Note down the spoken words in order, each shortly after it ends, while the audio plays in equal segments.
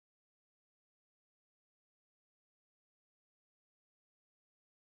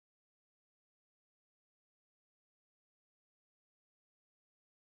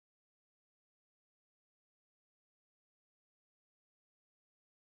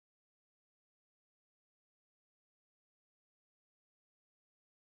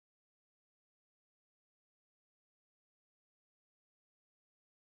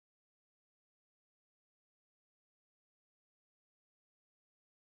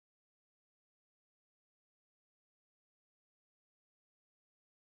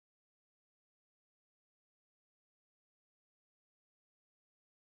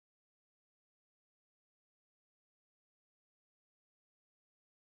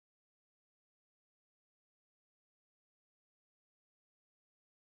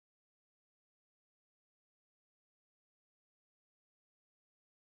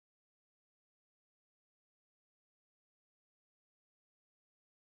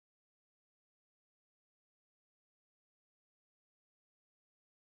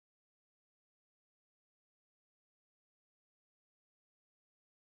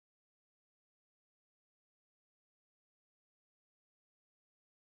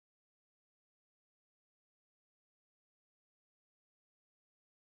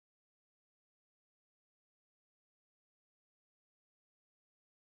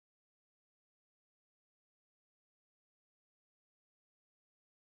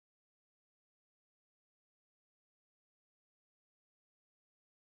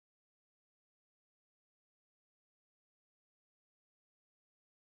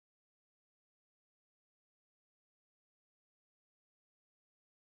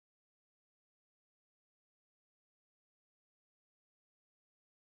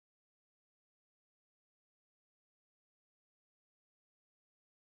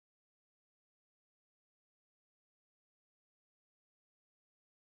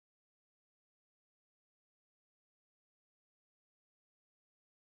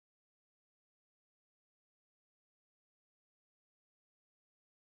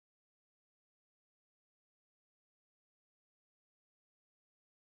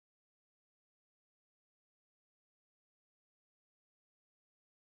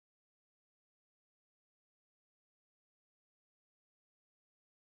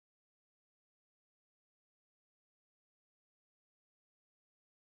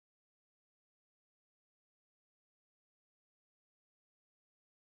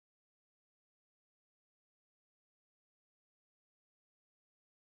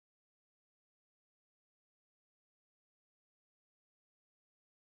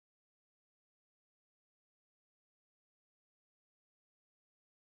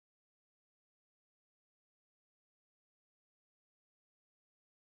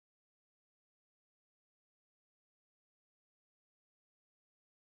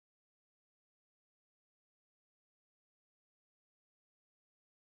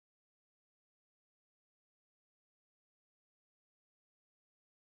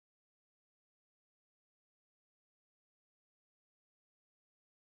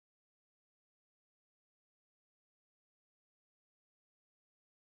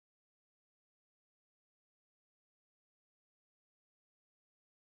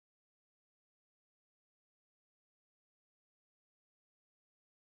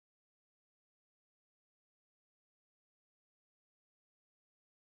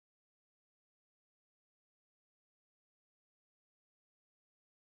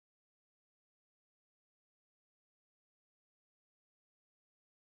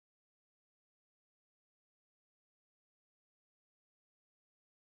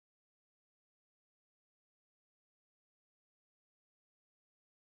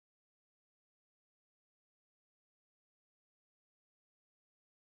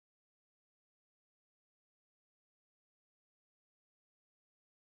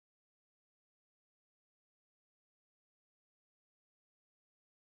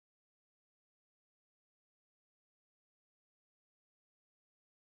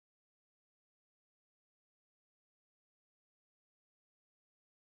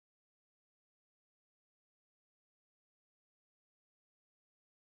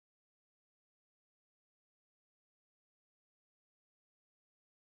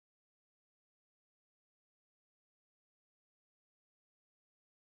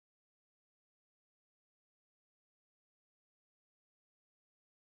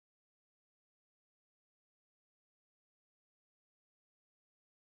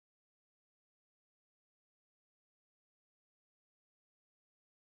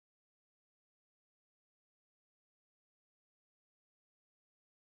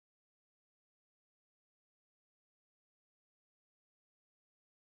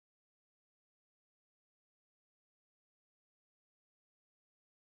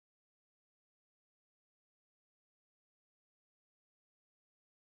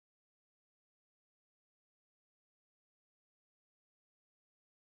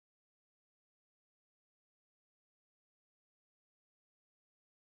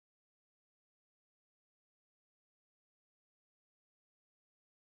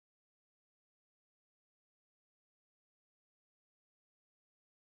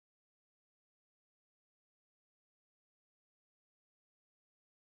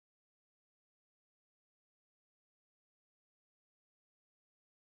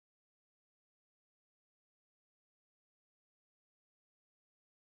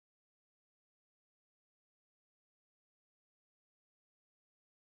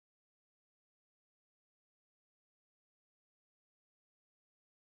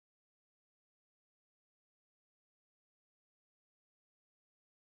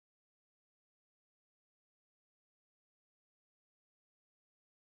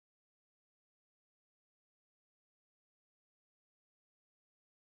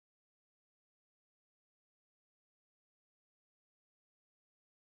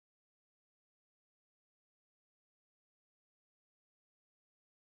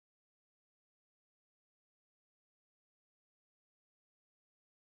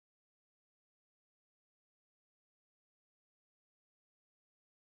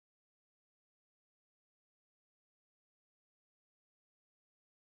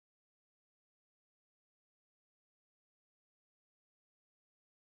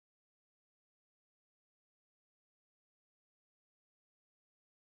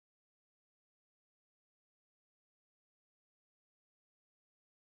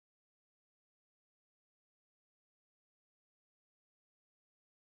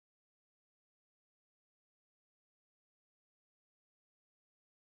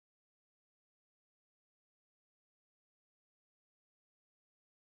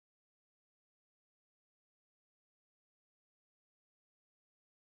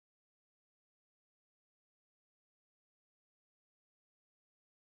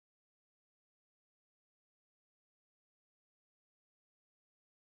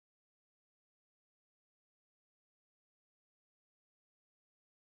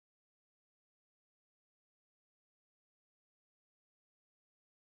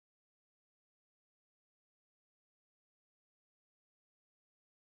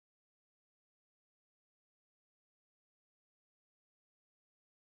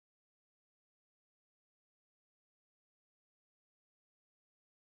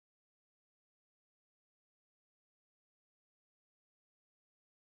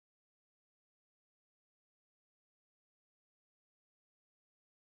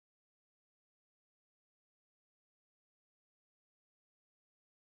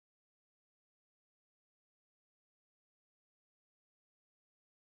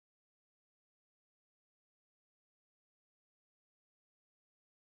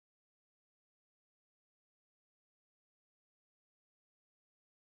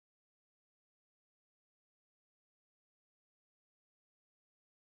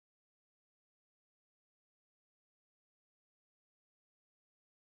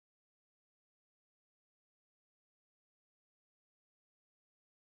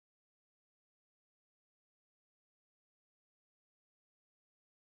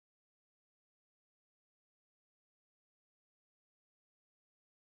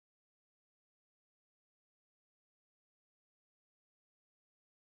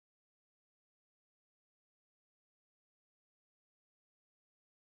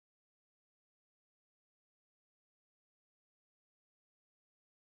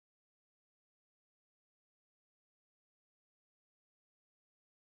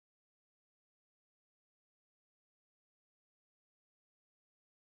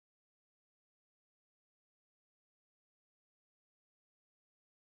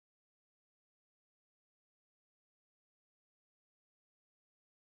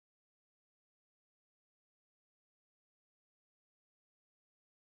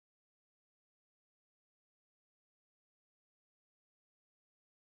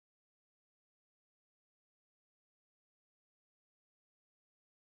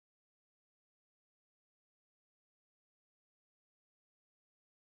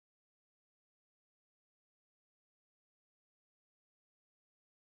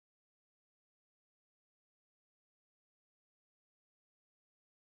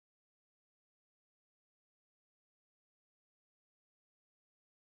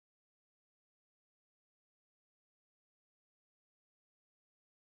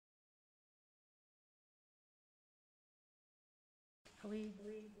Are we?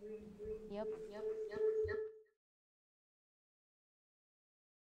 Yep.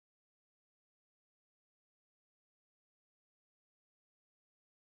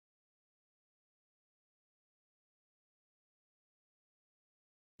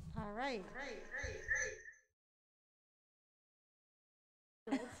 All right.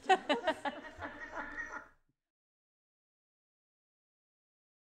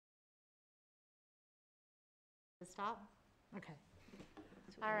 Stop? Okay.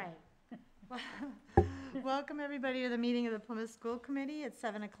 All right. Welcome, everybody, to the meeting of the Plymouth School Committee. It's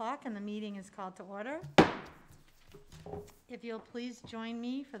 7 o'clock, and the meeting is called to order. If you'll please join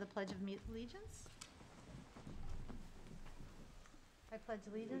me for the Pledge of Allegiance. I pledge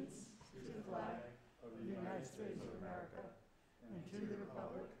allegiance to the flag of the United States of America and to the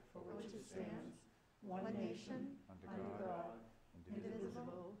republic for which it stands, one nation, under God,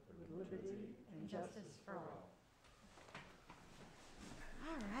 indivisible, with liberty and justice for all.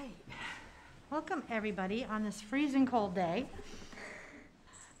 All right. Welcome, everybody, on this freezing cold day.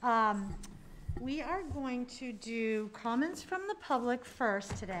 We are going to do comments from the public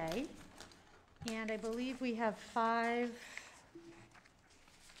first today. And I believe we have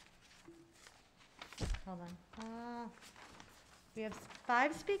we have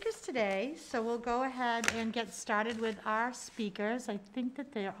 5 speakers today, so we'll go ahead and get started with our speakers. I think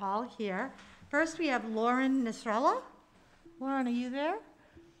that they're all here. First, we have Lauren Nasrallah. Lauren, are you there?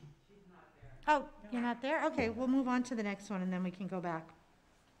 Oh, you're not there? Okay, we'll move on to the next one, and then we can go back.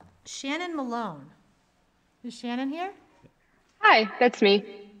 Shannon Malone. Is Shannon here? Hi, that's me.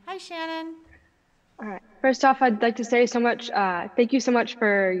 Hi, Shannon. All right. First off, I'd like to say thank you so much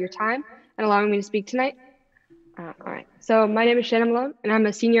for your time and allowing me to speak tonight. All right. So my name is Shannon Malone, and I'm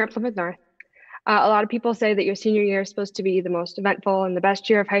a senior at Plymouth North. A lot of people say that your senior year is supposed to be the most eventful and the best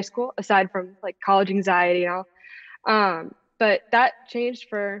year of high school, aside from like college anxiety and all. But that changed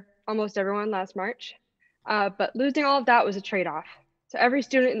for almost everyone last March. But losing all of that was a trade-off. So every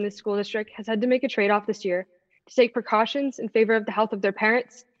student in this school district has had to make a trade-off this year to take precautions in favor of the health of their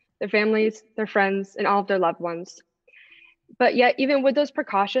parents, their families, their friends, and all of their loved ones. But yet, even with those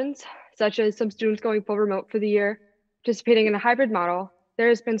precautions, such as some students going full remote for the year, participating in a hybrid model, there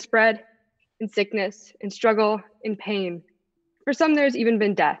has been spread in sickness, in struggle, in pain. For some, there's even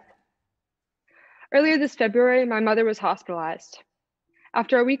been death. Earlier this February, my mother was hospitalized.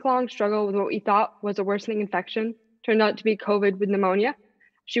 After a week-long struggle with what we thought was a worsening infection, turned out to be COVID with pneumonia,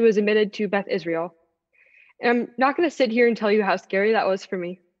 she was admitted to Beth Israel. And I'm not going to sit here and tell you how scary that was for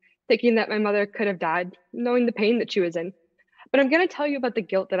me, thinking that my mother could have died, knowing the pain that she was in. But I'm going to tell you about the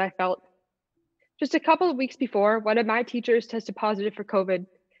guilt that I felt. Just a couple of weeks before, one of my teachers tested positive for COVID.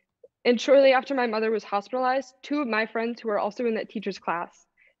 And shortly after my mother was hospitalized, 2 of my friends who were also in that teacher's class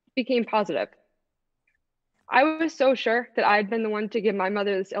became positive. I was so sure that I had been the one to give my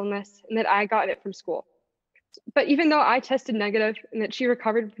mother this illness and that I got it from school. But even though I tested negative and that she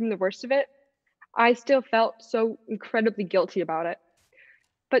recovered from the worst of it, I still felt so incredibly guilty about it.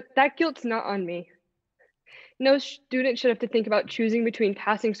 But that guilt's not on me. No student should have to think about choosing between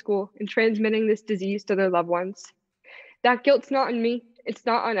passing school and transmitting this disease to their loved ones. That guilt's not on me, it's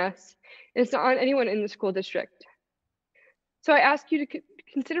not on us, and it's not on anyone in the school district. So I ask you to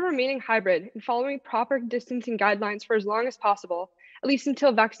consider remaining hybrid and following proper distancing guidelines for as long as possible, at least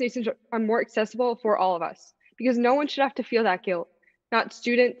until vaccinations are more accessible for all of us, because no one should have to feel that guilt, not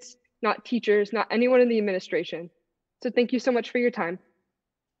students, not teachers, not anyone in the administration. So thank you so much for your time.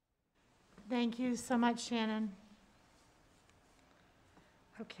 Thank you so much, Shannon.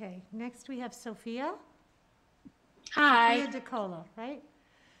 Okay, next we have Sophia. Hi. Sophia DeCola, right?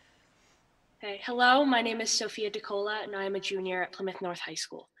 Hey, hello, my name is Sophia DeCola, and I am a junior at Plymouth North High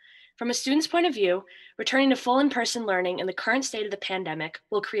School. From a student's point of view, returning to full in-person learning in the current state of the pandemic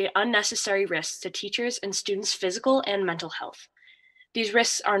will create unnecessary risks to teachers and students' physical and mental health. These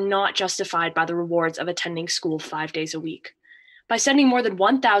risks are not justified by the rewards of attending school 5 days a week. By sending more than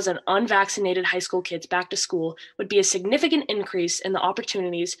 1,000 unvaccinated high school kids back to school would be a significant increase in the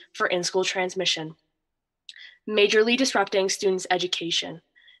opportunities for in-school transmission, majorly disrupting students' education.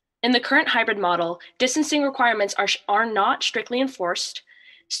 In the current hybrid model, distancing requirements are not strictly enforced.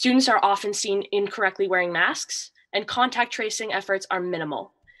 Students are often seen incorrectly wearing masks, and contact tracing efforts are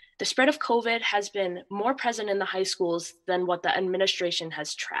minimal. The spread of COVID has been more present in the high schools than what the administration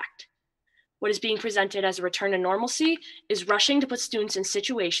has tracked. What is being presented as a return to normalcy is rushing to put students in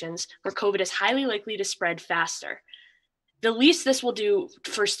situations where COVID is highly likely to spread faster. The least this will do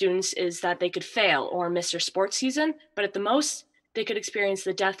for students is that they could fail or miss their sports season, but at the most, they could experience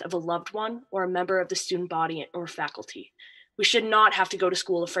the death of a loved one or a member of the student body or faculty. We should not have to go to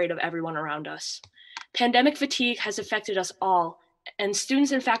school afraid of everyone around us. Pandemic fatigue has affected us all, and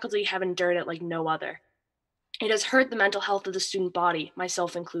students and faculty have endured it like no other. It has hurt the mental health of the student body,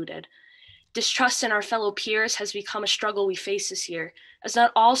 myself included. Distrust in our fellow peers has become a struggle we face this year, as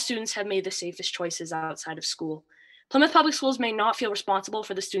not all students have made the safest choices outside of school. Plymouth Public Schools may not feel responsible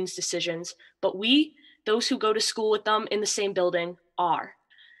for the students' decisions, but we, those who go to school with them in the same building, are.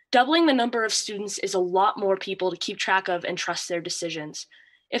 Doubling the number of students is a lot more people to keep track of and trust their decisions.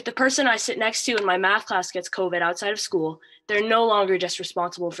 If the person I sit next to in my math class gets COVID outside of school, they're no longer just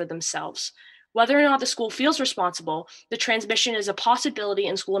responsible for themselves. Whether or not the school feels responsible, the transmission is a possibility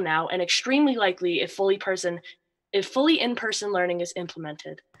in school now and extremely likely if fully in-person learning is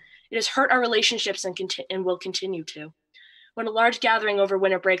implemented. It has hurt our relationships and will continue to. When a large gathering over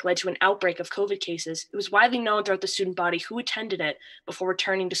winter break led to an outbreak of COVID cases, it was widely known throughout the student body who attended it before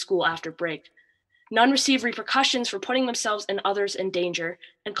returning to school after break. None received repercussions for putting themselves and others in danger,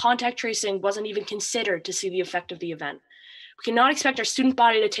 and contact tracing wasn't even considered to see the effect of the event. We cannot expect our student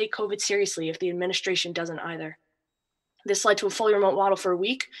body to take COVID seriously if the administration doesn't either. This led to a fully remote model for a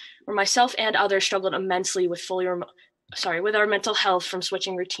week, where myself and others struggled immensely with with our mental health from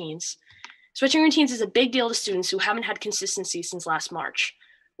switching routines. Switching routines is a big deal to students who haven't had consistency since last March.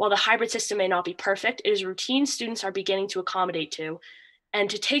 While the hybrid system may not be perfect, it is a routine students are beginning to accommodate to, and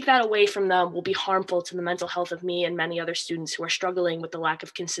to take that away from them will be harmful to the mental health of me and many other students who are struggling with the lack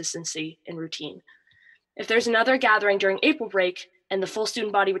of consistency in routine. If there's another gathering during April break and the full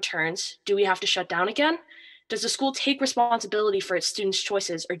student body returns, do we have to shut down again? Does the school take responsibility for its students'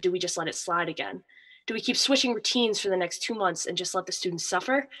 choices, or do we just let it slide again? Do we keep switching routines for the next 2 months and just let the students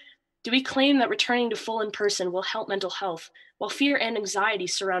suffer? Do we claim that returning to full in-person will help mental health, while fear and anxiety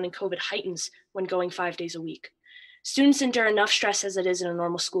surrounding COVID heightens when going 5 days a week? Students endure enough stress as it is in a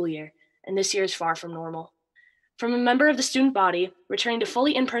normal school year, and this year is far from normal. From a member of the student body, returning to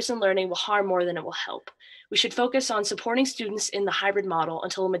fully in-person learning will harm more than it will help. We should focus on supporting students in the hybrid model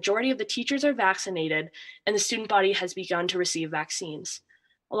until a majority of the teachers are vaccinated and the student body has begun to receive vaccines.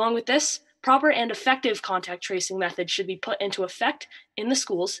 Along with this, proper and effective contact tracing methods should be put into effect in the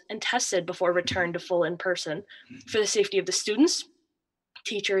schools and tested before return to full in-person for the safety of the students,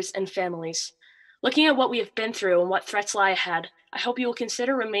 teachers, and families. Looking at what we have been through and what threats lie ahead, I hope you will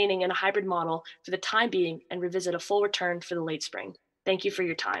consider remaining in a hybrid model for the time being and revisit a full return for the late spring. Thank you for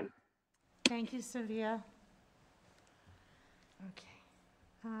your time. Thank you, Sylvia. Okay.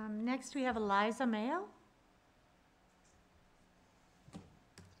 Next, we have Eliza Mayo.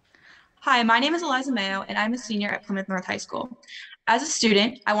 Hi, my name is Eliza Mayo, and I'm a senior at Plymouth North High School. As a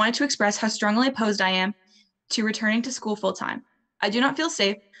student, I wanted to express how strongly opposed I am to returning to school full-time. I do not feel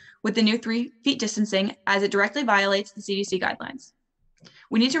safe with the new 3 feet distancing, as it directly violates the CDC guidelines.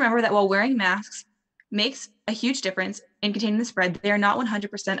 We need to remember that while wearing masks makes a huge difference in containing the spread, they are not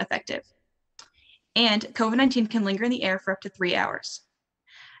 100% effective. And COVID-19 can linger in the air for up to 3 hours.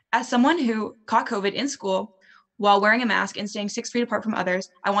 As someone who caught COVID in school, while wearing a mask and staying 6 feet apart from others,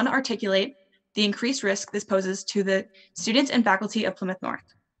 I want to articulate the increased risk this poses to the students and faculty of Plymouth North.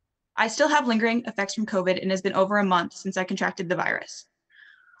 I still have lingering effects from COVID, and it has been over a month since I contracted the virus.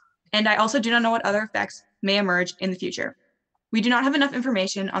 And I also do not know what other effects may emerge in the future. We do not have enough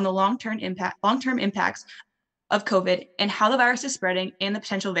information on the long-term impacts of COVID and how the virus is spreading and the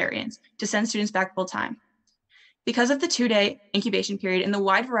potential variants to send students back full time. Because of the 2-day incubation period and the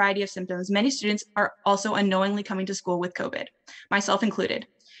wide variety of symptoms, many students are also unknowingly coming to school with COVID, myself included.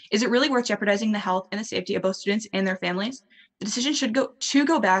 Is it really worth jeopardizing the health and the safety of both students and their families? The decision should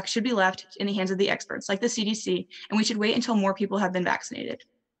be left in the hands of the experts, like the CDC, and we should wait until more people have been vaccinated.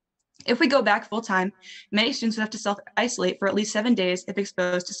 If we go back full time, many students would have to self-isolate for at least 7 days if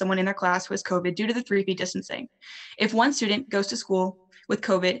exposed to someone in their class who has COVID due to the 3 feet distancing. If one student goes to school with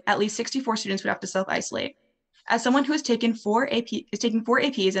COVID, at least 64 students would have to self-isolate. As someone who is taking 4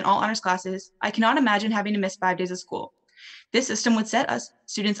 APs in all honors classes, I cannot imagine having to miss 5 days of school. This system would set us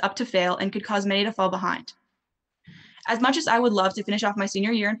students up to fail and could cause many to fall behind. As much as I would love to finish off my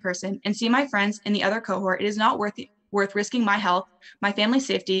senior year in person and see my friends in the other cohort, it is not worth risking my health, my family's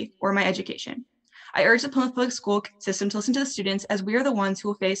safety, or my education. I urge the Plymouth Public School system to listen to the students, as we are the ones who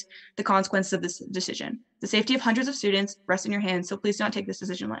will face the consequences of this decision. The safety of hundreds of students rests in your hands, so please do not take this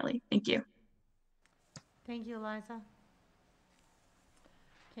decision lightly. Thank you. Thank you, Eliza.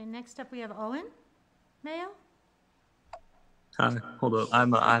 Okay, next up we have Owen Mayo. Hi, hold up.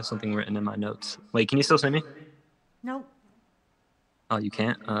 I have something written in my notes. Wait, can you still see me? Nope. Oh, you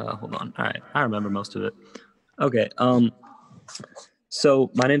can't? Hold on. All right, I remember most of it. Okay,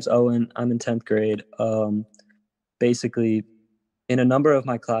 so my name's Owen. I'm in 10th grade. Basically, in a number of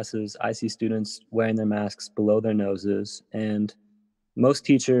my classes, I see students wearing their masks below their noses, and most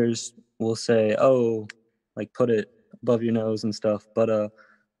teachers will say, oh, like put it above your nose and stuff. But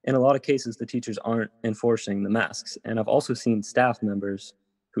in a lot of cases, the teachers aren't enforcing the masks. And I've also seen staff members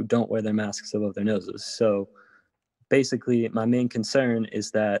who don't wear their masks above their noses. So basically, my main concern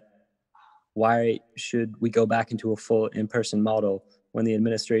is that why should we go back into a full in-person model when the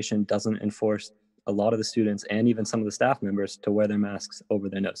administration doesn't enforce a lot of the students and even some of the staff members to wear their masks over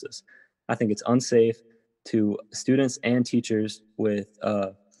their noses? I think it's unsafe to students and teachers with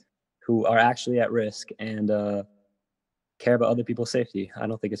who are actually at risk and care about other people's safety. I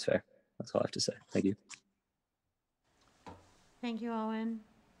don't think it's fair. That's all I have to say. Thank you. Thank you, Owen.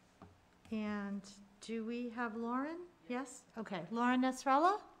 And do we have Lauren? Yes? Okay. Lauren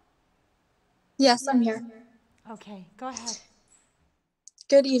Nasrallah? Yes, I'm here. Okay, go ahead.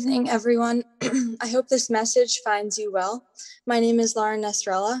 Good evening, everyone. I hope this message finds you well. My name is Lauren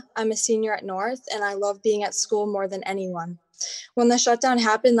Nasrallah. I'm a senior at North, and I love being at school more than anyone. When the shutdown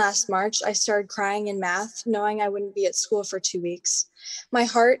happened last March, I started crying in math, knowing I wouldn't be at school for 2 weeks. My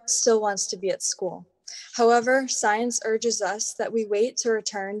heart still wants to be at school. However, science urges us that we wait to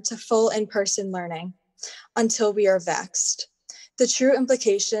return to full in-person learning until we are vaxxed. The true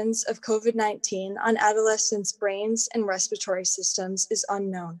implications of COVID-19 on adolescents' brains and respiratory systems is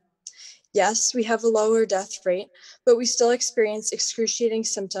unknown. Yes, we have a lower death rate, but we still experience excruciating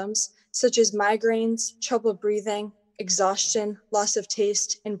symptoms such as migraines, trouble breathing, exhaustion, loss of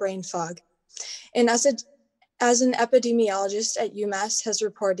taste, and brain fog. And as an epidemiologist at UMass has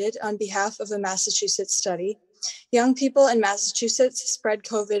reported on behalf of a Massachusetts study, young people in Massachusetts spread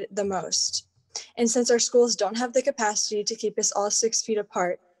COVID the most. And since our schools don't have the capacity to keep us all 6 feet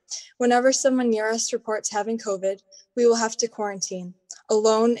apart, whenever someone near us reports having COVID, we will have to quarantine,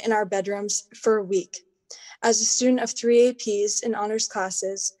 alone in our bedrooms for a week. As a student of 3 APs in honors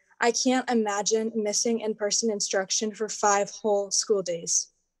classes, I can't imagine missing in-person instruction for 5 whole school days.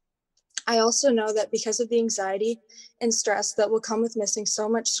 I also know that because of the anxiety and stress that will come with missing so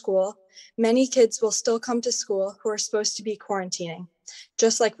much school, many kids will still come to school who are supposed to be quarantining,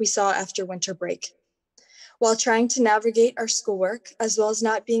 just like we saw after winter break. While trying to navigate our schoolwork, as well as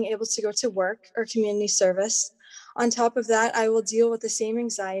not being able to go to work or community service, on top of that, I will deal with the same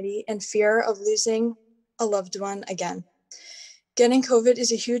anxiety and fear of losing a loved one again. Getting COVID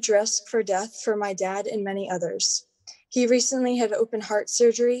is a huge risk for death for my dad and many others. He recently had open heart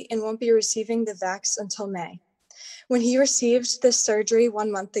surgery and won't be receiving the vax until May. When he received this surgery 1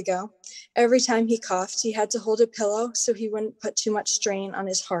 month ago, every time he coughed, he had to hold a pillow so he wouldn't put too much strain on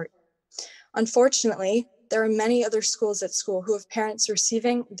his heart. Unfortunately, there are many other schools at school who have parents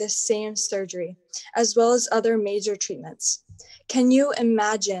receiving this same surgery, as well as other major treatments. Can you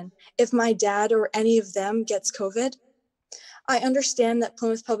imagine if my dad or any of them gets COVID? I understand that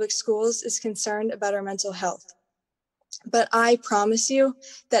Plymouth Public Schools is concerned about our mental health. But I promise you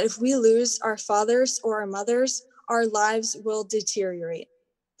that if we lose our fathers or our mothers, our lives will deteriorate.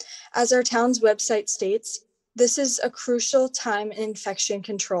 As our town's website states, this is a crucial time in infection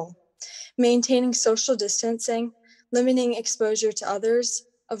control. Maintaining social distancing, limiting exposure to others,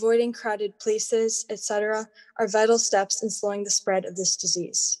 avoiding crowded places, etc., are vital steps in slowing the spread of this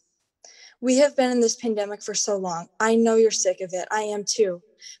disease. We have been in this pandemic for so long. I know you're sick of it. I am too.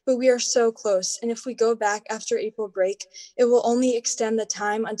 But we are so close. And if we go back after April break, it will only extend the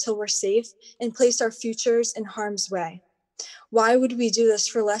time until we're safe and place our futures in harm's way. Why would we do this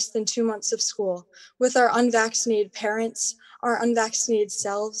for less than 2 months of school with our unvaccinated parents, our unvaccinated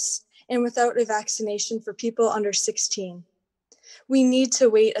selves, and without a vaccination for people under 16? We need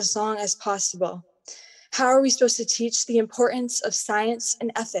to wait as long as possible. How are we supposed to teach the importance of science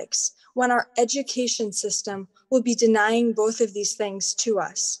and ethics when our education system will be denying both of these things to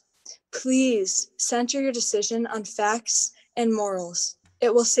us? Please center your decision on facts and morals.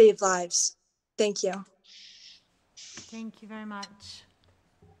 It will save lives. Thank you. Thank you very much.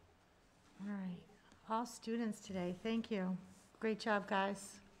 All right, all students today, thank you. Great job,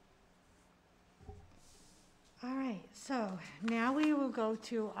 guys. All right, so now we will go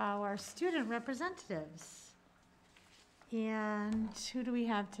to our student representatives. And who do we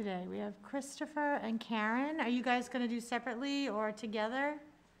have today? We have Christopher and Karen. Are you guys going to do separately or together?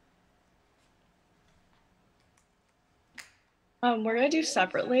 We're gonna do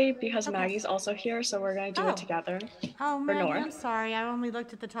separately because Okay. Maggie's also here, so we're gonna do Oh. it together. Oh, Maggie, North. I'm sorry. I only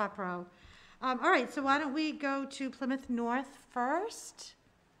looked at the top row. All right, so why don't we go to Plymouth North first?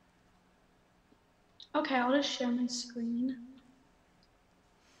 Okay, I'll just share my screen.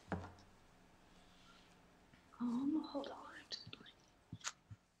 Hold on.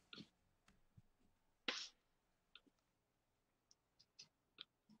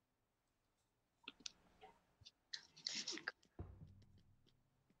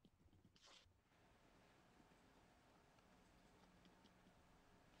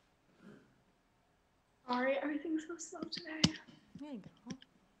 Sorry, everything's so slow today. There you go.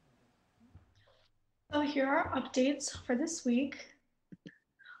 So here are updates for this week.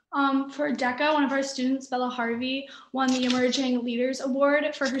 For DECA, one of our students, Bella Harvey, won the Emerging Leaders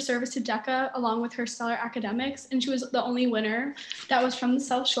Award for her service to DECA along with her stellar academics, and she was the only winner that was from the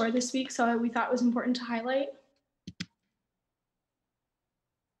South Shore this week, so we thought it was important to highlight.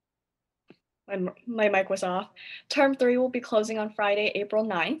 My mic was off. Term 3 will be closing on Friday, April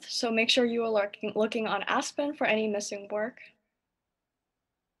 9th, so make sure you are looking on Aspen for any missing work.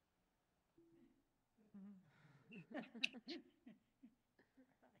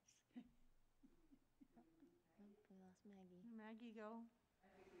 Maggie, go.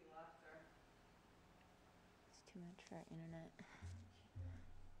 It's too much for our internet.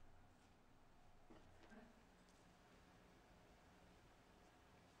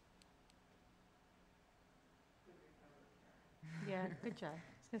 Yeah, good job. I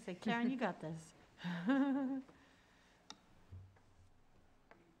was gonna say, Karen, you got this.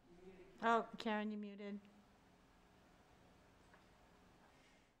 Oh, Karen, you muted.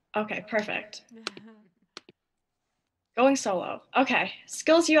 Okay, perfect. Going solo. Okay,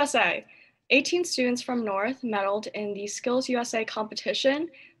 Skills USA. 18 students from North medaled in the Skills USA competition,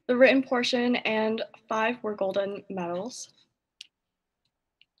 the written portion, and 5 were golden medals.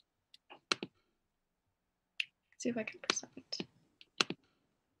 Let's see if I can present.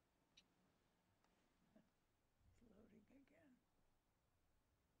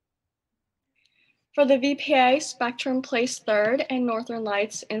 For the VPA, Spectrum placed 3rd and Northern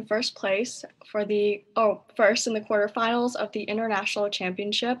Lights in 1st place for the first in the quarterfinals of the International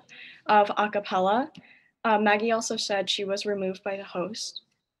Championship of Acapella. Maggie also said she was removed by the host.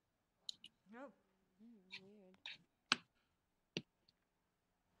 Nope.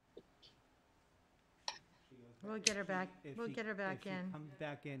 We'll get her back. We'll get her back in. If she comes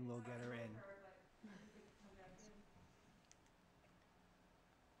back in, we'll get her in.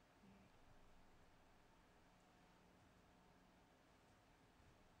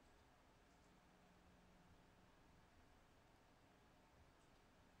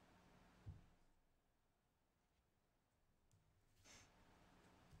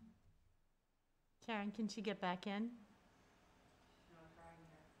 Karen, can she get back in?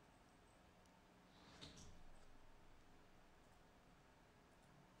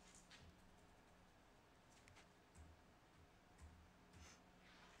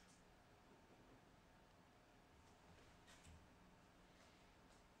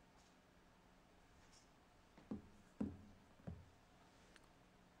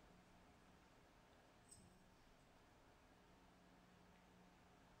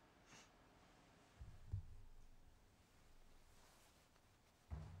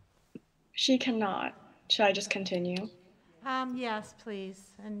 She cannot. Should I just continue? Yes,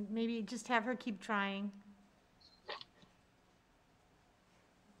 please. And maybe just have her keep trying.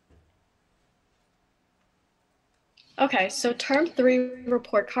 Okay, so term 3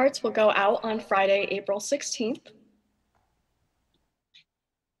 report cards will go out on Friday, April 16th.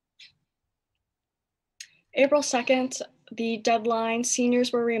 April 2nd, the deadline,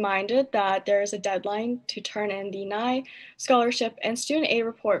 seniors were reminded that there is a deadline to turn in the NIE scholarship and student aid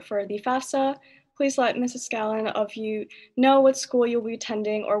report for the FAFSA. Please let Mrs. Scallon of you know what school you'll be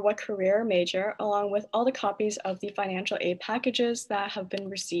attending or what career or major, along with all the copies of the financial aid packages that have been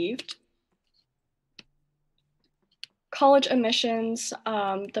received. College admissions,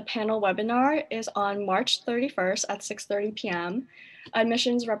 the panel webinar is on March 31st at 6:30 p.m.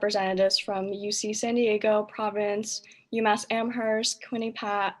 Admissions representatives from UC San Diego, Providence, UMass Amherst,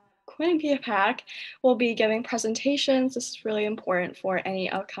 Quinnipiac will be giving presentations. This is really important for any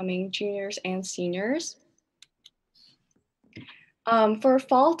upcoming juniors and seniors. For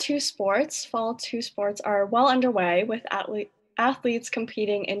fall two sports are well underway with athletes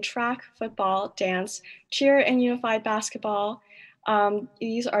competing in track, football, dance, cheer, and unified basketball.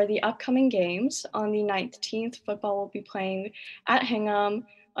 These are the upcoming games. On the 19th, football will be playing at Hingham.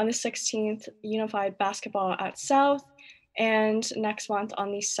 On the 16th, unified basketball at South. And next month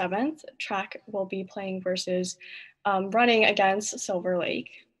on the 7th, track will be playing versus running against Silver Lake.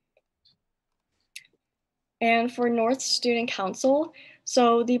 And for North Student Council,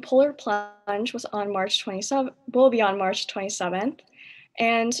 so the Polar Plunge was on March 27th, will be on March 27th.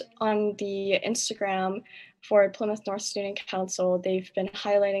 And on the Instagram for Plymouth North Student Council, they've been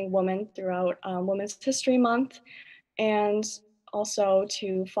highlighting women throughout Women's History Month, and also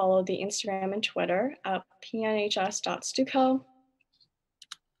to follow the Instagram and Twitter at pnhs.stuco.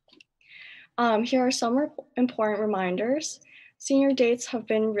 Here are some important reminders. Senior dates have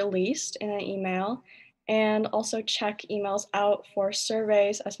been released in an email, and also check emails out for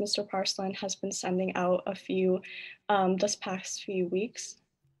surveys as Mr. Parsland has been sending out a few this past few weeks.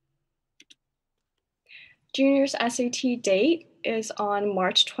 Juniors SAT date is on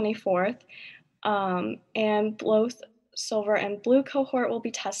March 24th, and both silver and blue cohort will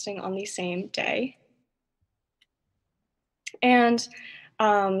be testing on the same day. And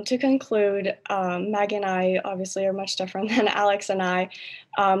to conclude, Maggie and I obviously are much different than Alex and I,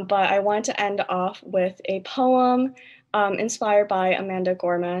 but I want to end off with a poem inspired by Amanda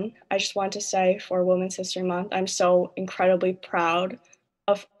Gorman. I just want to say for Women's History Month, I'm so incredibly proud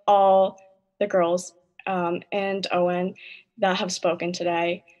of all the girls and Owen that have spoken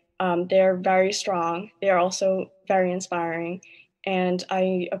today. They're very strong. They are also very inspiring, and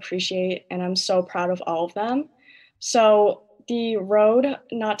I appreciate and I'm so proud of all of them. So The Road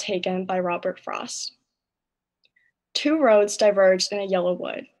Not Taken by Robert Frost. Two roads diverged in a yellow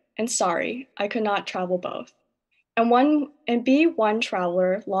wood, and sorry, I could not travel both. And be one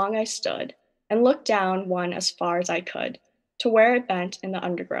traveler long I stood, and looked down one as far as I could, to where it bent in the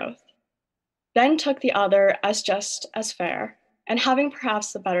undergrowth. Then took the other as just as fair, and having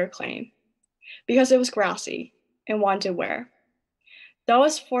perhaps the better claim, because it was grassy, and wanted wear. Though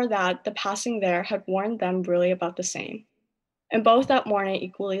as for that, the passing there had warned them really about the same. And both that morning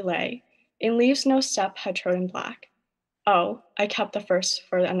equally lay, in leaves no step had trodden black. Oh, I kept the first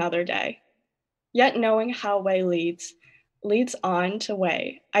for another day. Yet knowing how way leads on to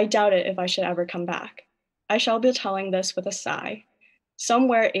way, I doubted if I should ever come back. I shall be telling this with a sigh.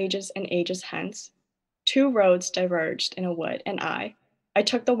 Somewhere ages and ages hence, two roads diverged in a wood, and I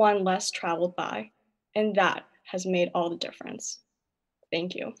took the one less traveled by, and that has made all the difference.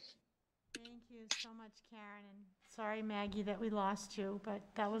 Thank you. Thank you so much, Karen, and sorry, Maggie, that we lost you, but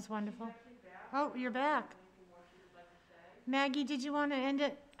that was wonderful. Oh, you're back. Maggie, did you want to end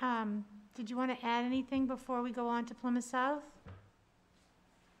it? Did you want to add anything before we go on to Plymouth South?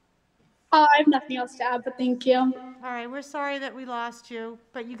 I have nothing else to add, but thank you. All right, we're sorry that we lost you,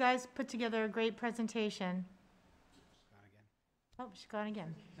 but you guys put together a great presentation. Oh, she's gone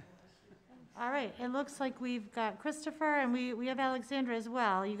again. All right, it looks like we've got Christopher and we have Alexandra as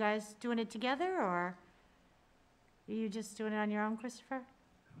well. You guys doing it together, or are you just doing it on your own, Christopher?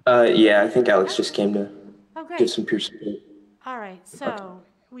 Yeah, I think Alex just came to Oh, give great. some peer support. All right, so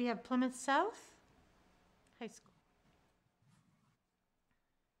we have Plymouth South High School.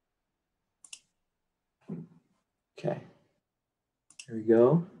 Okay, here we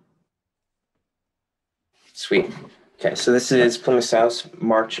go. Sweet. Okay, so this is Plymouth South's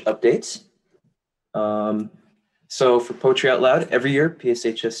March updates. So for Poetry Out Loud, every year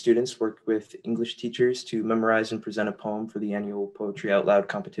PSHS students work with English teachers to memorize and present a poem for the annual Poetry Out Loud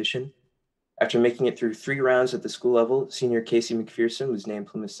competition. After making it through 3 rounds at the school level, senior Casey McPherson was named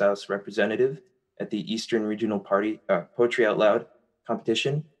Plymouth South's representative at the Eastern Regional Poetry Out Loud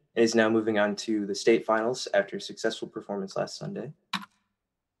competition and is now moving on to the state finals after a successful performance last Sunday.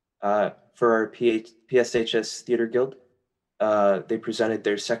 For our PSHS Theater Guild, they presented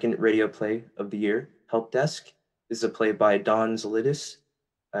their second radio play of the year, Help Desk. This is a play by Don Zalidis.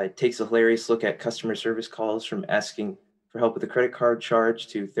 It takes a hilarious look at customer service calls from asking for help with a credit card charge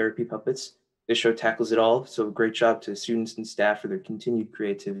to therapy puppets. This show tackles it all, so great job to students and staff for their continued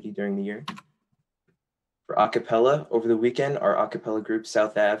creativity during the year. For acapella, over the weekend, our acapella group,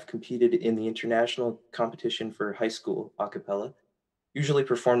 South Ave, competed in the international competition for high school acapella. Usually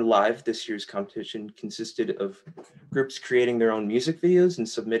performed live, this year's competition consisted of groups creating their own music videos and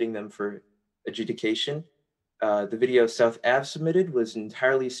submitting them for adjudication. The video South Ave submitted was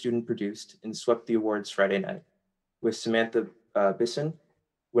entirely student produced and swept the awards Friday night, with Samantha Bisson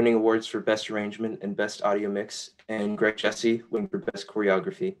winning awards for Best Arrangement and Best Audio Mix, and Greg Jesse winning for Best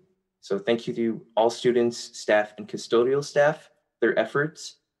Choreography. So thank you to all students, staff, and custodial staff for their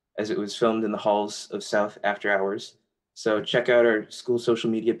efforts, as it was filmed in the halls of South after hours. So check out our school social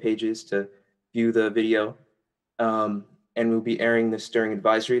media pages to view the video. And we'll be airing this during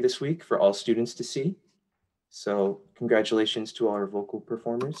advisory this week for all students to see. So congratulations to all our vocal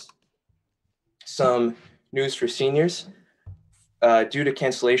performers. Some news for seniors. Due to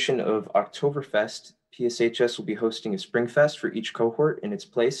cancellation of Oktoberfest, PSHS will be hosting a Springfest for each cohort in its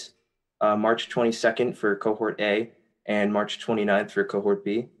place, March 22nd for cohort A and March 29th for cohort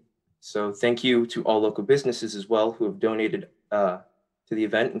B. So thank you to all local businesses as well who have donated to the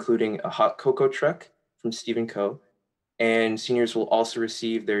event, including a hot cocoa truck from Stephen Co. And seniors will also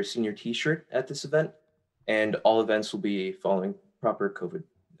receive their senior t-shirt at this event, and all events will be following proper COVID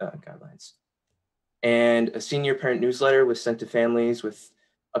guidelines. And a senior parent newsletter was sent to families with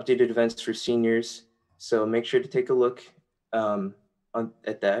updated events for seniors. So make sure to take a look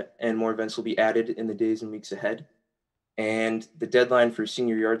at that, and more events will be added in the days and weeks ahead. And the deadline for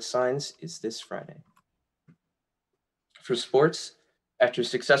senior yard signs is this Friday. For sports, after a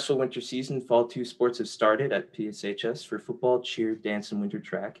successful winter season, Fall 2 sports have started at PSHS for football, cheer, dance, and winter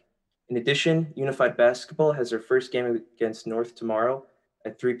track. In addition, Unified Basketball has their first game against North tomorrow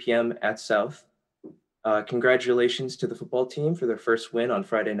at 3 p.m. at South. Congratulations to the football team for their first win on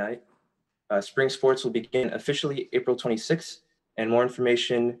Friday night. Spring sports will begin officially April 26th, and more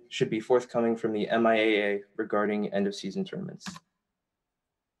information should be forthcoming from the MIAA regarding end-of-season tournaments.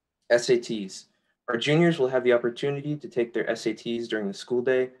 SATs. Our juniors will have the opportunity to take their SATs during the school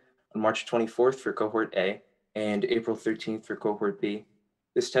day on March 24th for Cohort A and April 13th for Cohort B.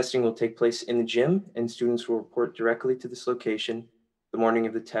 This testing will take place in the gym, and students will report directly to this location the morning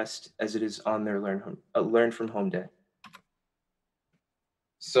of the test, as it is on their Learn from Home day.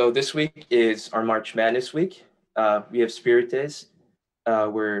 So this week is our March Madness week. We have Spirit Days.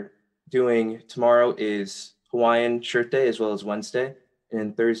 We're doing, tomorrow is Hawaiian Shirt Day as well as Wednesday,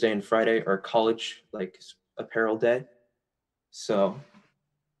 and Thursday and Friday are college apparel day. So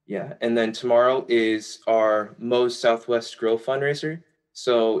yeah, and then tomorrow is our Moe's Southwest Grill fundraiser.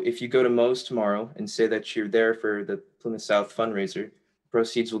 So if you go to Moe's tomorrow and say that you're there for the Plymouth South fundraiser,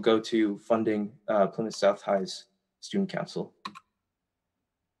 proceeds will go to funding Plymouth South High's student council.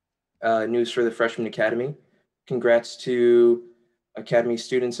 News for the Freshman Academy. Congrats to Academy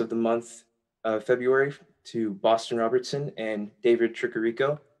Students of the Month of February to Boston Robertson and David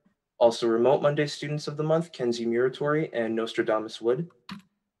Tricarico. Also Remote Monday Students of the Month, Kenzie Muratori and Nostradamus Wood.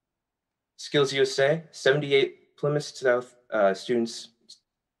 Skills USA, 78 Plymouth South students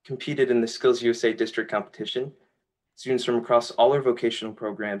competed in the Skills USA district competition. Students from across all our vocational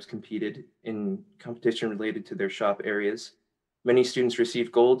programs competed in competition related to their shop areas. Many students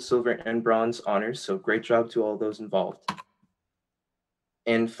received gold, silver, and bronze honors, so great job to all those involved.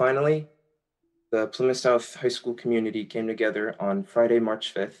 And finally, the Plymouth South High School community came together on Friday,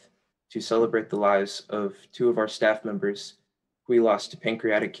 March 5th to celebrate the lives of two of our staff members who we lost to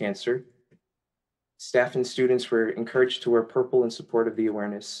pancreatic cancer. Staff and students were encouraged to wear purple in support of the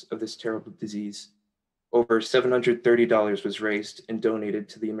awareness of this terrible disease. Over $730 was raised and donated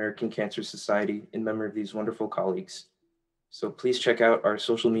to the American Cancer Society in memory of these wonderful colleagues. So please check out our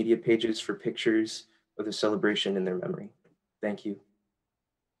social media pages for pictures of the celebration in their memory. Thank you.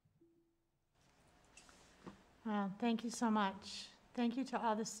 Well, thank you so much. Thank you to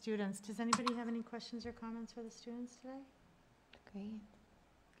all the students. Does anybody have any questions or comments for the students today? Great.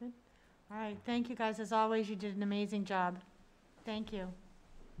 Good. All right, thank you guys. As always, you did an amazing job. Thank you.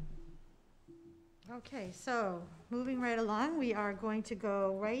 Okay, so moving right along, we are going to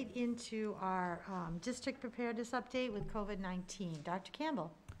go right into our district preparedness update with COVID-19. Dr.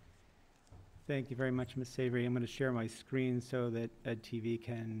 Campbell. Thank you very much, Ms. Savory. I'm going to share my screen so that EdTV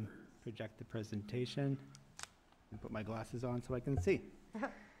can project the presentation. And put my glasses on so I can see.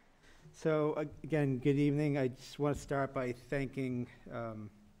 So again, good evening. I just want to start by thanking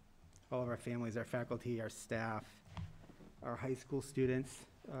all of our families, our faculty, our staff, our high school students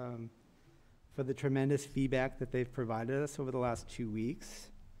for the tremendous feedback that they've provided us over the last 2 weeks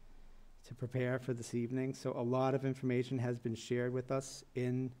to prepare for this evening. So a lot of information has been shared with us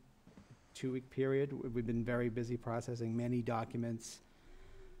in a 2-week period. We've been very busy processing many documents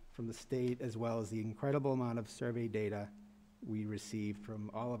from the state, as well as the incredible amount of survey data we received from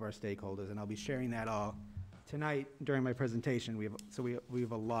all of our stakeholders, and I'll be sharing that all tonight during my presentation. We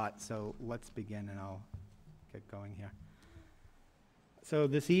have a lot, so let's begin and I'll get going here. So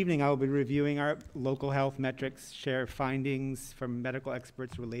this evening I'll be reviewing our local health metrics, share findings from medical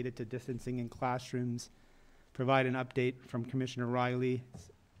experts related to distancing in classrooms, provide an update from Commissioner Riley's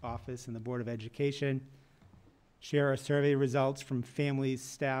office and the Board of Education, share our survey results from families,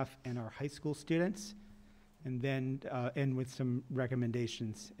 staff, and our high school students, and then end with some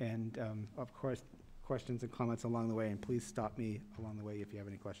recommendations and, of course, questions and comments along the way. And please stop me along the way if you have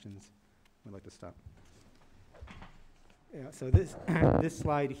any questions. I'd like to stop. Yeah, so this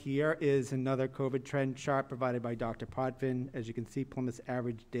slide here is another COVID trend chart provided by Dr. Podvin. As you can see, Plymouth's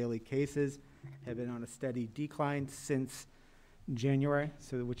average daily cases have been on a steady decline since January,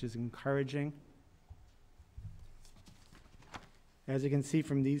 which is encouraging. As you can see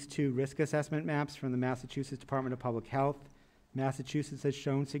from these two risk assessment maps from the Massachusetts Department of Public Health, Massachusetts has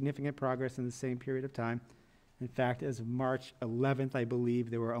shown significant progress in the same period of time. In fact, as of March 11th, I believe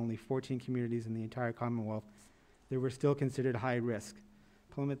there were only 14 communities in the entire Commonwealth that were still considered high risk.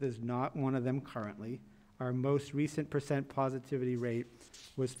 Plymouth is not one of them currently. Our most recent percent positivity rate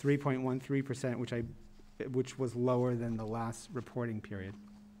was 3.13%, which was lower than the last reporting period.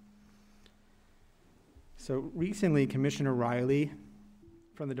 So recently, Commissioner Riley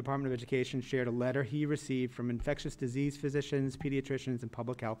from the Department of Education shared a letter he received from infectious disease physicians, pediatricians, and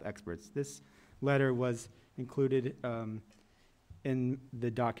public health experts. This letter was included in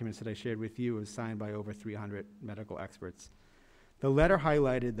the documents that I shared with you. It was signed by over 300 medical experts. The letter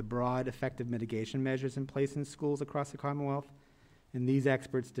highlighted the broad effective mitigation measures in place in schools across the Commonwealth, and these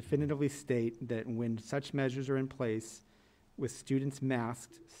experts definitively state that when such measures are in place, with students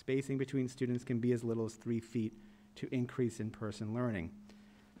masked, spacing between students can be as little as 3 feet to increase in-person learning.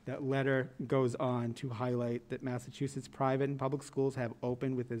 That letter goes on to highlight that Massachusetts private and public schools have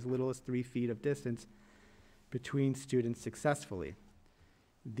opened with as little as 3 feet of distance between students successfully.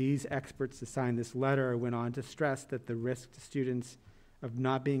 These experts to sign this letter went on to stress that the risk to students of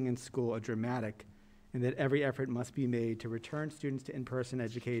not being in school are dramatic, and that every effort must be made to return students to in-person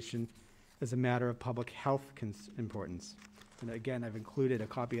education as a matter of public health importance. And again, I've included a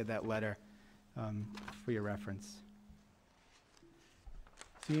copy of that letter for your reference.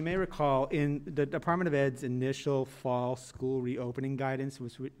 So you may recall in the Department of Ed's initial fall school reopening guidance,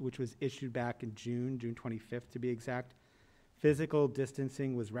 which was issued back in June 25th to be exact, physical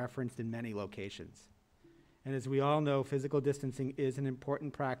distancing was referenced in many locations. And as we all know, physical distancing is an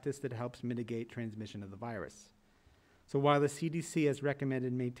important practice that helps mitigate transmission of the virus. So while the CDC has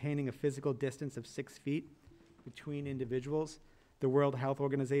recommended maintaining a physical distance of 6 feet between individuals, the World Health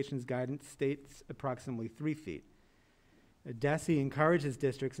Organization's guidance states approximately 3 feet. DESE encourages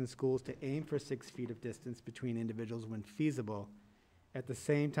districts and schools to aim for 6 feet of distance between individuals when feasible. At the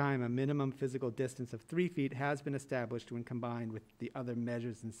same time, a minimum physical distance of 3 feet has been established when combined with the other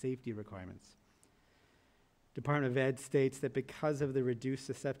measures and safety requirements. Department of Ed states that because of the reduced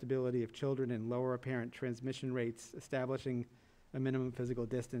susceptibility of children and lower apparent transmission rates, establishing a minimum physical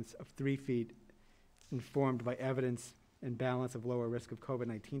distance of 3 feet informed by evidence and balance of lower risk of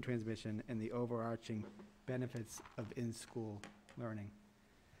COVID-19 transmission and the overarching benefits of in-school learning.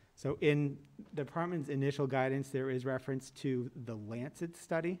 So in the department's initial guidance, there is reference to the Lancet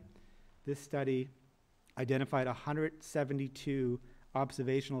study. This study identified 172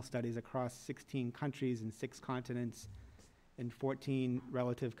 observational studies across 16 countries and 6 continents and 14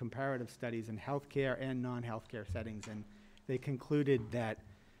 relative comparative studies in healthcare and non-healthcare settings. And they concluded that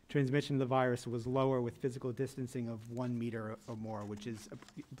transmission of the virus was lower with physical distancing of 1 meter or more, which is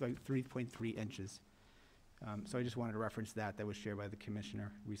like 3.3 inches. So I just wanted to reference that. That was shared by the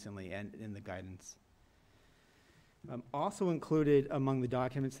commissioner recently and in the guidance. Also included among the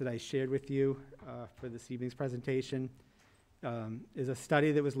documents that I shared with you for this evening's presentation is a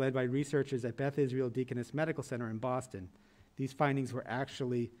study that was led by researchers at Beth Israel Deaconess Medical Center in Boston. These findings were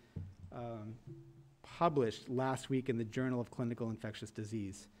actually published last week in the Journal of Clinical Infectious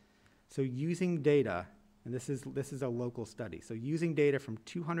Disease. So using data, and this is a local study, so using data from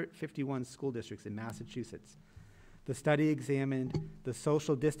 251 school districts in Massachusetts, the study examined the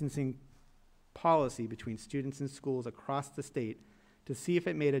social distancing policy between students and schools across the state to see if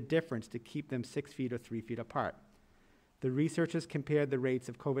it made a difference to keep them 6 feet or 3 feet apart. The researchers compared the rates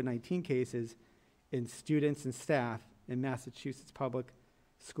of COVID-19 cases in students and staff in Massachusetts public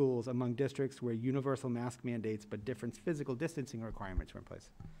schools among districts where universal mask mandates but different physical distancing requirements were in place.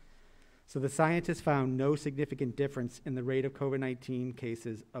 So the scientists found no significant difference in the rate of COVID-19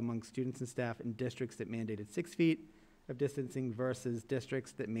 cases among students and staff in districts that mandated 6 feet of distancing versus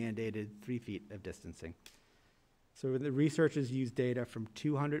districts that mandated 3 feet of distancing. So the researchers used data from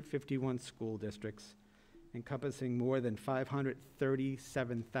 251 school districts encompassing more than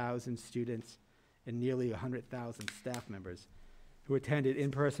 537,000 students and nearly 100,000 staff members who attended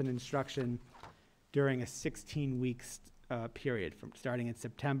in-person instruction during a 16-week period from starting in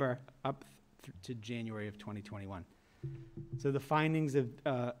September up to January of 2021. So the findings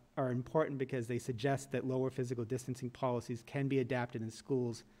are important because they suggest that lower physical distancing policies can be adapted in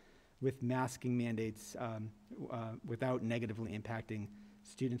schools with masking mandates without negatively impacting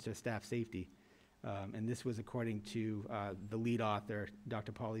students or staff safety. And this was according to the lead author,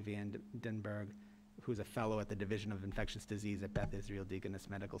 Dr. Polly Van Denberg, who's a fellow at the Division of Infectious Disease at Beth Israel Deaconess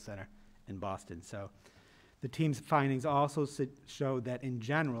Medical Center in Boston. So the team's findings also showed that in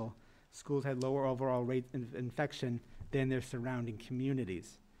general, schools had lower overall rates of infection than their surrounding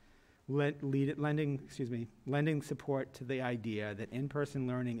communities, lending support to the idea that in-person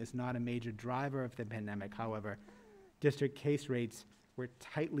learning is not a major driver of the pandemic. However, district case rates were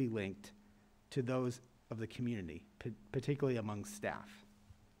tightly linked to those of the community, particularly among staff.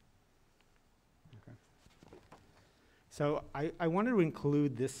 Okay. So I wanted to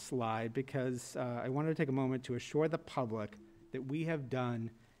include this slide because I wanted to take a moment to assure the public that we have done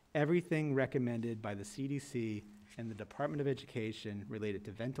everything recommended by the CDC and the Department of Education related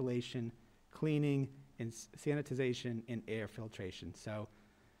to ventilation, cleaning, and sanitization, and air filtration. So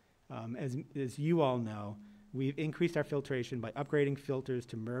As you all know, we've increased our filtration by upgrading filters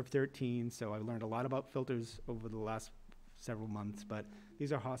to MERV 13. So I learned a lot about filters over the last several months, but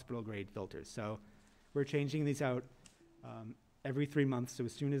these are hospital grade filters. So we're changing these out every 3 months. So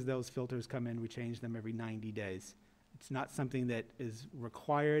as soon as those filters come in, we change them every 90 days. It's not something that is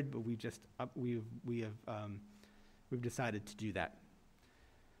required, but we've decided to do that.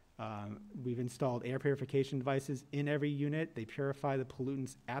 We've installed air purification devices in every unit. They purify the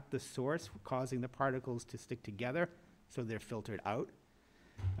pollutants at the source, causing the particles to stick together, so they're filtered out.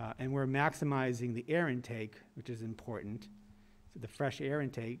 And we're maximizing the air intake, which is important, so the fresh air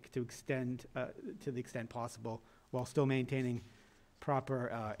intake to extend to the extent possible while still maintaining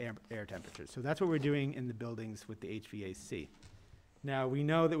proper air temperatures. So that's what we're doing in the buildings with the HVAC. Now, we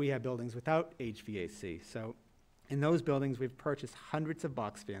know that we have buildings without HVAC. So in those buildings, we've purchased hundreds of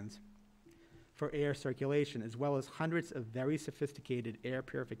box fans for air circulation, as well as hundreds of very sophisticated air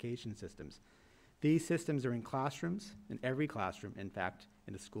purification systems. These systems are in classrooms, in every classroom, in fact,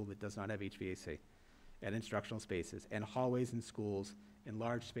 in a school that does not have HVAC, and instructional spaces, and hallways in schools, in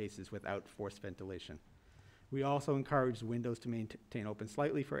large spaces without forced ventilation. We also encourage the windows to maintain open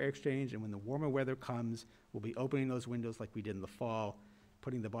slightly for air exchange, and when the warmer weather comes, we'll be opening those windows like we did in the fall,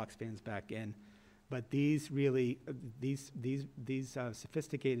 putting the box fans back in. But these really, these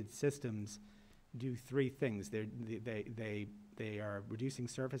sophisticated systems do three things. They are reducing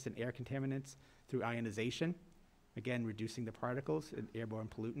surface and air contaminants through ionization, again, reducing the particles and airborne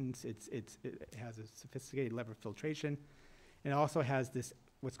pollutants. It has a sophisticated level of filtration. And it also has this,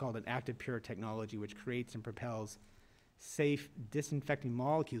 what's called an active pure technology, which creates and propels safe disinfecting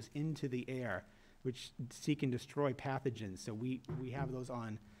molecules into the air, which seek and destroy pathogens. So we have those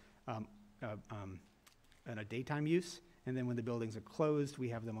on a daytime use, and then when the buildings are closed, we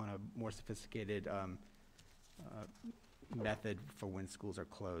have them on a more sophisticated method for when schools are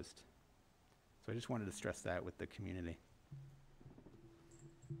closed. So I just wanted to stress that with the community.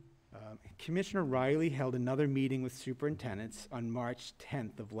 Commissioner Riley held another meeting with superintendents on March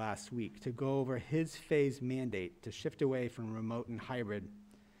 10th of last week to go over his phase mandate to shift away from remote and hybrid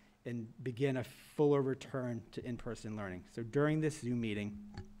and begin a fuller return to in-person learning. So during this Zoom meeting,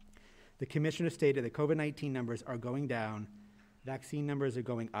 the commissioner stated that COVID-19 numbers are going down, vaccine numbers are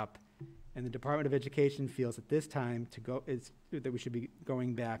going up, and the Department of Education feels at this time that we should be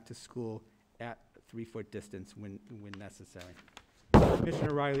going back to school at 3-foot distance when necessary.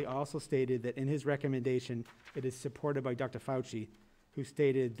 Commissioner Riley also stated that in his recommendation, it is supported by Dr. Fauci, who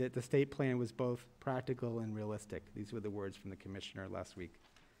stated that the state plan was both practical and realistic. These were the words from the commissioner last week.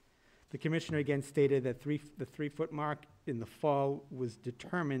 The commissioner again stated that the 3-foot mark in the fall was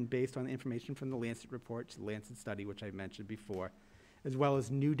determined based on the information from the Lancet report, the Lancet study, which I mentioned before, as well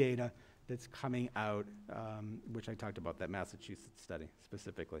as new data that's coming out, which I talked about, that Massachusetts study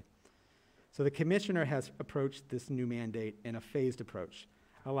specifically. So the commissioner has approached this new mandate in a phased approach,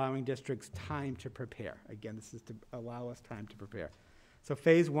 allowing districts time to prepare. Again, this is to allow us time to prepare. So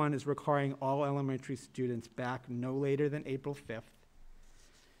phase 1 is requiring all elementary students back no later than April 5th.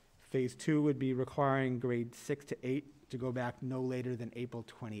 Phase 2 would be requiring grades 6 to 8 to go back no later than April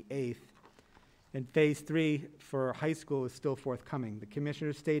 28th. And phase 3 for high school is still forthcoming. The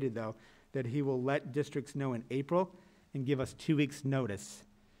commissioner stated, though, that he will let districts know in April and give us 2 weeks' notice.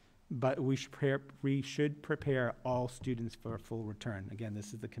 But we should prepare all students for a full return. Again,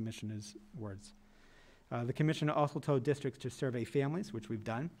 this is the commissioner's words. The commissioner also told districts to survey families, which we've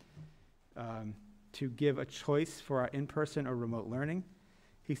done, to give a choice for our in-person or remote learning.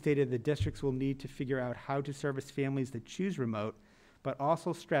 He stated the districts will need to figure out how to service families that choose remote, but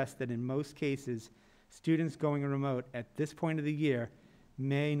also stressed that in most cases, students going remote at this point of the year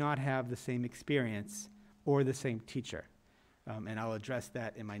may not have the same experience or the same teacher. And I'll address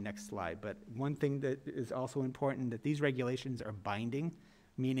that in my next slide. But one thing that is also important, that these regulations are binding,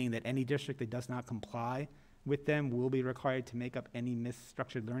 meaning that any district that does not comply with them will be required to make up any missed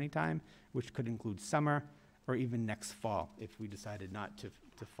structured learning time, which could include summer or even next fall if we decided not to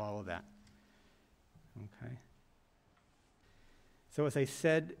follow that. Okay. So as I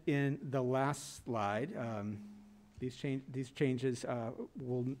said in the last slide, these changes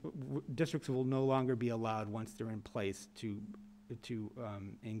districts will no longer be allowed once they're in place to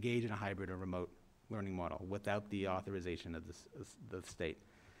engage in a hybrid or remote learning model without the authorization of the state.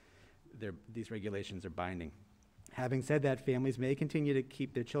 These regulations are binding. Having said that, families may continue to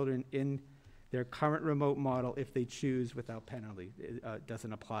keep their children in their current remote model if they choose without penalty. It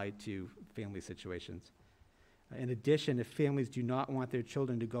doesn't apply to family situations. In addition, if families do not want their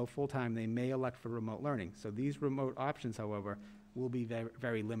children to go full-time, they may elect for remote learning. So these remote options, however, will be very,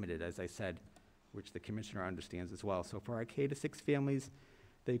 very limited, as I said, which the commissioner understands as well. So for our K-6 families,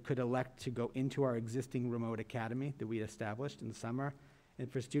 they could elect to go into our existing remote academy that we established in the summer.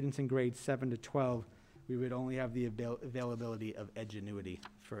 And for students in grades 7 to 12, we would only have the availability of Edgenuity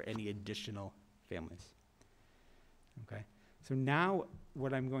for any additional families. Okay, so now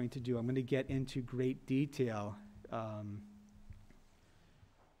what I'm going to do, I'm going to get into great detail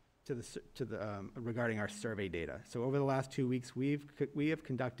regarding our survey data. So over the last 2 weeks, we have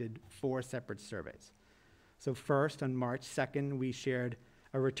conducted 4 separate surveys. So first, on March 2nd, we shared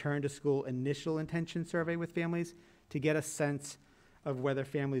a return to school initial intention survey with families to get a sense of whether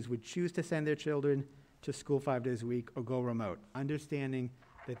families would choose to send their children to school 5 days a week or go remote, understanding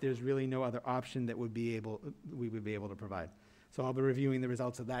that there's really no other option that we would be able to provide. So I'll be reviewing the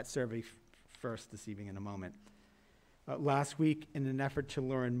results of that survey first this evening in a moment. Last week, in an effort to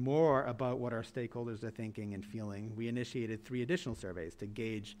learn more about what our stakeholders are thinking and feeling, we initiated 3 additional surveys to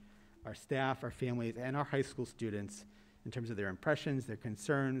gauge our staff, our families, and our high school students in terms of their impressions, their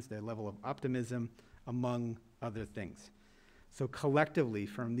concerns, their level of optimism, among other things. So collectively,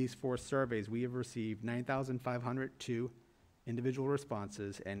 from these 4 surveys, we have received 9,502 individual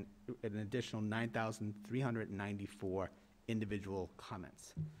responses and an additional 9,394 individual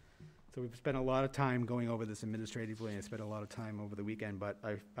comments. So we've spent a lot of time going over this administratively, and I spent a lot of time over the weekend, but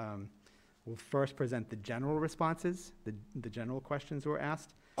I will first present the general responses, the general questions were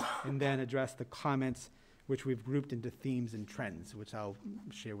asked, and then address the comments, which we've grouped into themes and trends, which I'll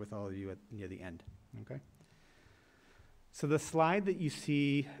share with all of you near the end, okay? So the slide that you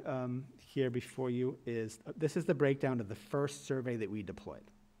see here before you this is the breakdown of the first survey that we deployed,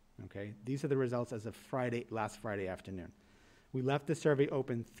 okay? These are the results as of last Friday afternoon. We left the survey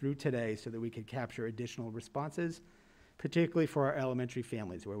open through today so that we could capture additional responses, particularly for our elementary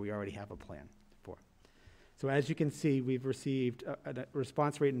families where we already have a plan for. So as you can see, we've received a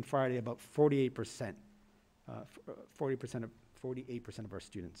response rate on Friday about 48%, 48% of our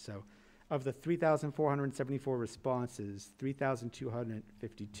students. So of the 3,474 responses,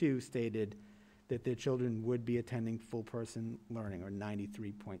 3,252 stated that their children would be attending full person learning, or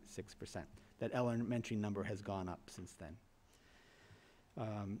 93.6%. That elementary number has gone up since then.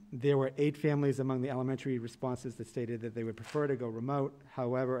 There were 8 families among the elementary responses that stated that they would prefer to go remote.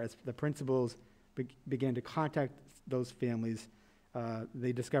 However, as the principals began to contact those families,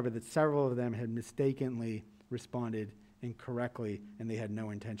 they discovered that several of them had mistakenly responded incorrectly, and they had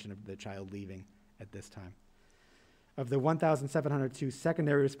no intention of the child leaving at this time. Of the 1,702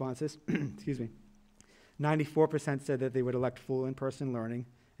 secondary responses, excuse me, 94% said that they would elect full in-person learning,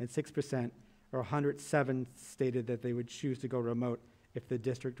 and 6%, or 107, stated that they would choose to go remote if the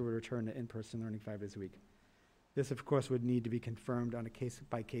district would return to in-person learning 5 days a week. This, of course, would need to be confirmed on a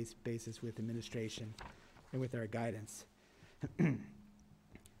case-by-case basis with administration and with our guidance.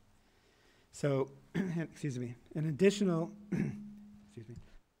 So, excuse me, an additional, excuse me,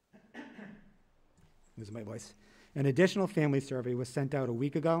 losing my voice. An additional family survey was sent out a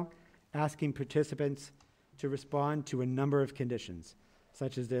week ago, asking participants to respond to a number of conditions,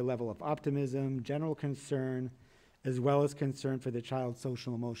 such as their level of optimism, general concern, as well as concern for the child's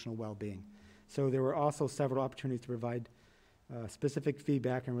social and emotional well-being. So there were also several opportunities to provide specific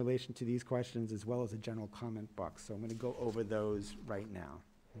feedback in relation to these questions, as well as a general comment box. So I'm going to go over those right now,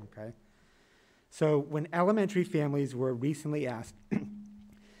 okay? So when elementary families were recently asked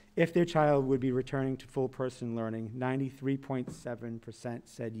if their child would be returning to full person learning, 93.7%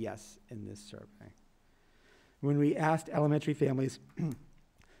 said yes in this survey. When we asked elementary families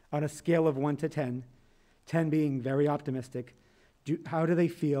on a scale of 1 to 10, 10 being very optimistic, how do they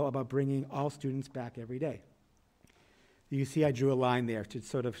feel about bringing all students back every day? You see I drew a line there to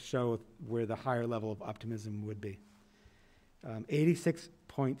sort of show where the higher level of optimism would be.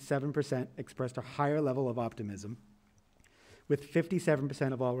 86.7% expressed a higher level of optimism, with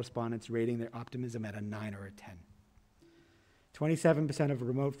 57% of all respondents rating their optimism at a 9 or a 10. 27% of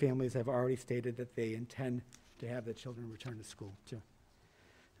remote families have already stated that they intend to have their children return to school too.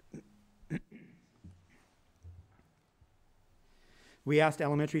 We asked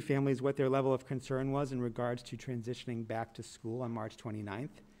elementary families what their level of concern was in regards to transitioning back to school on March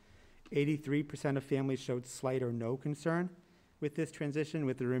 29th. 83% of families showed slight or no concern with this transition,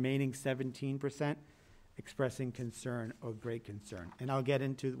 with the remaining 17% expressing concern or great concern. And I'll get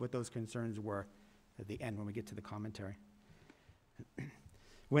into what those concerns were at the end when we get to the commentary.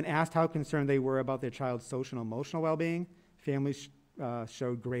 When asked how concerned they were about their child's social and emotional well-being, families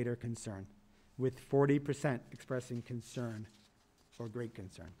showed greater concern, with 40% expressing concern or great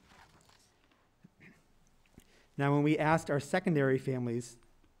concern. Now, when we asked our secondary families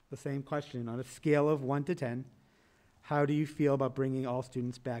the same question on a scale of 1 to 10, how do you feel about bringing all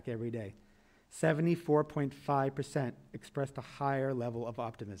students back every day? 74.5% expressed a higher level of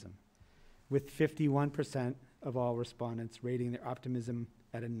optimism, with 51% of all respondents rating their optimism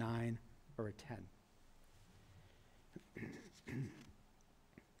at a 9 or a 10.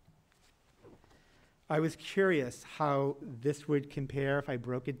 I was curious how this would compare if I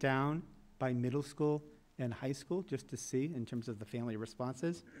broke it down by middle school and high school, just to see in terms of the family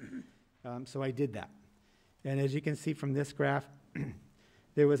responses. So I did that. And as you can see from this graph,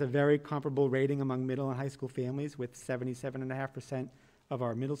 there was a very comparable rating among middle and high school families, with 77.5% of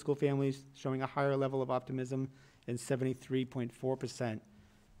our middle school families showing a higher level of optimism and 73.4%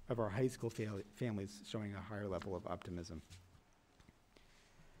 of our high school families showing a higher level of optimism.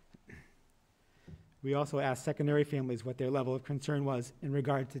 We also asked secondary families what their level of concern was in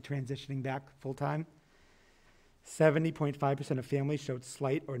regard to transitioning back full-time. 70.5% of families showed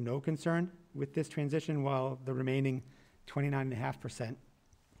slight or no concern with this transition, while the remaining 29.5%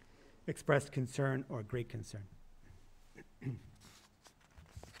 expressed concern or great concern.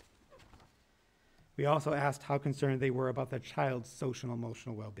 We also asked how concerned they were about their child's social and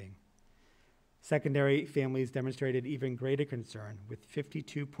emotional well-being. Secondary families demonstrated even greater concern, with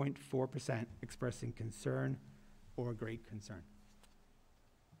 52.4% expressing concern or great concern.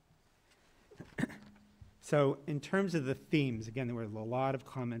 So in terms of the themes, again, there were a lot of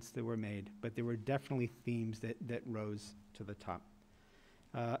comments that were made, but there were definitely themes that rose to the top.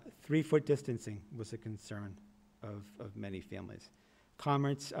 3-foot distancing was a concern of many families.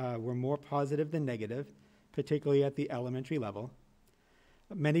 Comments were more positive than negative, particularly at the elementary level.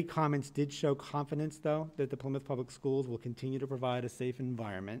 Many comments did show confidence, though, that the Plymouth Public Schools will continue to provide a safe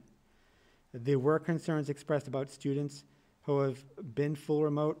environment. There were concerns expressed about students who have been full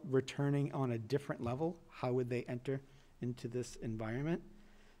remote returning on a different level. How would they enter into this environment?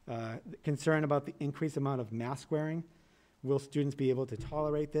 Concern about the increased amount of mask wearing. Will students be able to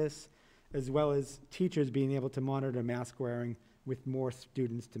tolerate this? As well as teachers being able to monitor mask wearing with more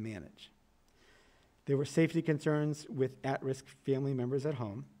students to manage. There were safety concerns with at-risk family members at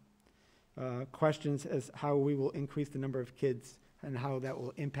home. Questions as how we will increase the number of kids and how that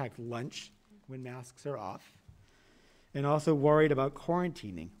will impact lunch when masks are off. And also worried about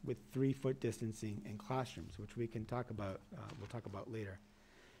quarantining with 3-foot distancing in classrooms, which we can talk about, we'll talk about later.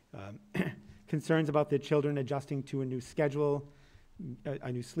 Concerns about the children adjusting to a new schedule,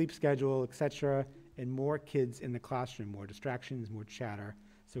 a new sleep schedule, etc., and more kids in the classroom, more distractions, more chatter.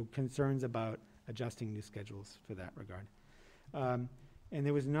 So concerns about adjusting new schedules for that regard. And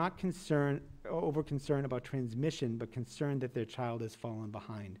there was not over concern about transmission, but concern that their child has fallen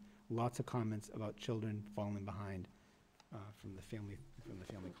behind. Lots of comments about children falling behind from the family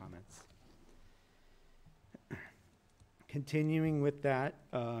comments. Continuing with that,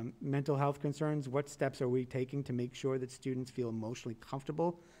 mental health concerns, what steps are we taking to make sure that students feel emotionally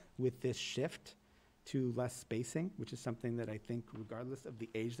comfortable with this shift to less spacing, which is something that I think, regardless of the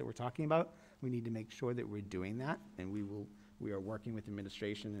age that we're talking about, we need to make sure that we're doing that, and we are working with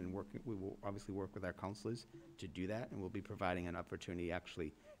administration, and we will obviously work with our counselors to do that, and we'll be providing an opportunity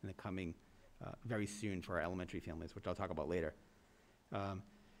actually in the coming very soon for our elementary families, which I'll talk about later.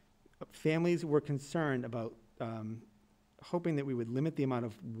 Families were concerned about hoping that we would limit the amount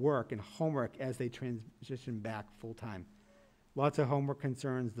of work and homework as they transition back full-time. Lots of homework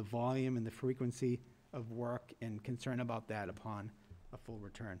concerns, the volume and the frequency of work, and concern about that upon a full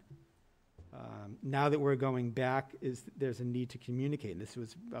return. Now that we're going back, there's a need to communicate, and this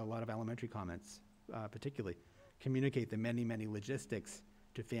was a lot of elementary comments, particularly, communicate the many, many logistics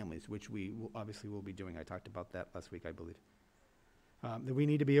to families, which we obviously will be doing. I talked about that last week, I believe. That we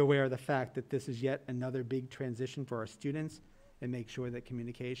need to be aware of the fact that this is yet another big transition for our students, and make sure that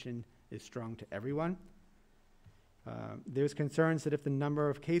communication is strong to everyone. There's concerns that if the number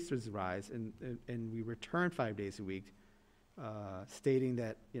of cases rise and we return 5 days a week, stating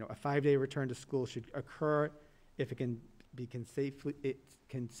that a 5-day return to school should occur if it can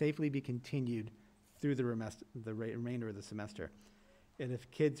safely be continued through the remainder of the semester. And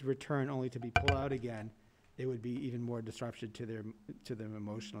if kids return only to be pulled out again, it would be even more disruption to them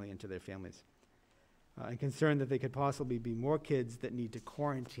emotionally and to their families. And concerned that they could possibly be more kids that need to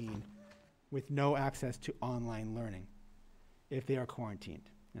quarantine with no access to online learning if they are quarantined,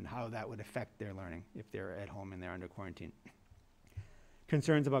 and how that would affect their learning if they're at home and they're under quarantine.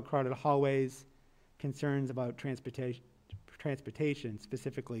 Concerns about crowded hallways, concerns about transportation,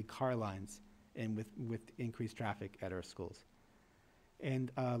 specifically car lines, and with increased traffic at our schools.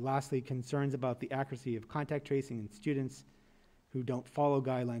 And lastly, concerns about the accuracy of contact tracing in students who don't follow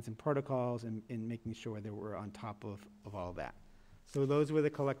guidelines and protocols, and making sure that we're on top of all that. So those were the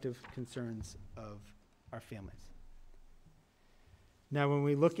collective concerns of our families. Now, when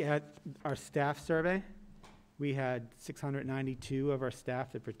we look at our staff survey, we had 692 of our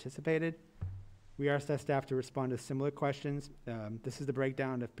staff that participated. We asked our staff to respond to similar questions. This is the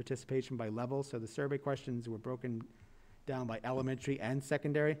breakdown of participation by level. So the survey questions were broken down by elementary and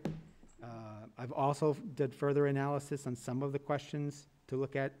secondary. I've also did further analysis on some of the questions to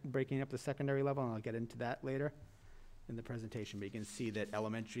look at breaking up the secondary level, and I'll get into that later in the presentation. But you can see that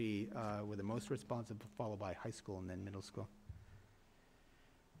elementary were the most responsive, followed by high school and then middle school.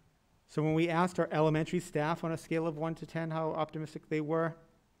 So when we asked our elementary staff on a scale of 1 to 10 how optimistic they were,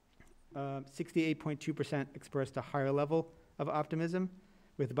 68.2% expressed a higher level of optimism,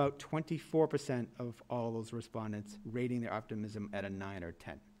 with about 24% of all those respondents rating their optimism at a 9 or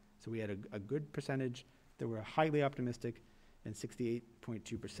 10. So we had a good percentage that were highly optimistic and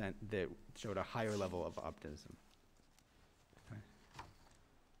 68.2% that showed a higher level of optimism. Okay.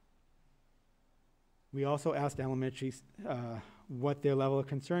 We also asked elementary what their level of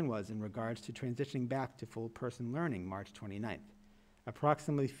concern was in regards to transitioning back to full person learning March 29th.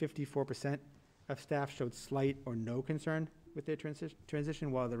 Approximately 54% of staff showed slight or no concern with their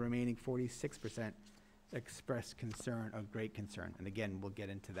transition, while the remaining 46% expressed concern or great concern. And again, we'll get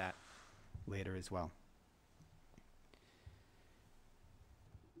into that later as well.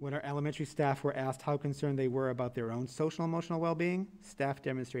 When our elementary staff were asked how concerned they were about their own social and emotional well-being, staff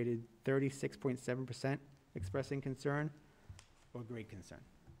demonstrated 36.7% expressing concern or great concern.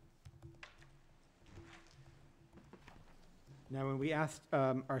 Now, when we asked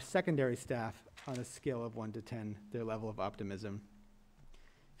our secondary staff on a scale of 1 to 10, their level of optimism,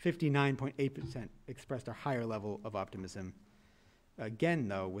 59.8% expressed a higher level of optimism. Again,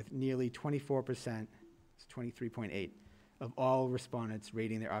 though, with nearly 24%, it's 23.8%, of all respondents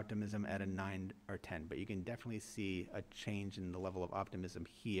rating their optimism at a 9 or 10. But you can definitely see a change in the level of optimism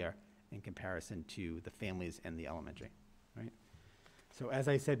here in comparison to the families and the elementary, right? So as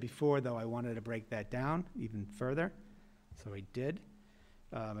I said before, though, I wanted to break that down even further. So I did.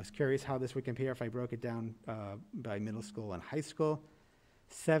 I was curious how this would compare if I broke it down by middle school and high school.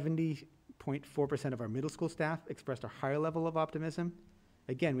 70.4% of our middle school staff expressed a higher level of optimism.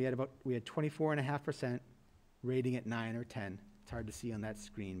 Again, we had 24.5% rating at 9 or 10. It's hard to see on that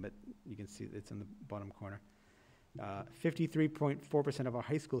screen, but you can see it's in the bottom corner. 53.4% of our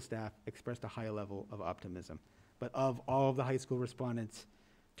high school staff expressed a higher level of optimism. But of all of the high school respondents,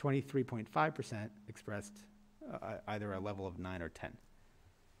 23.5% expressed either a level of 9 or 10.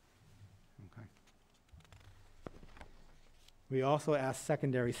 Okay. We also asked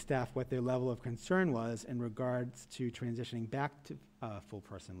secondary staff what their level of concern was in regards to transitioning back to full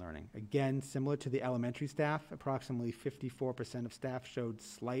person learning. Again, similar to the elementary staff, approximately 54% of staff showed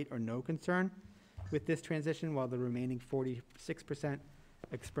slight or no concern with this transition, while the remaining 46%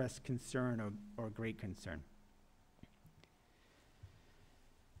 expressed concern or great concern.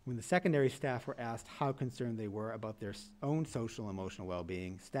 When the secondary staff were asked how concerned they were about their own social and emotional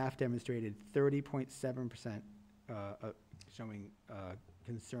well-being, staff demonstrated 30.7% showing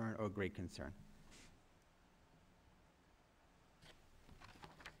concern or great concern.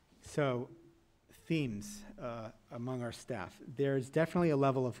 So, themes among our staff. There's definitely a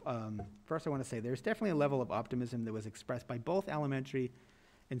level of, first I want to say, there's definitely a level of optimism that was expressed by both elementary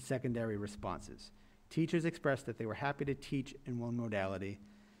and secondary responses. Teachers expressed that they were happy to teach in one modality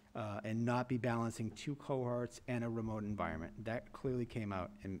and not be balancing 2 cohorts and a remote environment. That clearly came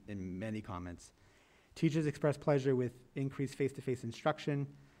out in many comments. Teachers expressed pleasure with increased face-to-face instruction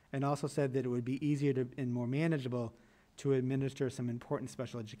and also said that it would be easier and more manageable to administer some important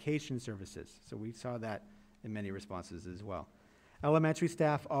special education services. So we saw that in many responses as well. Elementary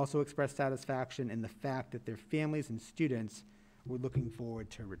staff also expressed satisfaction in the fact that their families and students were looking forward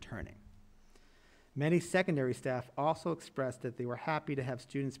to returning. Many secondary staff also expressed that they were happy to have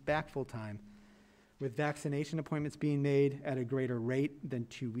students back full-time, with vaccination appointments being made at a greater rate than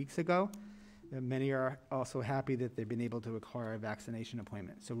 2 weeks ago. Many are also happy that they've been able to acquire a vaccination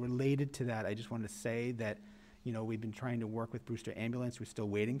appointment. So related to that, I just wanted to say that, you know, we've been trying to work with Brewster Ambulance. We're still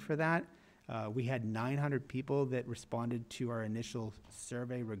waiting for that. We had 900 people that responded to our initial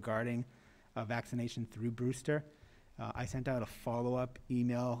survey regarding vaccination through Brewster. I sent out a follow-up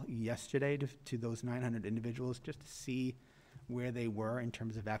email yesterday to those 900 individuals just to see where they were in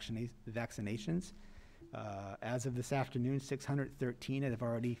terms of vaccinations. As of this afternoon, 613 have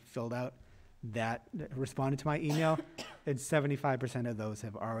already filled out that, responded to my email, and 75% of those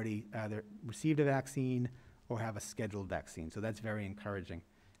have already either received a vaccine or have a scheduled vaccine. So that's very encouraging,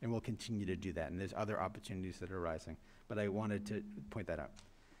 and we'll continue to do that. And there's other opportunities that are arising, but I wanted to point that out.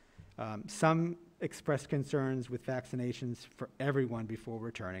 Some expressed concerns with vaccinations for everyone before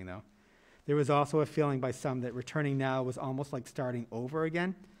returning, though. There was also a feeling by some that returning now was almost like starting over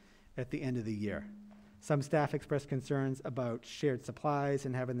again at the end of the year. Some staff expressed concerns about shared supplies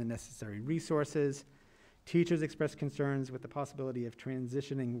and having the necessary resources. Teachers expressed concerns with the possibility of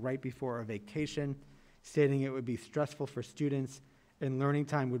transitioning right before a vacation, stating it would be stressful for students and learning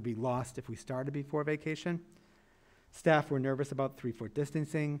time would be lost if we started before vacation. Staff were nervous about 3-foot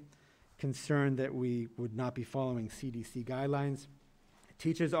distancing, concerned that we would not be following CDC guidelines.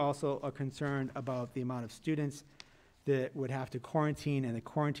 Teachers also are concerned about the amount of students that would have to quarantine, and the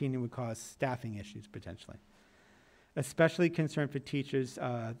quarantining would cause staffing issues potentially. Especially concerned for teachers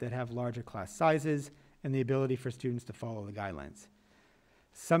that have larger class sizes and the ability for students to follow the guidelines.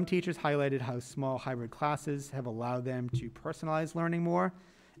 Some teachers highlighted how small hybrid classes have allowed them to personalize learning more,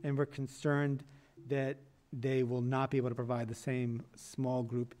 and were concerned that they will not be able to provide the same small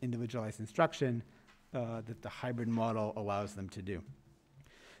group individualized instruction that the hybrid model allows them to do.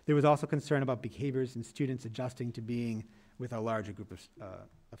 There was also concern about behaviors in students adjusting to being with a larger group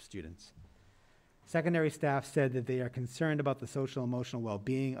of students. Secondary staff said that they are concerned about the social and emotional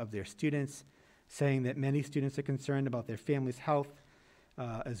well-being of their students, saying that many students are concerned about their family's health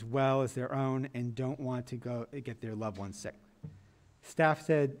as well as their own and don't want to go get their loved ones sick. Staff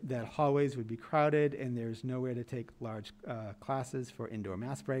said that hallways would be crowded and there's nowhere to take large classes for indoor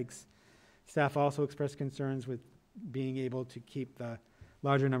mask breaks. Staff also expressed concerns with being able to keep the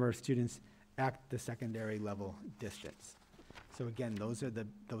larger number of students at the secondary level distance. So again, those are the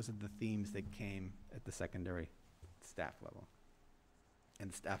themes that came at the secondary staff level, and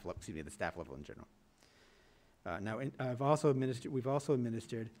the staff level, excuse me, the staff level in general. We've also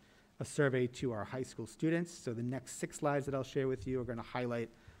administered a survey to our high school students. So the next 6 slides that I'll share with you are going to highlight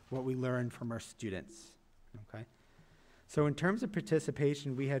what we learned from our students. Okay. So in terms of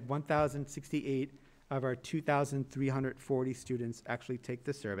participation, we had 1,068 of our 2,340 students actually take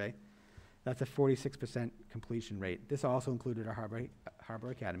the survey. That's a 46% completion rate. This also included our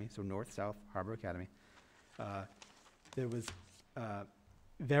Harbor Academy, so North-South Harbor Academy. There was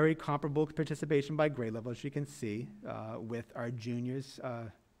very comparable participation by grade level, as you can see, with our juniors.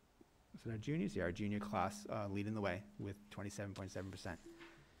 Was it our juniors? Yeah, our junior class leading the way with 27.7%. So I'm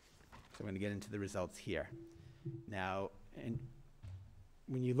going to get into the results here. Now, and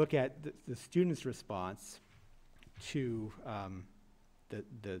when you look at the students' response to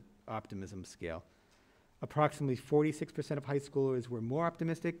the optimism scale, approximately 46% of high schoolers were more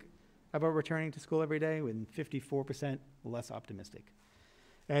optimistic about returning to school every day, and 54% less optimistic.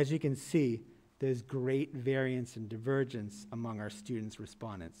 As you can see, there's great variance and divergence among our students'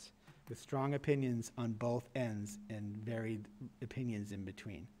 respondents, with strong opinions on both ends and varied opinions in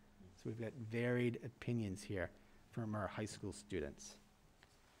between. So we've got varied opinions here from our high school students.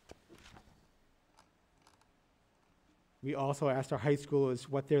 We also asked our high schoolers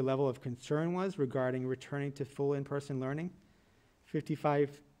what their level of concern was regarding returning to full in-person learning.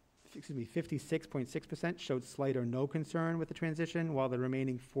 56.6% showed slight or no concern with the transition, while the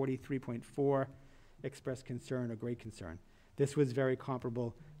remaining 43.4% expressed concern or great concern. This was very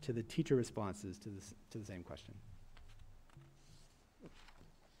comparable to the teacher responses to the same question.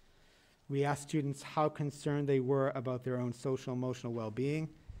 We asked students how concerned they were about their own social emotional well-being.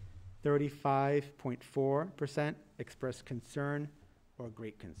 35.4% expressed concern or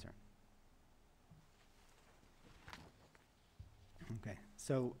great concern. Okay,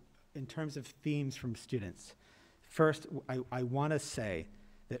 so in terms of themes from students, first, I want to say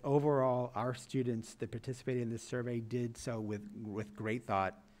that overall, our students that participated in this survey did so with great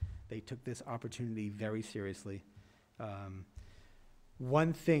thought. They took this opportunity very seriously.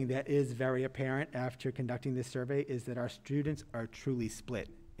 One thing that is very apparent after conducting this survey is that our students are truly split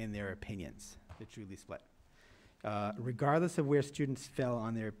in their opinions. They're truly split. Regardless of where students fell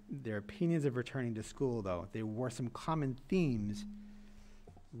on their opinions of returning to school, though, there were some common themes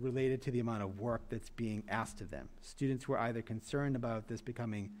related to the amount of work that's being asked of them. Students were either concerned about this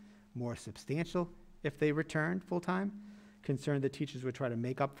becoming more substantial if they returned full-time, concerned that teachers would try to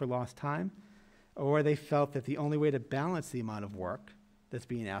make up for lost time, or they felt that the only way to balance the amount of work that's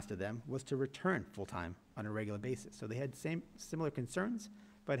being asked of them was to return full-time on a regular basis. So they had similar concerns,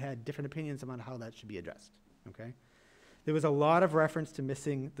 but had different opinions about how that should be addressed, okay? There was a lot of reference to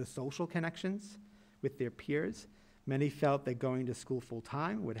missing the social connections with their peers. Many felt that going to school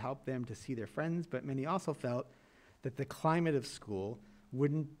full-time would help them to see their friends, but many also felt that the climate of school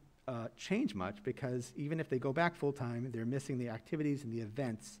wouldn't change much, because even if they go back full-time, they're missing the activities and the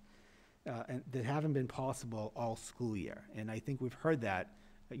events that haven't been possible all school year. And I think we've heard that,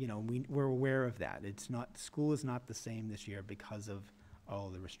 we're aware of that. School is not the same this year because of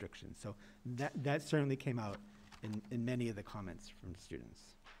all the restrictions. So that certainly came out in many of the comments from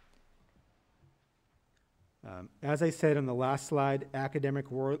students. As I said on the last slide, academic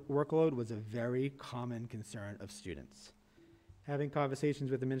workload was a very common concern of students. Having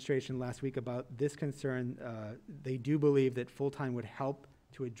conversations with administration last week about this concern, they do believe that full-time would help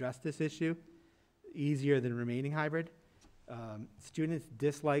to address this issue easier than remaining hybrid. Students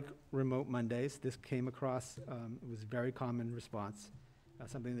dislike remote Mondays. This came across, it was a very common response,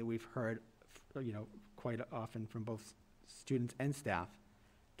 something that we've heard, quite often from both students and staff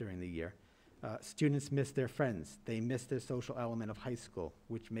during the year. Students miss their friends. They miss their social element of high school,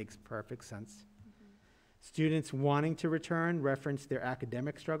 which makes perfect sense. Students wanting to return reference their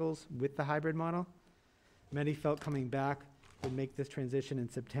academic struggles with the hybrid model. Many felt coming back would make this transition in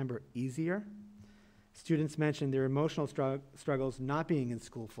September easier. Students mentioned their emotional struggles not being in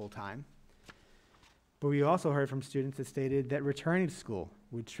school full-time. But we also heard from students that stated that returning to school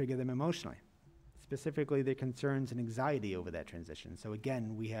would trigger them emotionally, specifically their concerns and anxiety over that transition. So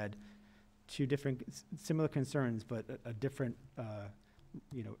again, we had two different, similar concerns, but a different,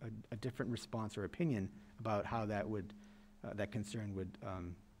 a different response or opinion about how that would, that concern would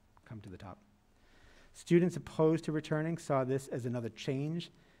come to the top. Students opposed to returning saw this as another change.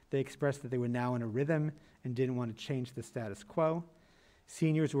 They expressed that they were now in a rhythm and didn't want to change the status quo.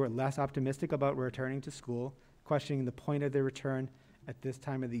 Seniors were less optimistic about returning to school, questioning the point of their return at this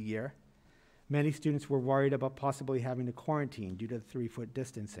time of the year. Many students were worried about possibly having to quarantine due to the 3-foot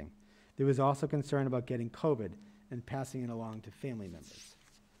distancing. There was also concern about getting COVID and passing it along to family members.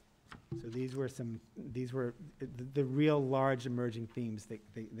 So these were the real large emerging themes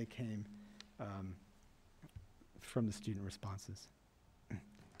that came from the student responses.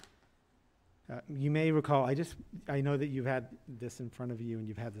 You may recall, I know that you've had this in front of you and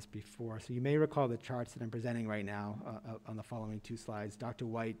you've had this before, so you may recall the charts that I'm presenting right now on the following two slides. Dr.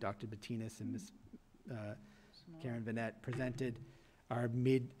 White, Dr. Bettinas, and Ms. Karen Vanette presented our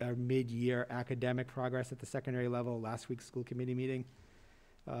mid-year academic progress at the secondary level last week's school committee meeting.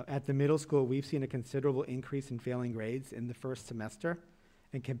 At the middle school, we've seen a considerable increase in failing grades in the first semester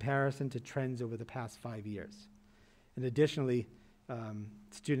in comparison to trends over the past 5 years. And additionally,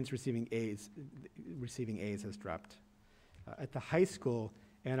 students receiving A's has dropped. At the high school,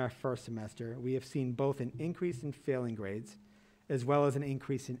 in our first semester, we have seen both an increase in failing grades as well as an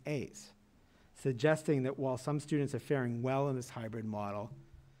increase in A's, suggesting that while some students are faring well in this hybrid model,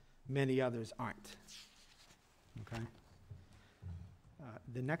 many others aren't. Okay.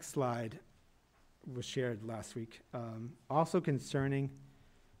 The next slide was shared last week. Also concerning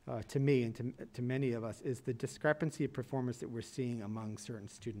to me and to many of us is the discrepancy of performance that we're seeing among certain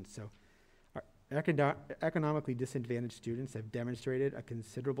students. So our economically disadvantaged students have demonstrated a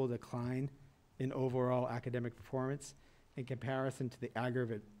considerable decline in overall academic performance in comparison to the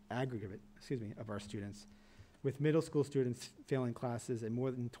aggregate of our students, with middle school students failing classes at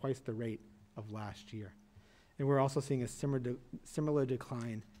more than twice the rate of last year. And we're also seeing a similar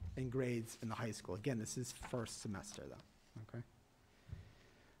decline in grades in the high school. Again, this is first semester though, okay?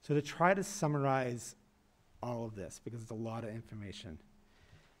 So to try to summarize all of this, because it's a lot of information,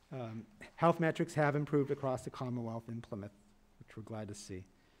 health metrics have improved across the Commonwealth in Plymouth, which we're glad to see.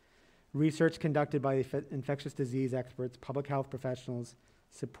 Research conducted by infectious disease experts, public health professionals,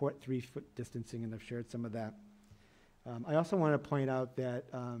 support 3-foot distancing, and I've shared some of that. I also want to point out that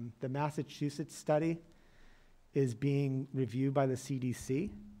the Massachusetts study is being reviewed by the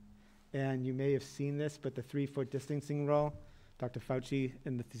CDC, and you may have seen this, but the 3-foot distancing rule, Dr. Fauci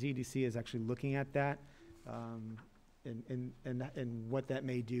and the CDC is actually looking at that and what that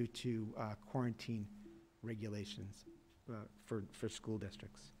may do to quarantine regulations for school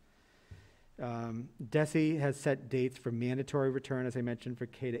districts. DESE has set dates for mandatory return, as I mentioned, for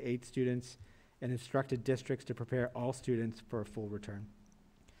K-8 students, and instructed districts to prepare all students for a full return.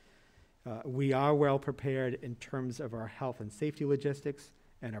 We are well prepared in terms of our health and safety logistics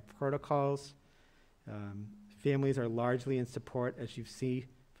and our protocols. Families are largely in support, as you see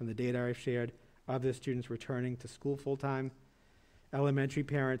from the data I've shared, of the students returning to school full-time. Elementary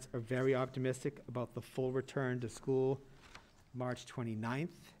parents are very optimistic about the full return to school March 29th.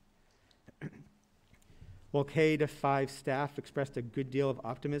 While K-5 staff expressed a good deal of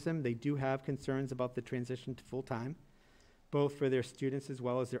optimism, they do have concerns about the transition to full-time, both for their students as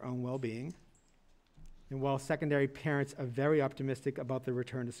well as their own well-being. And while secondary parents are very optimistic about the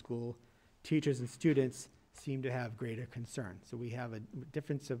return to school, teachers and students seem to have greater concern. So we have a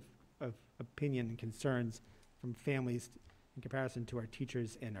difference of opinion and concerns from families in comparison to our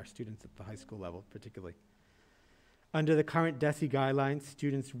teachers and our students at the high school level, particularly. Under the current DESE guidelines,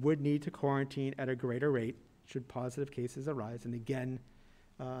 students would need to quarantine at a greater rate should positive cases arise. And again,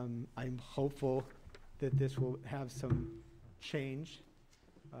 I'm hopeful that this will have some change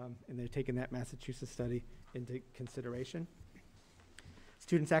and they're taking that Massachusetts study into consideration.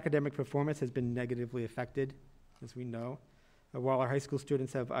 Students' academic performance has been negatively affected, as we know. While our high school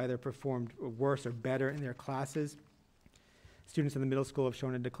students have either performed worse or better in their classes, students in the middle school have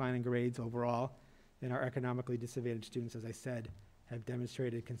shown a decline in grades overall, and our economically disadvantaged students, as I said, have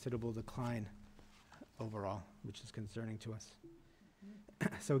demonstrated considerable decline overall, which is concerning to us.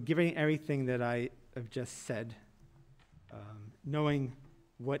 So given everything that I have just said, knowing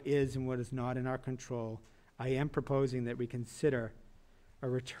what is and what is not in our control, I am proposing that we consider a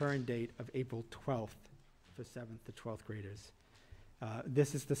return date of April 12th for 7th to 12th graders.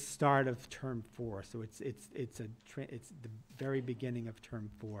 This is the start of term 4, so it's the very beginning of term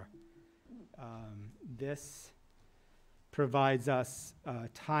 4. This provides us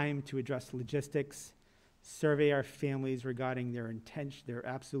time to address logistics, survey our families regarding their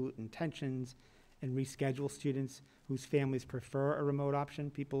absolute intentions, and reschedule students whose families prefer a remote option.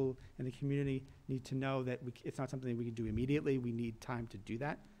 People in the community need to know that it's not something that we can do immediately. We need time to do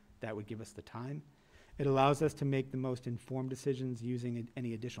that. That would give us the time. It allows us to make the most informed decisions using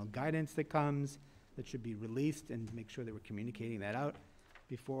any additional guidance that comes that should be released, and make sure that we're communicating that out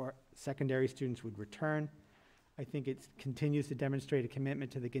before secondary students would return. I think it continues to demonstrate a commitment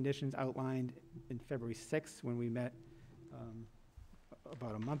to the conditions outlined in February 6th when we met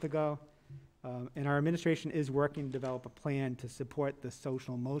about a month ago. And our administration is working to develop a plan to support the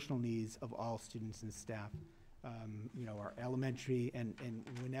social emotional needs of all students and staff. Our elementary and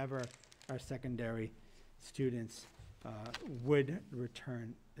whenever our secondary students would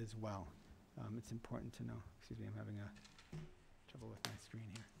return as well. It's important to know. Excuse me, I'm having trouble with my screen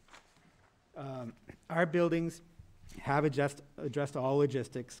here. Our buildings have addressed all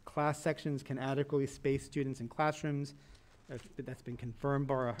logistics. Class sections can adequately space students in classrooms. That's been confirmed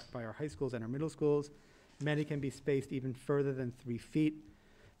by our high schools and our middle schools. Many can be spaced even further than 3 feet.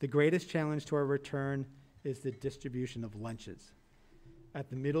 The greatest challenge to our return is the distribution of lunches. At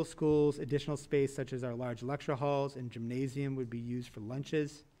the middle schools, additional space such as our large lecture halls and gymnasium would be used for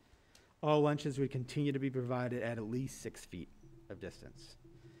lunches. All lunches would continue to be provided at least 6 feet of distance.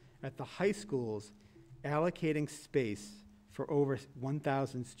 At the high schools, allocating space for over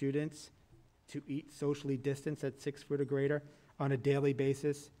 1,000 students to eat socially distanced at 6 foot or greater on a daily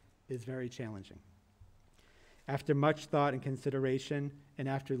basis is very challenging. After much thought and consideration, and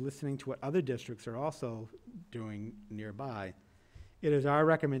after listening to what other districts are also doing nearby, it is our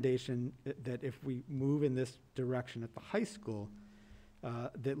recommendation that if we move in this direction at the high school,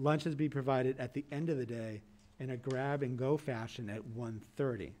 that lunches be provided at the end of the day in a grab-and-go fashion at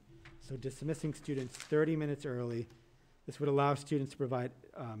 1:30. So dismissing students 30 minutes early. This would allow students to provide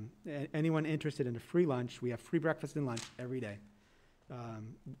anyone interested in a free lunch. We have free breakfast and lunch every day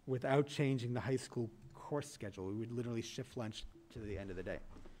without changing the high school course schedule. We would literally shift lunch to the end of the day.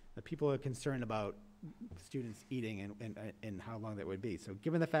 The people are concerned about students eating and how long that would be. So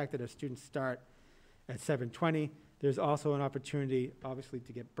given the fact that our students start at 7:20, there's also an opportunity, obviously,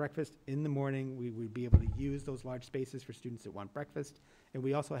 to get breakfast in the morning. We would be able to use those large spaces for students that want breakfast. And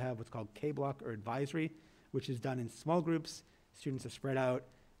we also have what's called K-block or advisory, which is done in small groups. Students are spread out,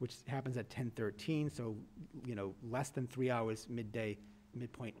 which happens at 10:13, so less than 3 hours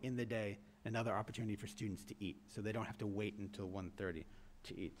midpoint in the day, another opportunity for students to eat. So they don't have to wait until 1:30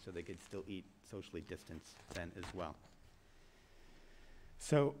 to eat, so they could still eat socially distanced then as well.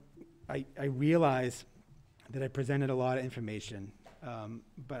 So I realize that I presented a lot of information,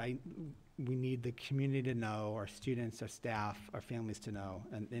 but we need the community to know, our students, our staff, our families to know,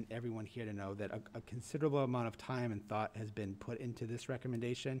 and everyone here to know that a considerable amount of time and thought has been put into this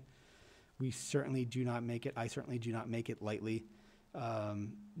recommendation. We certainly do not make it, I certainly do not make it lightly.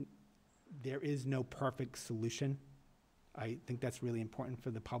 There is no perfect solution. I think that's really important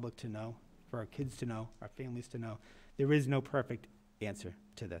for the public to know, for our kids to know, our families to know. There is no perfect answer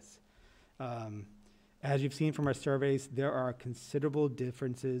to this. As you've seen from our surveys, there are considerable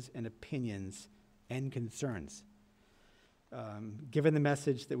differences in opinions and concerns. Given the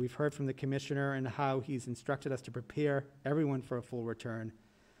message that we've heard from the commissioner and how he's instructed us to prepare everyone for a full return,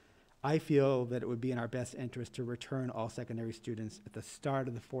 I feel that it would be in our best interest to return all secondary students at the start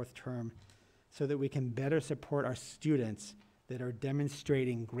of the 4th term so that we can better support our students that are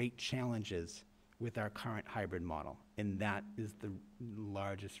demonstrating great challenges with our current hybrid model. And that is the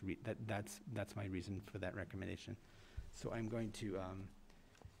largest, that's my reason for that recommendation. So I'm going to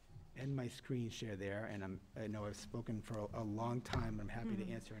end my screen share there, and I know I've spoken for a long time, but I'm happy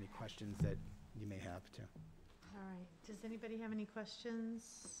to answer any questions that you may have too. All right, does anybody have any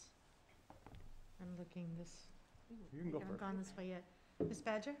questions? I'm looking this, You can go I haven't first. gone this way yet. Ms.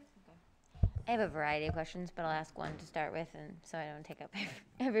 Badger? I have a variety of questions, but I'll ask one to start with, and so I don't take up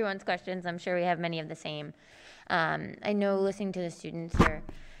everyone's questions. I'm sure we have many of the same. I know listening to the students here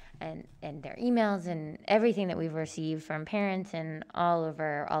and their emails and everything that we've received from parents and all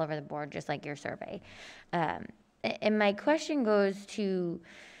over the board, just like your survey. And my question goes to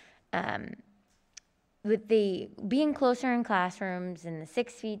with the being closer in classrooms and the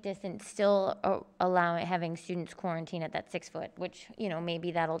 6 feet distance still allowing having students quarantine at that 6 foot, which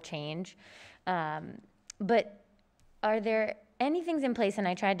maybe that'll change. But are there any things in place, and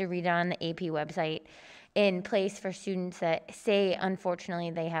I tried to read it on the AP website, in place for students that say,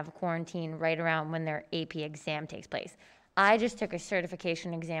 unfortunately, they have quarantine right around when their AP exam takes place? I just took a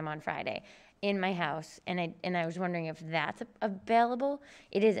certification exam on Friday in my house, and I was wondering if that's available.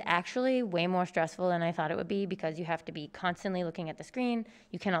 It is actually way more stressful than I thought it would be, because you have to be constantly looking at the screen.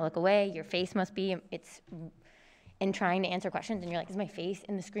 You cannot look away. Your face must be, and trying to answer questions, and you're like, is my face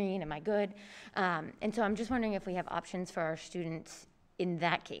in the screen? Am I good? And so I'm just wondering if we have options for our students in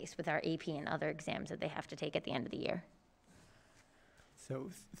that case with our AP and other exams that they have to take at the end of the year. So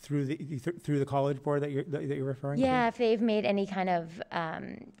through the college board that you're referring to? Yeah, if they've made any kind of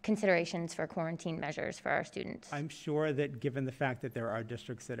considerations for quarantine measures for our students. I'm sure that given the fact that there are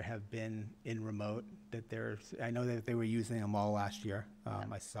districts that have been in remote, I know that they were using them all last year.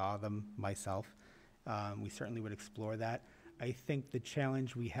 I saw them myself. We certainly would explore that. I think the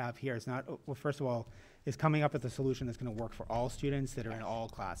challenge we have here is not, well, first of all, is coming up with a solution that's going to work for all students that are in all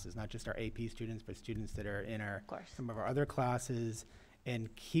classes, not just our AP students, but students that are in some of our other classes,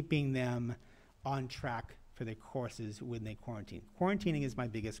 and keeping them on track for their courses when they quarantine. Quarantining is my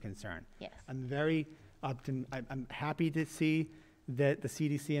biggest concern. Yes. I'm happy to see that the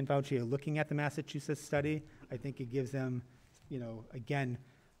CDC and Fauci are looking at the Massachusetts study. I think it gives them, again,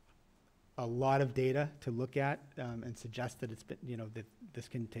 a lot of data to look at and suggest that it's been, that this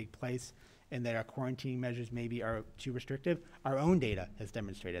can take place, and that our quarantine measures maybe are too restrictive. Our own data has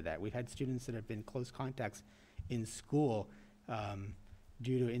demonstrated that. We've had students that have been close contacts in school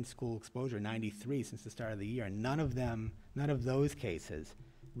due to in-school exposure, 93 since the start of the year. None of those cases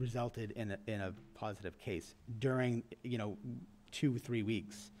resulted in a positive case during 2-3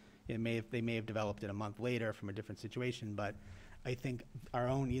 weeks. They may have developed it a month later from a different situation, but I think our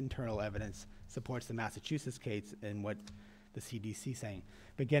own internal evidence supports the Massachusetts case and what the CDC is saying.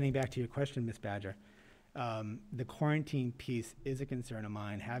 But getting back to your question, Ms. Badger, the quarantine piece is a concern of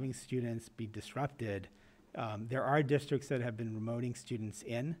mine. Having students be disrupted, there are districts that have been remoting students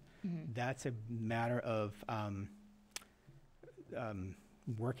in. Mm-hmm. That's a matter of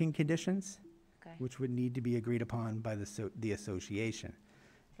working conditions, okay, which would need to be agreed upon by the association.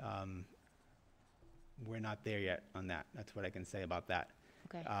 We're not there yet on that. That's what I can say about that.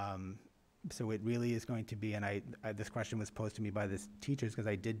 Okay. So it really is going to be, and this question was posed to me by the teachers, because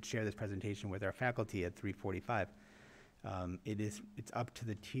I did share this presentation with our faculty at 3:45. It's up to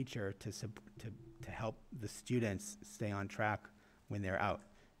the teacher to help the students stay on track when they're out.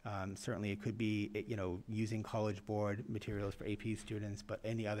 Certainly it could be, using College Board materials for AP students, but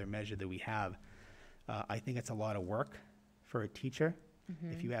any other measure that we have. I think it's a lot of work for a teacher.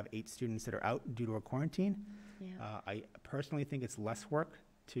 Mm-hmm. If you have 8 students that are out due to a quarantine, I personally think it's less work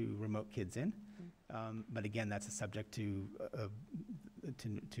to remote kids in. Mm-hmm. But again, that's a subject to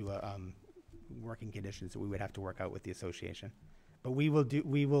working conditions that we would have to work out with the association. But we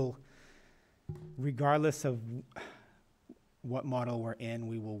will, regardless of what model we're in,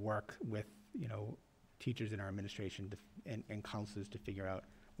 we will work with, teachers in our administration and counselors to figure out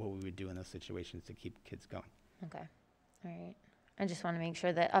what we would do in those situations to keep kids going. Okay, all right. I just want to make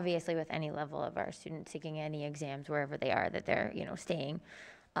sure that obviously with any level of our students taking any exams, wherever they are, that they're, staying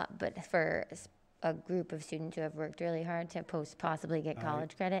up. But for a group of students who have worked really hard to possibly get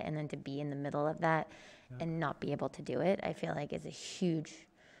college credit, and then to be in the middle of that and not be able to do it, I feel like is a huge,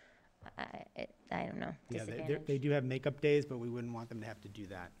 I don't know, disadvantage. Yeah, they do have makeup days, but we wouldn't want them to have to do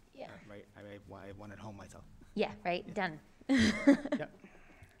that. Yeah. Right? I have one at home myself. Yeah, right, yeah. Done. Yep.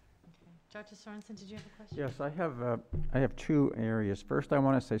 Dr. Sorensen, did you have a question? Yes, I have 2 areas. First, I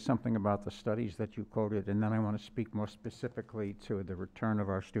want to say something about the studies that you quoted, and then I want to speak more specifically to the return of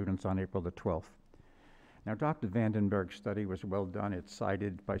our students on April the 12th. Now, Dr. Vandenberg's study was well done. It's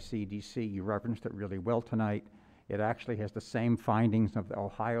cited by CDC. You referenced it really well tonight. It actually has the same findings of the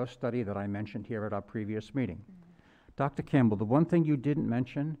Ohio study that I mentioned here at our previous meeting. Mm-hmm. Dr. Campbell, the one thing you didn't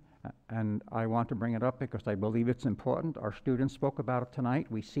mention, and I want to bring it up because I believe it's important. Our students spoke about it tonight.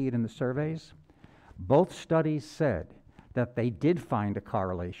 We see it in the surveys. Both studies said that they did find a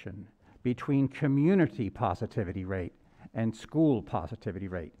correlation between community positivity rate and school positivity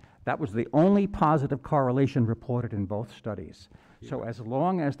rate. That was the only positive correlation reported in both studies. So as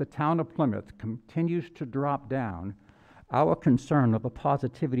long as the town of Plymouth continues to drop down, our concern of a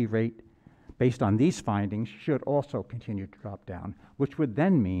positivity rate based on these findings should also continue to drop down, which would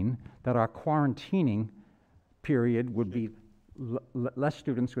then mean that our quarantining period would be, less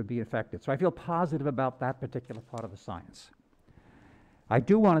students would be affected. So I feel positive about that particular part of the science. I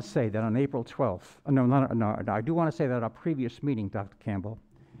do want to say that on April 12th, I do want to say that at our previous meeting, Dr. Campbell,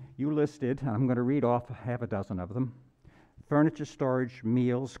 you listed, and I'm going to read off half a dozen of them: furniture storage,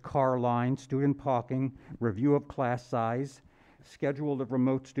 meals, car line, student parking, review of class size, schedule of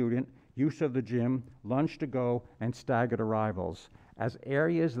remote student, use of the gym, lunch to go, and staggered arrivals as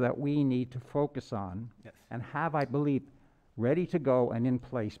areas that we need to focus on. Yes. And have, I believe, ready to go and in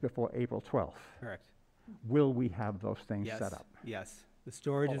place before April 12th. Correct. Will we have those things Yes. set up? Yes. The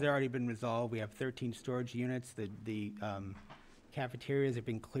storage has already been resolved. We have 13 storage units. The cafeterias have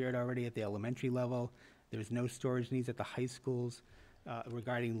been cleared already at the elementary level. There's no storage needs at the high schools.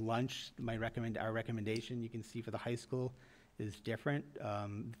 Regarding lunch, our recommendation, you can see for the high school, is different.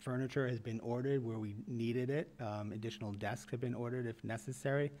 Furniture has been ordered where we needed it. Additional desks have been ordered if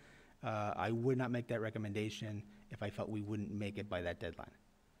necessary. I would not make that recommendation if I felt we wouldn't make it by that deadline.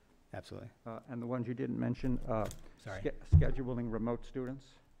 Absolutely. And the ones you didn't mention, Sorry. scheduling remote students.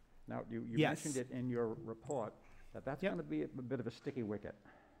 Now, you Yes. mentioned it in your report, that's Yep. going to be a bit of a sticky wicket.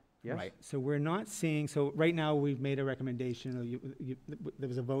 Yes? Right. So we're not seeing, so right now we've made a recommendation. There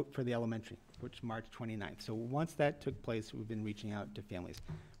was a vote for the elementary, which March 29th. So once that took place, we've been reaching out to families.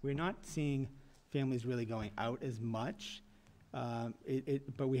 We're not seeing families really going out as much,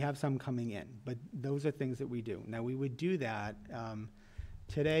 but we have some coming in. But those are things that we do. Now, we would do that.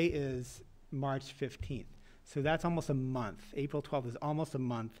 Today is March 15th. So that's almost a month. April 12th is almost a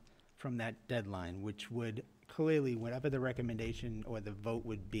month from that deadline, which would clearly, whatever the recommendation or the vote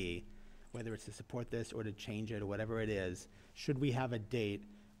would be, whether it's to support this or to change it or whatever it is, should we have a date,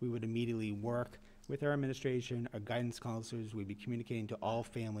 we would immediately work with our administration, our guidance counselors. We'd be communicating to all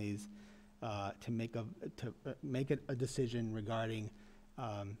families to make a decision regarding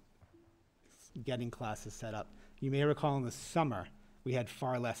getting classes set up. You may recall in the summer, we had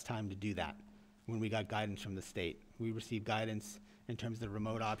far less time to do that when we got guidance from the state. We received guidance in terms of the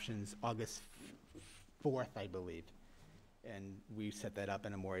remote options August 4th, I believe. And we set that up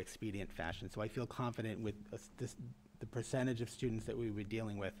in a more expedient fashion. So I feel confident with the percentage of students that we were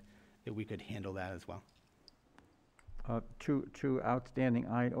dealing with that we could handle that as well. Three outstanding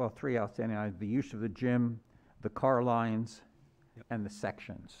items: the use of the gym, the car lines, Yep. and the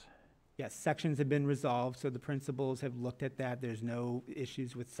sections. Yes, sections have been resolved, so the principals have looked at that. There's no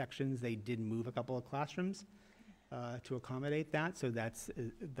issues with sections. They did move a couple of classrooms to accommodate that, so that's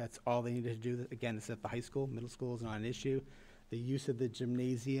all they needed to do. Again, it's at the high school. Middle school is not an issue. The use of the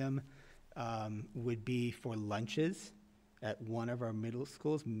gymnasium would be for lunches at one of our middle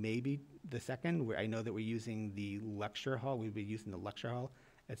schools, maybe the second. Where I know that we're using the lecture hall. We'd be using the lecture hall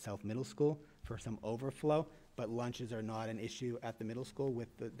at South Middle School for some overflow, but lunches are not an issue at the middle school with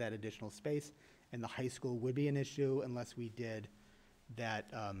that additional space. And the high school would be an issue unless we did that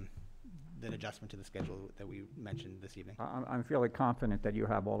adjustment to the schedule that we mentioned this evening. I'm fairly confident that you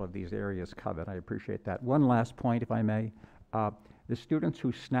have all of these areas covered. I appreciate that. One last point, if I may. The students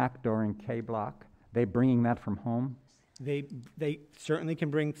who snack during K-Block, they bringing that from home? They certainly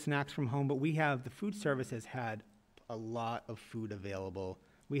can bring snacks from home, but the food service has had a lot of food available.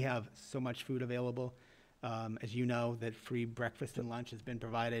 We have so much food available. As you know, that free breakfast and lunch has been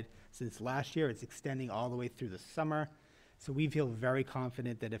provided since last year. It's extending all the way through the summer. So we feel very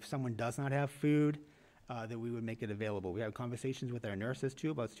confident that if someone does not have food, that we would make it available. We have conversations with our nurses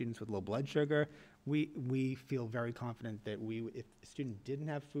too about students with low blood sugar. We feel very confident that if a student didn't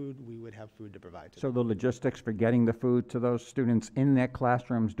have food, we would have food to provide to them. So the logistics for getting the food to those students in their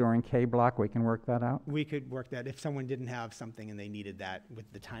classrooms during K-Block, we can work that out? We could work that. If someone didn't have something and they needed that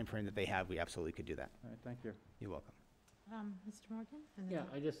with the time frame that they have, we absolutely could do that. All right, thank you. You're welcome. Mr. Morgan? And then- Yeah,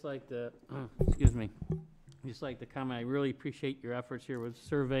 I just like to, excuse me, just like to comment, I really appreciate your efforts here with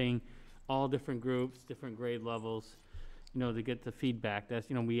surveying all different groups, different grade levels, to get the feedback. That's,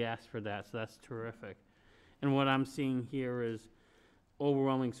 we asked for that, so that's terrific. And what I'm seeing here is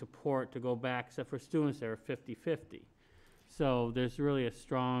overwhelming support to go back, except for students that are 50-50. So there's really a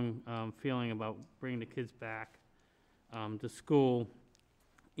strong feeling about bringing the kids back to school,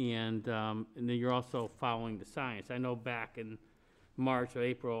 and then you're also following the science. I know back in March or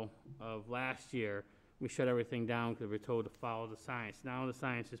April of last year, we shut everything down because we were told to follow the science. Now the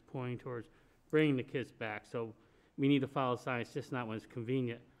science is pointing towards bringing the kids back. So we need to follow science, just not when it's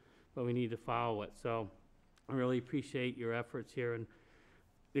convenient, but we need to follow it. So I really appreciate your efforts here. And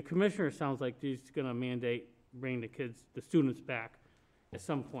the commissioner sounds like he's gonna mandate bring the students back at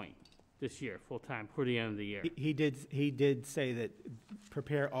some point this year, full-time, for the end of the year. He did say that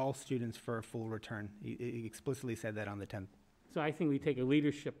prepare all students for a full return. He explicitly said that on the 10th. So I think we take a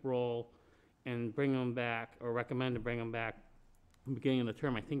leadership role and bring them back, or recommend to bring them back from the beginning of the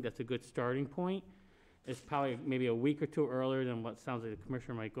term. I think that's a good starting point. It's probably maybe a week or two earlier than what sounds like the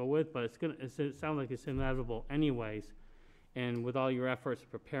commissioner might go with, but it sounds like it's inevitable anyways. And with all your efforts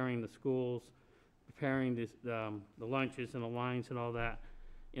preparing the schools, preparing the lunches and the lines and all that,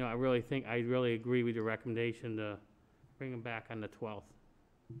 you know, I really agree with your recommendation to bring them back on the 12th.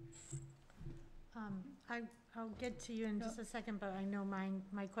 I'll get to you in just a second, but I know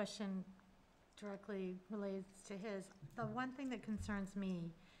my question directly relates to his. The one thing that concerns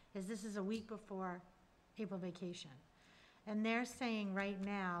me is this is a week before April vacation. And they're saying right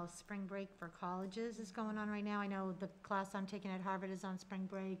now, spring break for colleges is going on right now. I know the class I'm taking at Harvard is on spring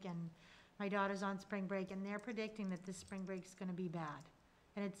break, and my daughter's on spring break, and they're predicting that this spring break is gonna be bad.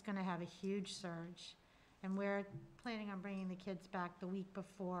 And it's gonna have a huge surge. And we're planning on bringing the kids back the week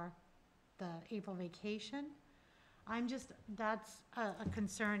before the April vacation. That's a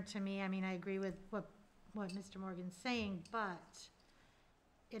concern to me. I mean, I agree with what Mr. Morgan's saying, but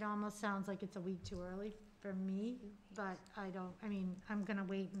it almost sounds like it's a week too early for me, but I'm gonna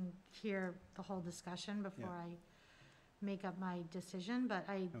wait and hear the whole discussion before I make up my decision, but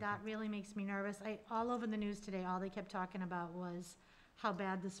that really makes me nervous. All over the news today, all they kept talking about was how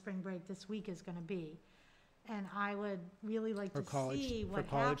bad the spring break this week is gonna be. And I would really like to see what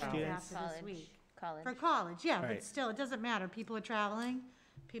happens after this week. For college, yeah, but still, it doesn't matter. People are traveling.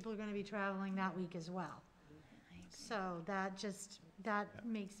 People are gonna be traveling that week as well. So that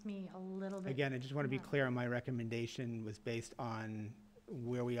makes me a little bit. Again, I just want to be clear on my recommendation was based on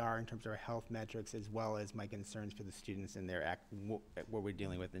where we are in terms of our health metrics, as well as my concerns for the students and what we're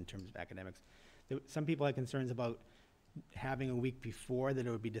dealing with in terms of academics. Some people had concerns about having a week before that it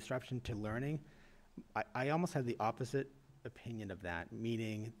would be disruption to learning. I almost have the opposite opinion of that,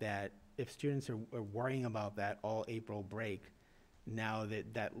 meaning that if students are worrying about that all April break, now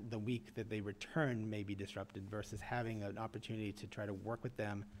that the week that they return may be disrupted versus having an opportunity to try to work with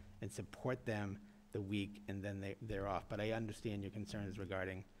them and support them the week and then they're off. But I understand your concerns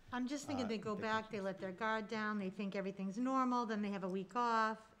regarding. I'm just thinking they go back, they let their guard down, they think everything's normal, then they have a week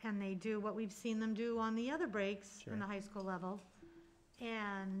off, and they do what we've seen them do on the other breaks in the high school level.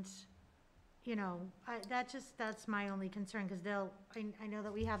 And, you know, that's my only concern, because I know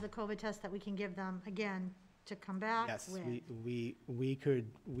that we have the COVID test that we can give them again to come back with. Yes,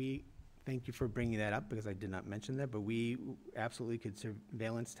 we thank you for bringing that up, because I did not mention that, but we absolutely could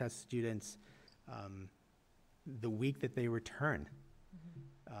surveillance test students the week that they return.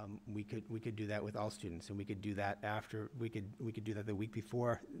 We could do that with all students, and we could do that we could do that the week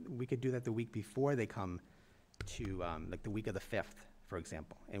before. We could do that the week before they come to, like the week of the 5th, for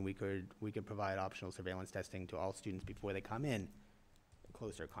example. And we could provide optional surveillance testing to all students before they come in,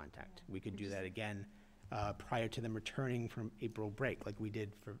 closer contact. We could do that again prior to them returning from April break, like we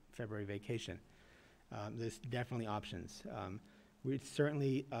did for February vacation. There's definitely options. We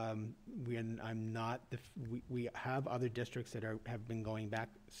certainly, we have other districts that have been going back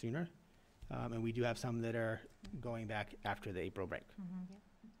sooner, and we do have some that are going back after the April break.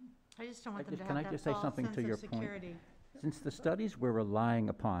 I just don't want them to Can have I that just say false something sense to your of security. point? Since the studies we're relying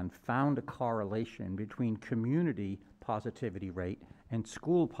upon found a correlation between community positivity rate and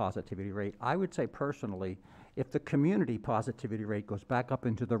school positivity rate, I would say personally, if the community positivity rate goes back up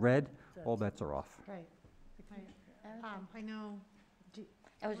into the red, all bets are off. Right. I know.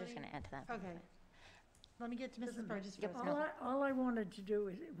 I was just going to add to that. Okay. Let me get to Mrs. Burgess first. All I wanted to do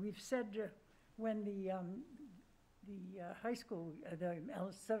is, we've said when the high school,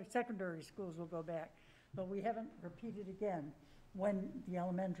 secondary schools will go back, but we haven't repeated again when the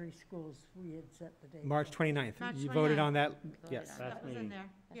elementary schools, we had set the date. March 29th. March You voted 29th. on that? Yes. That was in there.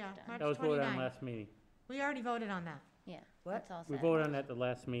 Yeah, March 29th. That was voted on last meeting. We already voted on that. Yeah, What? that's all We set. voted on that at the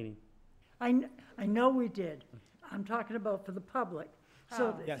last meeting. I know we did. I'm talking about for the public,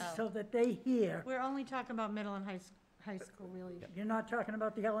 so Oh. Yes. so that they hear. We're only talking about middle and high school, really. You're not talking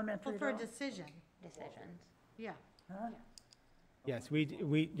about the elementary Well, at for a all? decision, Decisions. yeah. Huh? Yes,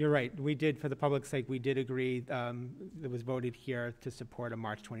 you're right. We did, for the public's sake, we did agree, it was voted here to support a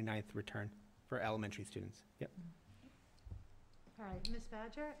March 29th return for elementary students. Yep. All right, Ms.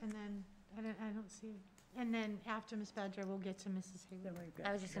 Badger, and then, I don't see, and then after Ms. Badger, we'll get to Mrs. Hayward.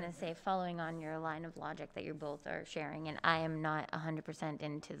 I was just going to say, following on your line of logic that you both are sharing, and I am not 100%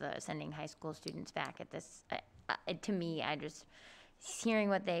 into the sending high school students back at this. To me, I just, hearing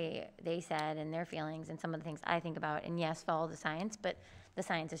what they said and their feelings and some of the things I think about, and yes, follow the science, but the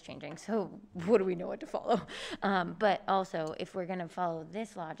science is changing. So what do we know what to follow? But also, if we're going to follow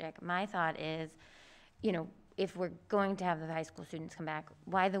this logic, my thought is, you know, if we're going to have the high school students come back,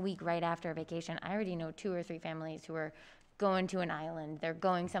 why the week right after vacation? I already know 2 or 3 families who are going to an island. They're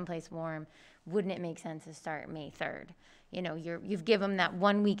going someplace warm. Wouldn't it make sense to start May 3rd? You know, you've given them that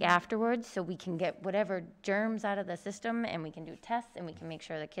 1 week afterwards so we can get whatever germs out of the system and we can do tests and we can make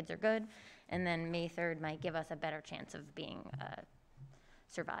sure the kids are good. And then May 3rd might give us a better chance of being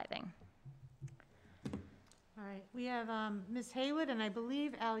surviving. All right, we have Ms. Haywood, and I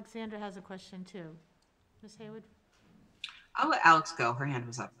believe Alexandra has a question too. Ms. Haywood? I'll let Alex go. Her hand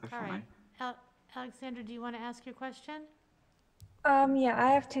was up before All right. mine. Alexandra, do you want to ask your question? Yeah,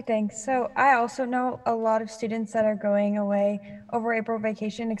 I have 2 things. So I also know a lot of students that are going away over April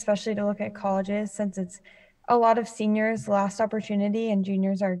vacation, especially to look at colleges, since it's a lot of seniors' last opportunity and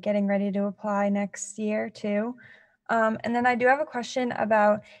juniors are getting ready to apply next year too. And then I do have a question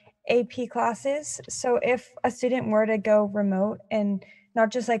about AP classes. So if a student were to go remote and not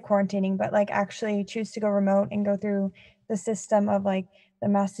just like quarantining, but like actually choose to go remote and go through the system of like the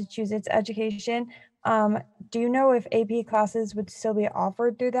Massachusetts education, do you know if AP classes would still be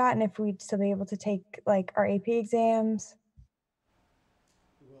offered through that and if we'd still be able to take like our AP exams?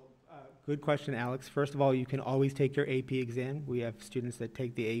 Good question, Alex. First of all, you can always take your AP exam. We have students that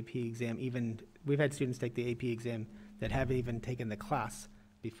take the AP exam, we've had students take the AP exam that haven't even taken the class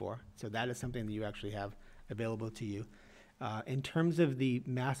before. So that is something that you actually have available to you. In terms of the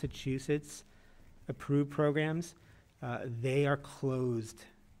Massachusetts approved programs, they are closed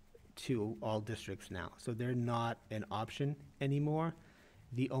to all districts now. So they're not an option anymore.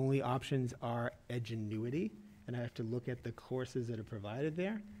 The only options are Edgenuity, and I have to look at the courses that are provided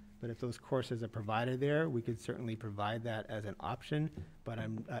there. But if those courses are provided there, we could certainly provide that as an option, but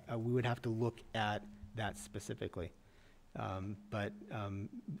we would have to look at that specifically. But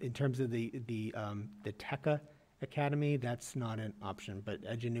in terms of the TECA Academy, that's not an option, but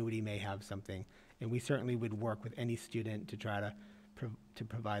Edgenuity may have something, and we certainly would work with any student to try to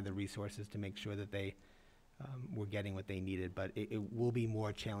provide the resources to make sure that they were getting what they needed, but it will be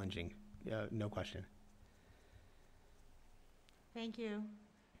more challenging, no question. Thank you.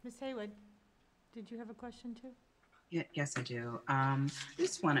 Ms. Haywood, did you have a question too? Yes, I do.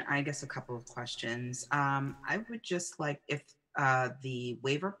 This one, I guess a couple of questions. I would just like if the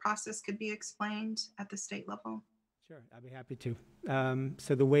waiver process could be explained at the state level. Sure, I'd be happy to.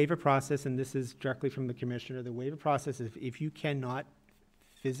 So the waiver process, and this is directly from the commissioner, the waiver process is if you cannot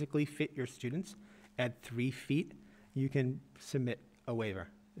physically fit your students at 3 feet, you can submit a waiver,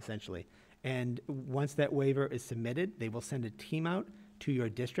 essentially. And once that waiver is submitted, they will send a team out to your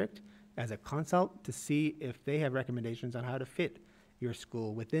district as a consult to see if they have recommendations on how to fit your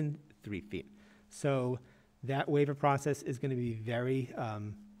school within 3 feet. So that waiver process is going to be very,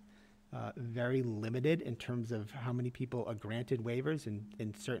 very limited in terms of how many people are granted waivers,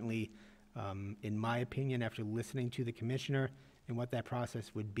 and certainly, in my opinion, after listening to the commissioner and what that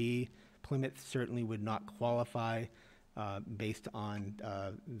process would be, Plymouth certainly would not qualify based on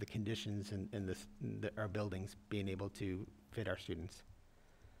the conditions in our buildings being able to fit our students.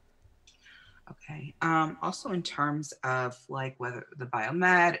 Okay. Also in terms of like whether the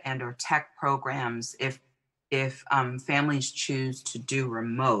biomed and or tech programs, if families choose to do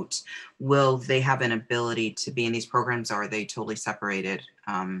remote, will they have an ability to be in these programs, or are they totally separated?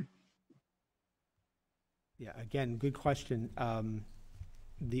 Yeah, again, good question.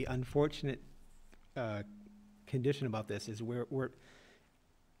 The unfortunate condition about this is we're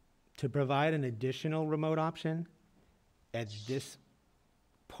to provide an additional remote option at this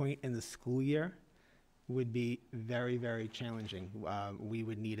point in the school year would be very, very challenging. We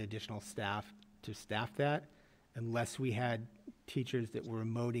would need additional staff to staff that unless we had teachers that were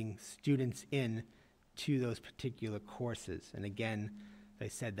remoting students in to those particular courses. And again, as I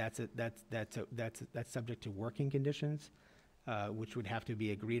said, that's subject to working conditions, which would have to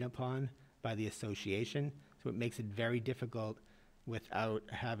be agreed upon by the association. So it makes it very difficult without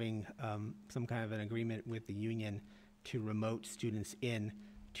having some kind of an agreement with the union to remote students in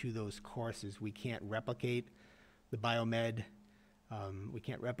to those courses. We can't replicate the biomed, we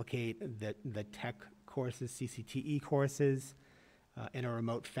can't replicate the tech courses, CCTE courses in a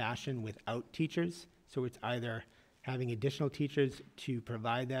remote fashion without teachers. So it's either having additional teachers to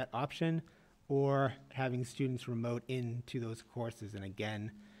provide that option or having students remote into those courses. And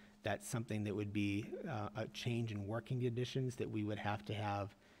again, that's something that would be a change in working conditions that we would have to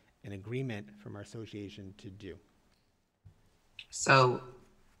have an agreement from our association to do. So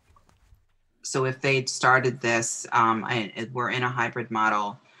if they'd started this, we're in a hybrid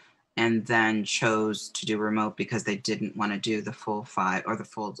model, and then chose to do remote because they didn't want to do the full 5 or the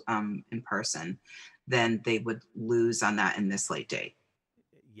full in person, then they would lose on that in this late date.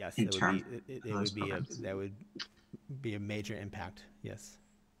 Yes, in it would terms be, it of those would be programs. that would be a major impact, yes.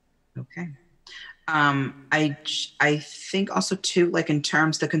 Okay. I think also too, like in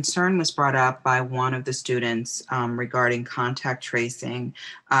terms, the concern was brought up by one of the students regarding contact tracing.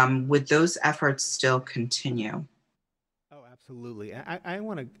 Would those efforts still continue? Oh, absolutely. I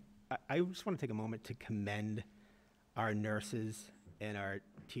just want to take a moment to commend our nurses and our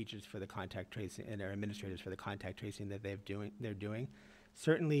teachers for the contact tracing and our administrators for the contact tracing that they're doing.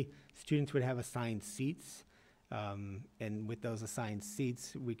 Certainly, students would have assigned seats, and with those assigned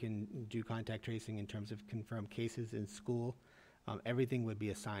seats, we can do contact tracing in terms of confirmed cases in school. Everything would be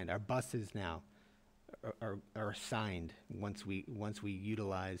assigned. Our buses now are assigned once we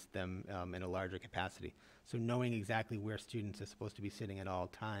utilize them in a larger capacity. So knowing exactly where students are supposed to be sitting at all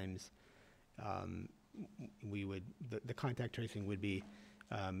times, the contact tracing would be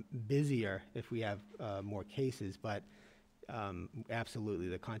busier if we have more cases, but absolutely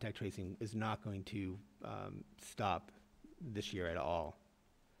the contact tracing is not going to stop this year at all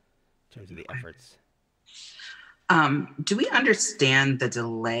in terms of the efforts. Do we understand the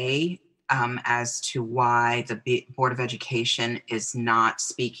delay as to why the Board of Education is not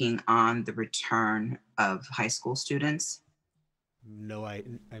speaking on the return of high school students? No, I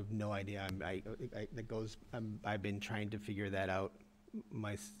have no idea. I've been trying to figure that out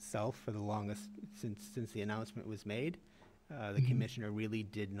myself for the longest since the announcement was made. The commissioner really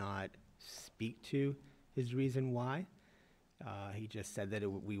did not speak to his reason why. He just said that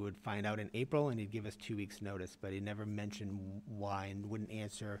we would find out in April and he'd give us 2 weeks notice, but he never mentioned why and wouldn't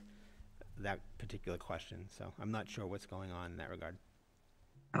answer that particular question. So I'm not sure what's going on in that regard.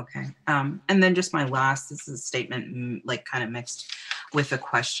 Okay. And then just my last, this is a statement like kind of mixed with a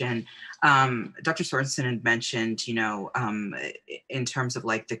question. Dr. Sorensen had mentioned, you know, in terms of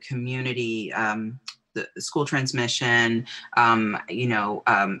like the community, the school transmission, you know,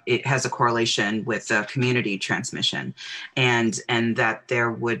 it has a correlation with community transmission, and that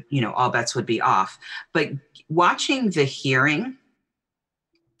there would, you know, all bets would be off. But watching the hearing,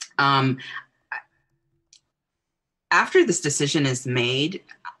 after this decision is made,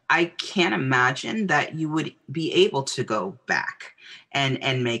 I can't imagine that you would be able to go back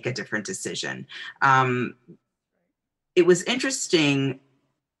and make a different decision. It was interesting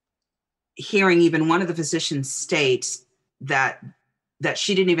hearing even one of the physicians state that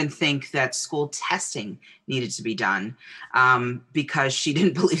she didn't even think that school testing needed to be done because she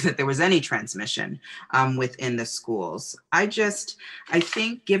didn't believe that there was any transmission within the schools. I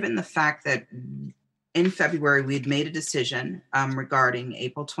think given the fact that in February, we had made a decision regarding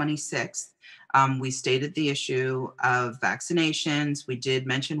April 26th. We stated the issue of vaccinations. We did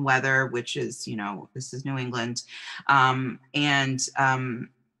mention weather, which is, you know, this is New England.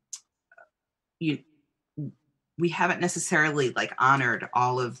 We haven't necessarily like honored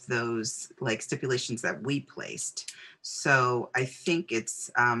all of those like stipulations that we placed. So I think it's,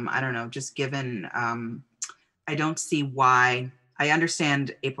 I don't know, just given, I don't see why. I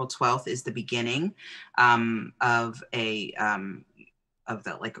understand April 12th is the beginning of the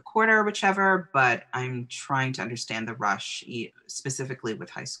like a quarter or whichever, but I'm trying to understand the rush specifically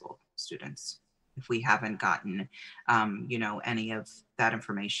with high school students. If we haven't gotten, you know, any of that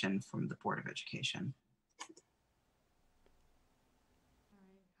information from the Board of Education.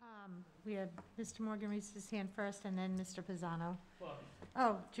 We have Mr. Morgan raised his hand first and then Mr. Pisano.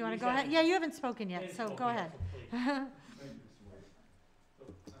 Oh, do you want to go ahead? Yeah, you haven't spoken yet, so go ahead.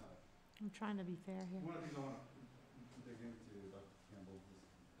 I'm trying to be fair here. One of the things I want to dig into, Dr. Campbell, is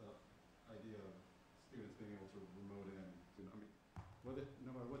the idea of students being able to remote in. I mean,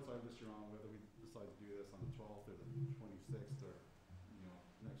 no matter what side of this you're on, whether we decide to do this on the 12th or the 26th or, you know,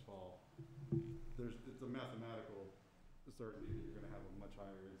 next fall, it's a mathematical certainty that you're going to have a much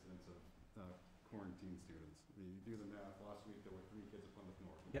higher incidence of quarantine students. I mean, you do the math. Last week there were 3 kids at Plymouth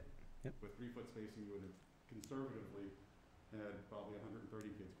North. Yep. With 3-foot spacing, you would have conservatively had probably 130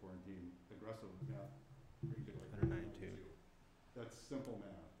 kids quarantined. Aggressive math, pretty good, like 192. That's simple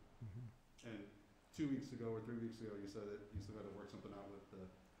math. And 2 weeks ago or 3 weeks ago, you said that you still had to work something out with the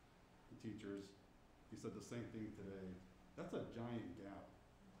teachers. You said the same thing today. That's a giant gap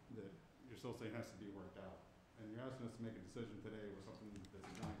that you're still saying has to be worked out. And you're asking us to make a decision today with something that's a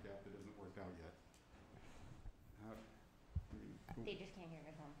giant gap that isn't worked out yet. They just can't hear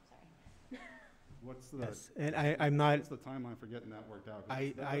at home, sorry. What's the, Yes, and I'm not. What's the timeline for getting that worked out?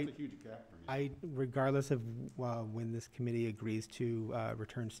 That's a huge gap for me. Regardless of when this committee agrees to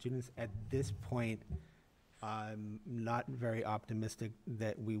return students, at this point, I'm not very optimistic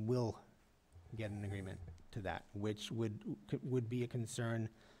that we will get an agreement to that, which would be a concern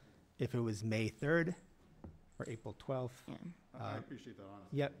if it was May 3rd or April 12th. Yeah. I appreciate that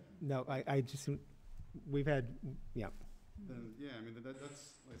honesty. Yep, no, I just, we've had, yeah. Then, yeah, I mean,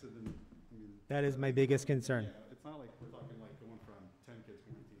 that's, like I said, then, I mean. That is my biggest concern. Yeah, it's not like we're talking like going from 10 kids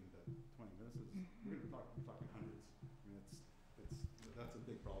quarantined to 20. This is, we're talking hundreds. I mean, that's a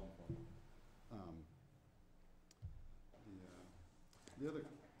big problem for me. The other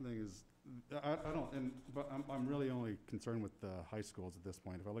thing is, I don't, but I'm really only concerned with the high schools at this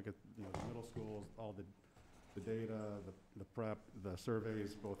point. If I look at, you know, the middle schools, all the data, the prep, the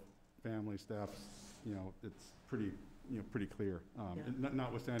surveys, both family, staff, you know, it's pretty clear.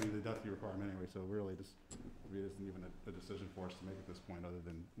 Notwithstanding the death requirement anyway, so really just, it isn't even a decision for us to make at this point other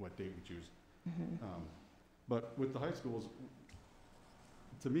than what date we choose. But with the high schools,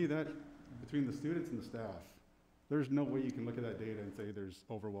 to me, that between the students and the staff, there's no way you can look at that data and say there's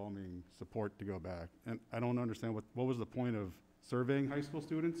overwhelming support to go back. And I don't understand what was the point of surveying high school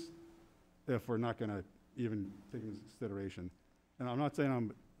students if we're not gonna even take into consideration. And I'm not saying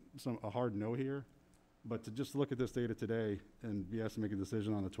I'm a hard no here, but to just look at this data today and be asked to make a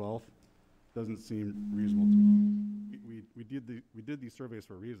decision on the 12th doesn't seem reasonable to me. We did these surveys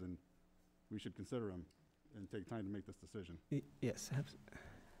for a reason. We should consider them and take time to make this decision. Yes,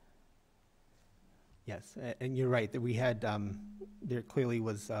 yes, and you're right, that we had, there clearly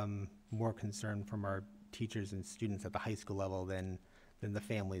was more concern from our teachers and students at the high school level than the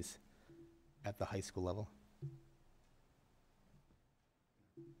families at the high school level.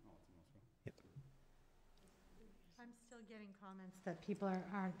 Yep. I'm still getting comments that people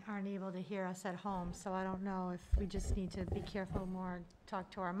aren't able to hear us at home, so I don't know if we just need to be careful more, talk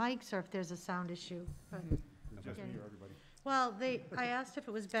to our mics, or if there's a sound issue. But Just me or everybody? well, I asked if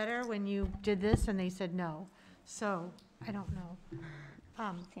it was better when you did this, and they said no. So I don't know.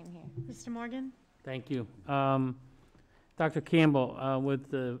 Same here. Mr. Morgan? Thank you. Dr. Campbell,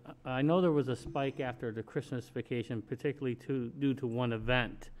 I know there was a spike after the Christmas vacation, particularly due to one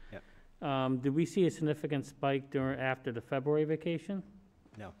event. Yep. Did we see a significant spike after the February vacation?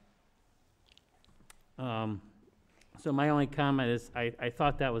 No. So my only comment is I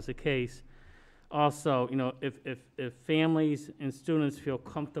thought that was the case. Also, you know, if families and students feel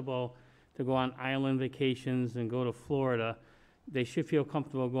comfortable to go on island vacations and go to Florida, they should feel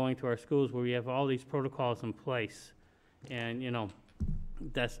comfortable going to our schools where we have all these protocols in place. And, you know,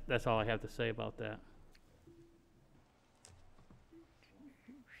 that's all I have to say about that.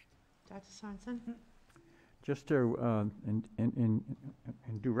 Dr. Sorensen? Just to, in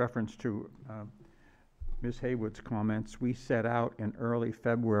due reference to Ms. Haywood's comments, we set out in early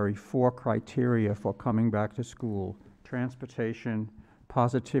February 4 criteria for coming back to school: transportation,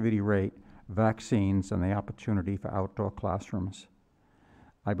 positivity rate, vaccines, and the opportunity for outdoor classrooms.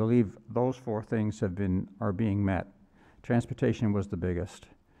 I believe those 4 things are being met. Transportation was the biggest.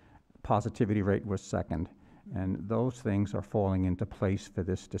 Positivity rate was second. And those things are falling into place for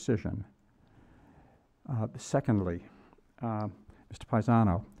this decision. Secondly, Mr.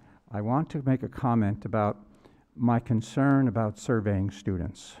 Paisano, I want to make a comment about my concern about surveying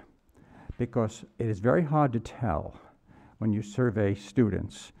students, because it is very hard to tell when you survey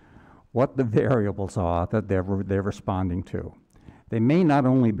students what the variables are that they're responding to. They may not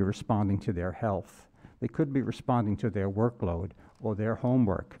only be responding to their health, they could be responding to their workload or their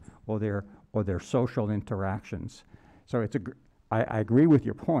homework or their social interactions. So I agree with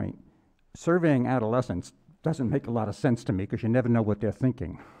your point. Surveying adolescents doesn't make a lot of sense to me because you never know what they're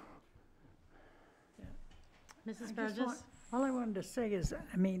thinking. Mrs. Burgess? All I wanted to say is,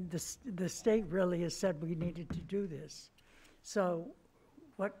 I mean, the state really has said we needed to do this. So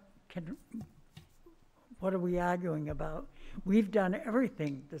what are we arguing about? We've done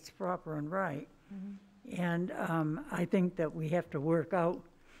everything that's proper and right. Mm-hmm. And I think that we have to work out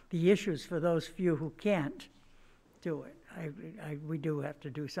the issues for those few who can't do it. We do have to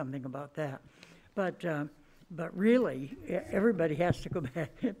do something about that. But really, everybody has to go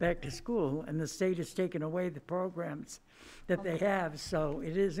back to school, and the state has taken away the programs that they have, so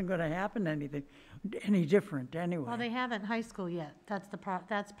it isn't going to happen any different anyway. Well, they haven't high school yet. That's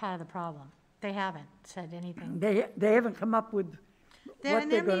part of the problem. They haven't said anything. They haven't come up with what they're going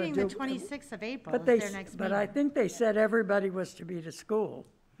to do. They're meeting the 26th of April is their next meeting. But I think they said everybody was to be to school.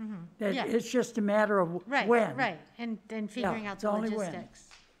 Mm-hmm. Yeah. It's just a matter of when. Right, and figuring out the logistics.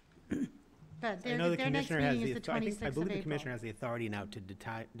 But I know the their next commissioner meeting is the 26th of April. I believe the commissioner has the authority now to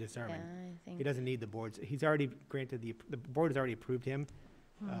determine. Yeah, I think. He doesn't need the boards. He's already granted the board has already approved him.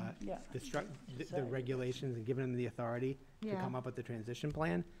 Yeah. The regulations and given him the authority to come up with the transition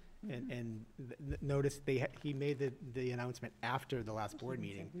plan. And notice he made the announcement after the last board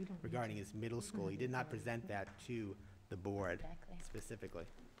meeting regarding his middle school. He did not present that to the board specifically.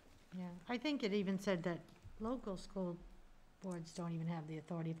 Yeah, I think it even said that local school boards don't even have the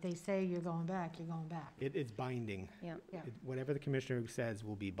authority. If they say you're going back, you're going back. It's binding. Yeah. Yeah. Whatever the commissioner says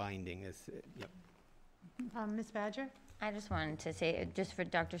will be binding. Yep. Ms. Badger? I just wanted to say, just for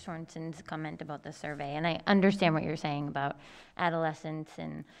Dr. Sorensen's comment about the survey, and I understand what you're saying about adolescents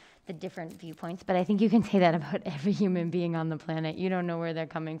and the different viewpoints, but I think you can say that about every human being on the planet. You don't know where they're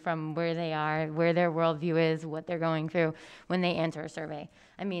coming from, where they are, where their worldview is, what they're going through when they answer a survey.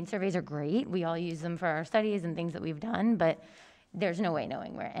 I mean, surveys are great. We all use them for our studies and things that we've done, but there's no way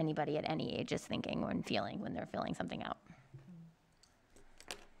knowing where anybody at any age is thinking and feeling when they're filling something out.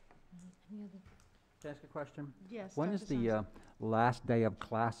 Any other? Can I ask a question? Yes. When Dr. is the last day of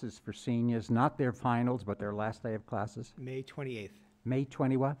classes for seniors? Not their finals, but their last day of classes? May 28th. May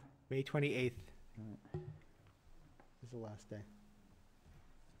 20 what? May 28th is the last day.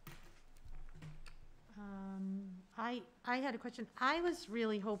 I had a question. I was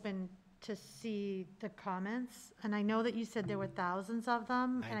really hoping to see the comments, and I know that you said there were thousands of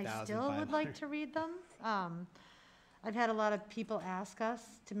them, and I still would like to read them. I've had a lot of people ask us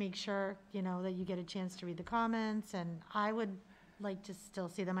to make sure, you know, that you get a chance to read the comments, and I would like to still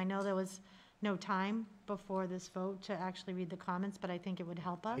see them. I know there was no time before this vote to actually read the comments, but I think it would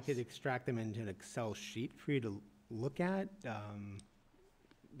help us. I could extract them into an Excel sheet for you to look at.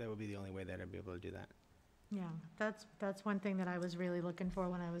 That would be the only way that I'd be able to do that. Yeah, that's one thing that I was really looking for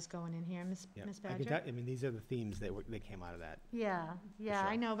when I was going in here, Ms. Badger. I mean, these are the themes that came out of that. Yeah, sure.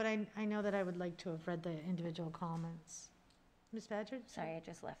 I know, but I know that I would like to have read the individual comments. Ms. Badger? Sorry, it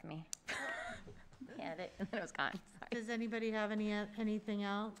just left me. Yeah, and then it was gone. Sorry. Does anybody have anything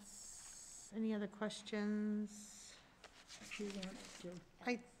else? Any other questions?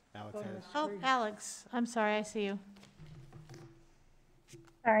 Alex has. Oh, Alex, I'm sorry, I see you.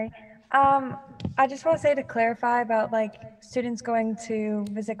 Sorry. I just want to say, to clarify about like students going to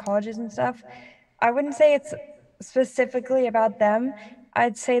visit colleges and stuff, I wouldn't say it's specifically about them.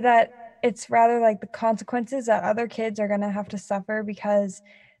 I'd say that it's rather like the consequences that other kids are going to have to suffer because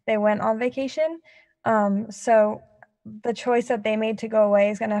they went on vacation. So the choice that they made to go away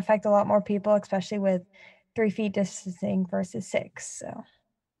is going to affect a lot more people, especially with 3 feet distancing versus 6. So.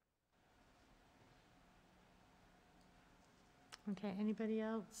 Okay, anybody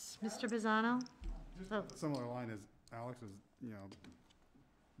else? Mr. Bizzano? Just a similar line as Alex is, you know,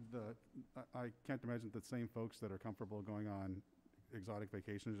 I can't imagine the same folks that are comfortable going on exotic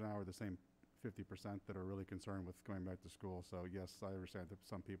vacations now are the same 50% that are really concerned with going back to school. So yes, I understand that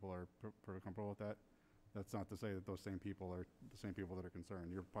some people are pretty comfortable with that. That's not to say that those same people are the same people that are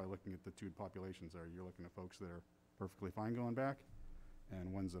concerned. You're probably looking at the two populations there. You're looking at folks that are perfectly fine going back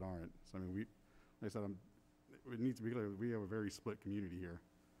and ones that aren't. So I mean, like I said, it needs to be clear, we have a very split community here,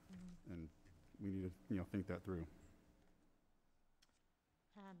 and we need to, you know, think that through.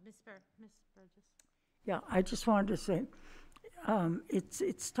 Ms. Burgess. Yeah, I just wanted to say,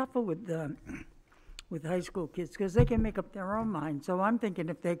 it's tougher with high school kids because they can make up their own mind. So I'm thinking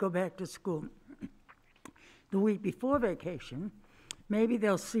if they go back to school the week before vacation, maybe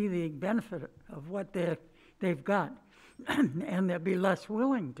they'll see the benefit of what they've got, and they'll be less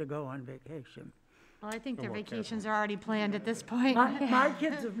willing to go on vacation. Well, I think their vacations are already planned at this point. My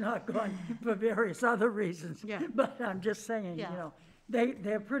kids have not gone for various other reasons. Yeah. But I'm just saying, Yeah. you know,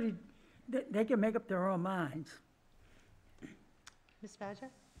 they're pretty, they can make up their own minds. Ms. Badger?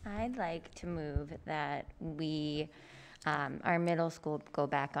 I'd like to move that we, our middle school go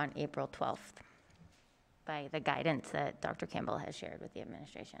back on April 12th by the guidance that Dr. Campbell has shared with the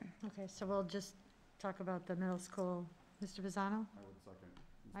administration. Okay, so we'll just talk about the middle school. Mr. Bizzano? I would second.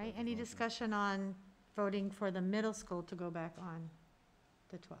 All right, any discussion on voting for the middle school to go back on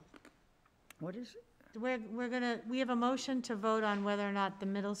the 12th? What is it? We have a motion to vote on whether or not the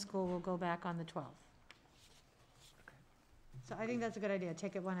middle school will go back on the 12th. So I think that's a good idea,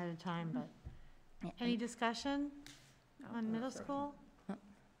 take it one at a time, but, any discussion on middle school?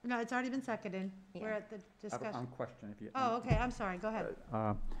 No, it's already been seconded. Yeah. We're at the discussion. On question, if you. Oh, okay, I'm sorry, go ahead.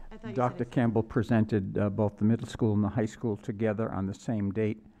 I thought you Dr. said Campbell presented both the middle school and the high school together on the same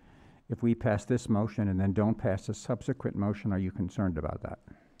date. If we pass this motion and then don't pass a subsequent motion, are you concerned about that?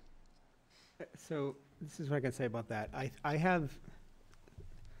 So this is what I can say about that. I have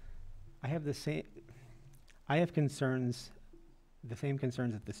concerns, the same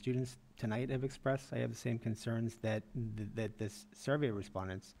concerns that the students tonight have expressed. I have the same concerns that that this survey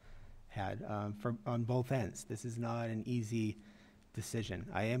respondents had on both ends. This is not an easy decision.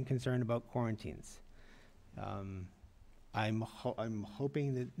 I am concerned about quarantines. I'm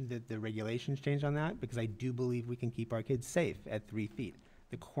hoping that the regulations change on that, because I do believe we can keep our kids safe at 3 feet.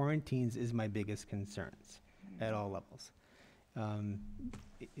 The quarantines is my biggest concerns at all levels.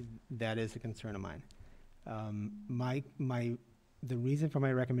 That is a concern of mine. The reason for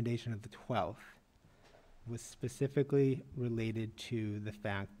my recommendation of the 12th was specifically related to the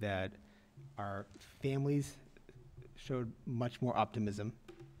fact that our families showed much more optimism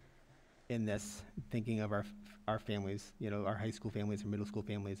in this, thinking of our families, you know, our high school families, our middle school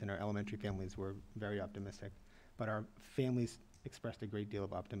families, and our elementary families were very optimistic. But our families expressed a great deal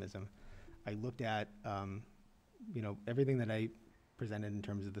of optimism. I looked at, you know, everything that I presented in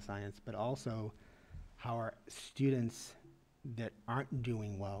terms of the science, but also how our students that aren't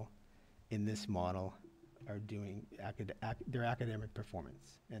doing well in this model are doing their academic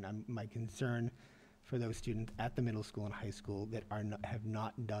performance. And my concern for those students at the middle school and high school that have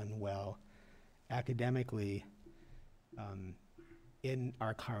not done well academically in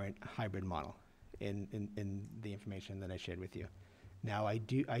our current hybrid model, in the information that I shared with you. Now, I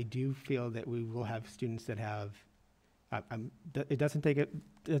do feel that we will have students that have.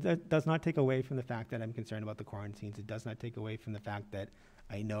 It does not take away from the fact that I'm concerned about the quarantines. It does not take away from the fact that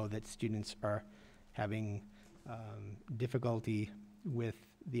I know that students are having difficulty with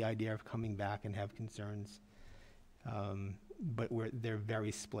the idea of coming back and have concerns. But they're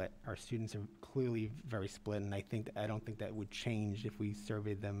very split. Our students are clearly very split, and I don't think that would change if we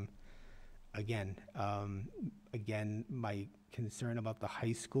surveyed them again. Again, my concern about the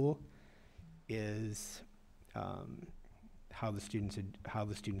high school is how the students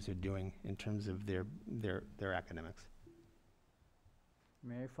are doing in terms of their academics.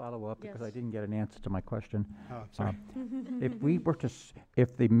 May I follow up, because I Yes. didn't get an answer to my question? Oh, sorry.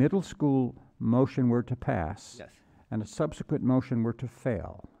 If the middle school motion were to pass, Yes. and a subsequent motion were to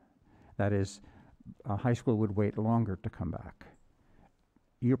fail, that is, high school would wait longer to come back.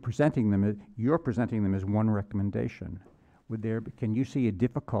 You're presenting them as one recommendation. Can you see a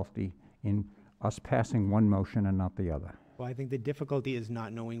difficulty in us passing one motion and not the other? Well, I think the difficulty is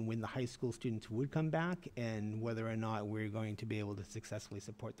not knowing when the high school students would come back and whether or not we're going to be able to successfully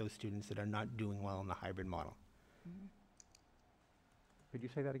support those students that are not doing well in the hybrid model. Could you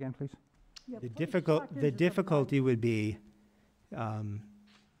say that again, please? Yeah, The please talk into the difficulty would be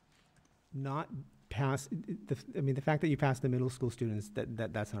not pass. The fact that you pass the middle school students,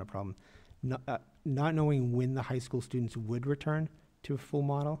 that's not a problem. Not knowing when the high school students would return to a full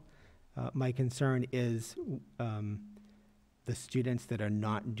model. My concern is the students that are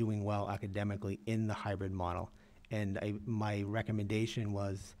not doing well academically in the hybrid model. And my recommendation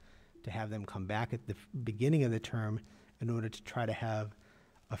was to have them come back at the beginning of the term in order to try to have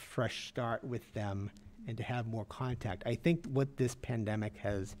a fresh start with them and to have more contact. I think what this pandemic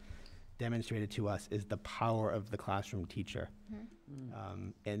has demonstrated to us is the power of the classroom teacher.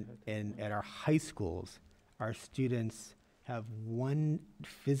 And at our high schools, our students have one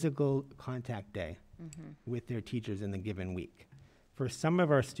physical contact day with their teachers in the given week. For some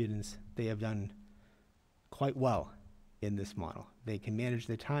of our students, they have done quite well in this model. They can manage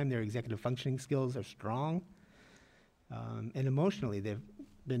their time, their executive functioning skills are strong, and emotionally they've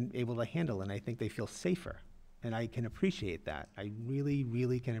been able to handle, and I think they feel safer. And I can appreciate that. I really,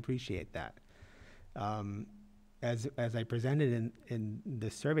 really can appreciate that. As I presented in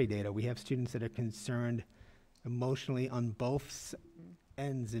the survey data, we have students that are concerned emotionally on both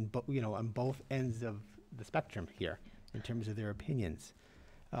ends, on both ends of the spectrum here in terms of their opinions,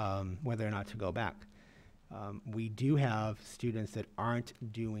 whether or not to go back. We do have students that aren't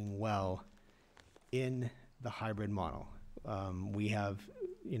doing well in the hybrid model. We have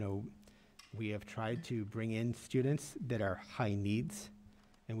tried to bring in students that are high needs,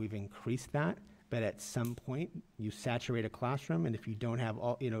 and we've increased that. But at some point, you saturate a classroom, and if you don't have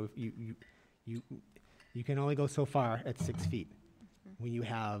all, you can only go so far at 6 feet when you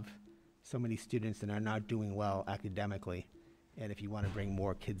have so many students that are not doing well academically. And if you want to bring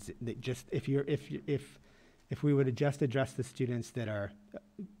more kids, if we were to just address the students that are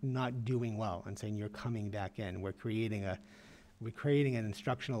not doing well and saying you're coming back in, we're creating an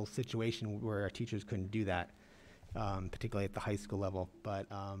instructional situation where our teachers couldn't do that, particularly at the high school level. But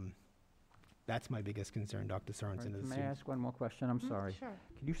that's my biggest concern, Dr. Sorensen. Right. May I ask one more question? I'm sorry. Sure.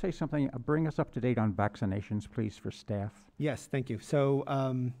 Can you say something, bring us up to date on vaccinations, please, for staff? Yes, thank you. So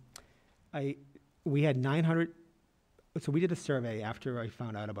we had 900. So we did a survey after I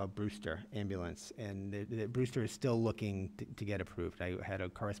found out about Brewster Ambulance, and the Brewster is still looking to get approved. I had a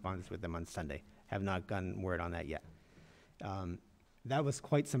correspondence with them on Sunday. Have not gotten word on that yet. That was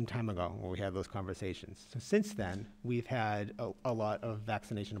quite some time ago when we had those conversations. So since then, we've had a lot of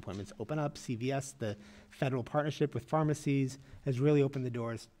vaccination appointments open up. CVS, the federal partnership with pharmacies, has really opened the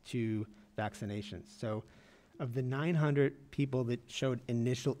doors to vaccinations. So of the 900 people that showed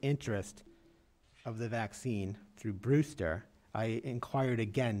initial interest of the vaccine through Brewster, I inquired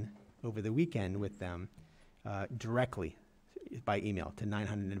again over the weekend with them directly by email to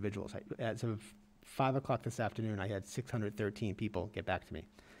 900 individuals. As of 5 o'clock this afternoon, I had 613 people get back to me.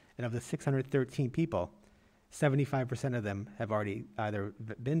 And of the 613 people, 75% of them have already either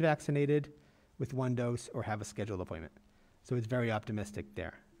been vaccinated with 1 dose or have a scheduled appointment. So it's very optimistic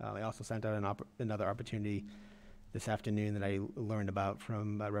there. I also sent out another opportunity this afternoon that I learned about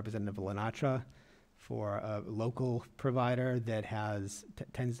from Representative Lenatra for a local provider that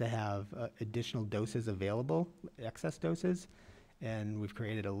tends to have additional doses available, excess doses, and we've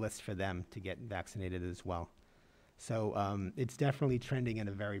created a list for them to get vaccinated as well. So it's definitely trending in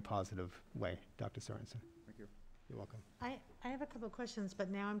a very positive way, Dr. Sorensen. Thank you. You're welcome. I have a couple of questions,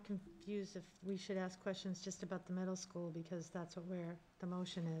 but now I'm confused if we should ask questions just about the middle school, because that's where the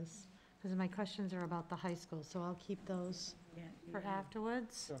motion is. Because my questions are about the high school, so I'll keep those for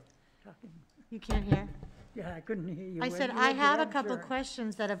afterwards. You can't hear? Yeah, I couldn't hear you. I Well, said, you I had have your a couple answer.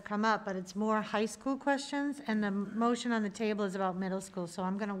 questions that have come up, but it's more high school questions, and the motion on the table is about middle school, so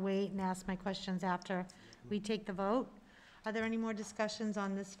I'm gonna wait and ask my questions after we take the vote. Are there any more discussions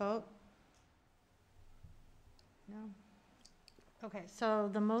on this vote? No? Okay, so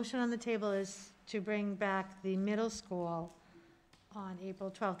the motion on the table is to bring back the middle school on April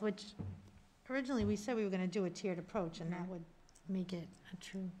 12th, which originally we said we were gonna do a tiered approach, and that would make it a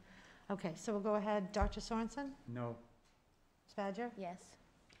true. Okay, so we'll go ahead. Dr. Sorensen? No. Ms. Badger? Yes.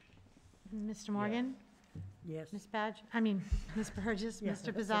 Mr. Morgan? Yes. Ms. Badger? I mean, Ms. Burgess? Yeah,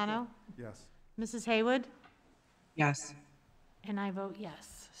 Mr. that's Pisano? Yes. Mrs. Haywood? Yes. And I vote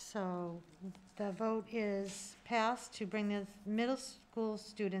yes. So the vote is passed to bring the middle school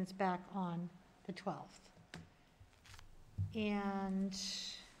students back on the 12th. And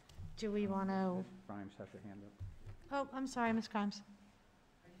do we want to, Grimes has her hand up. oh, I'm sorry, Ms. Grimes.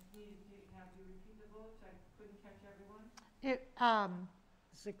 I just needed to have you repeat the votes. I couldn't catch everyone. It,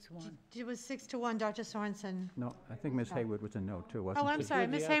 6-1. it was 6-1, Dr. Sorensen. No, I think Ms. Haywood was a no, too, wasn't Oh, she? I'm sorry.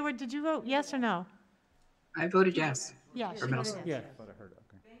 Ms. Yeah. Hayward, did you vote yes or no? I voted yes. Yeah, For she middle voted school. yes. Yeah. I thought I heard,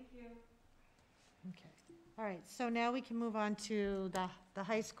 okay. Thank you. Okay, all right, so now we can move on to the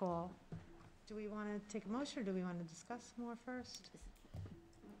high school. Do we want to take a motion, or do we want to discuss more first?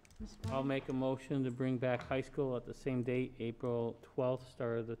 Ms. I'll Morgan? make a motion to bring back high school at the same date, April 12th,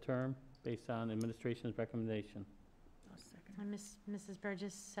 start of the term, based on administration's recommendation. I'll second. And Mrs.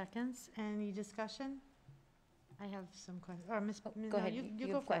 Burgess seconds. Any discussion? I have some questions, or Ms. Go no, ahead. you You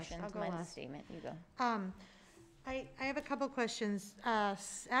go have first. questions. I'll go Mine's a last. statement. You go. I have a couple questions.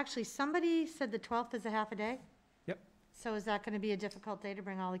 Actually, somebody said the 12th is a half a day? Yep. So is that going to be a difficult day to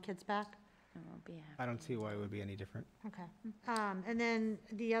bring all the kids back? It won't be I don't see why it would be any different. Okay. And then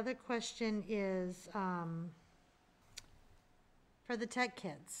the other question is, for the tech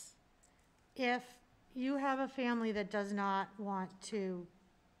kids, if you have a family that does not want to,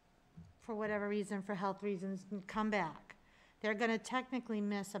 for whatever reason, for health reasons, come back, they're going to technically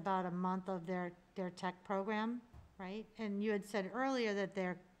miss about a month of their tech program, right? And you had said earlier that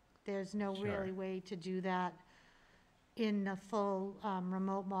there's no Sure. really way to do that in the full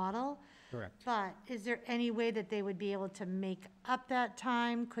remote model. Correct. But is there any way that they would be able to make up that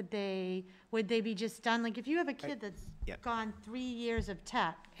time? Would they be just done? Like, if you have a kid that's Yep. gone 3 years of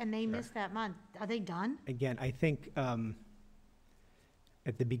tech and they miss that month, are they done? Again, I think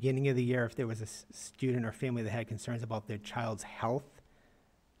at the beginning of the year, if there was a student or family that had concerns about their child's health,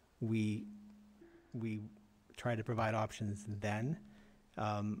 we try to provide options then.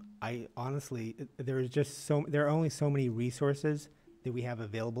 I honestly, there are only so many resources that we have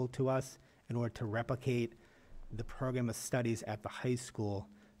available to us in order to replicate the program of studies at the high school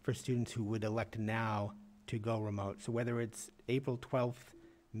for students who would elect now to go remote. So whether it's April 12th,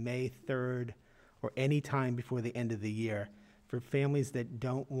 May 3rd, or any time before the end of the year, for families that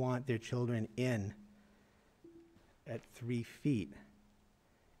don't want their children in at 3 feet,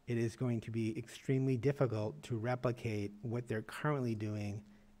 it is going to be extremely difficult to replicate what they're currently doing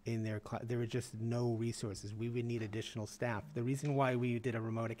in their class. There are just no resources. We would need additional staff. The reason why we did a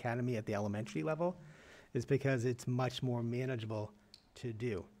remote academy at the elementary level is because it's much more manageable to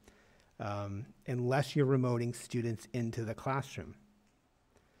do, unless you're remoting students into the classroom.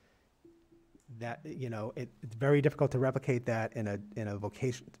 That, it's very difficult to replicate that in a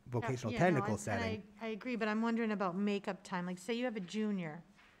vocational Yeah, technical and setting. I agree, but I'm wondering about makeup time. Like, say you have a junior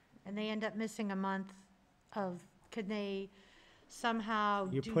and they end up missing a month of, could they somehow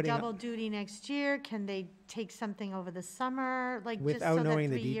You're do putting up- double duty next year? Can they take something over the summer? Like, just Without so that knowing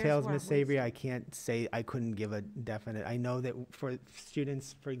the 3 years details, weren't Ms. Savory, wasted? I can't say, I couldn't give a definite. I know that for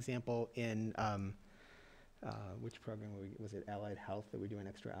students, for example, in, which program was it Allied Health that we're doing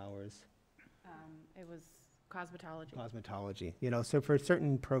extra hours? It was cosmetology. Cosmetology, you know, so for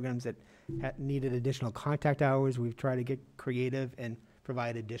certain programs that needed additional contact hours, we've tried to get creative and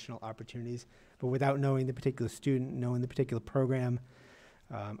provide additional opportunities. But without knowing the particular student, knowing the particular program,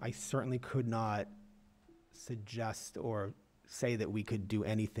 I certainly could not suggest or say that we could do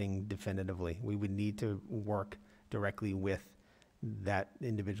anything definitively. We would need to work directly with that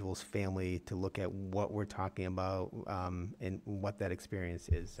individual's family to look at what we're talking about and what that experience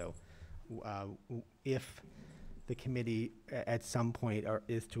is. So if the committee at some point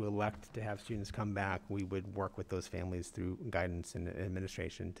is to elect to have students come back, we would work with those families through guidance and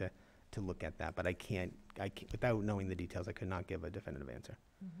administration to look at that. But I can't, without knowing the details, I could not give a definitive answer.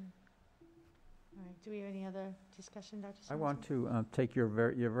 All right, do we have any other discussion, Dr. I Sorensen? want to take your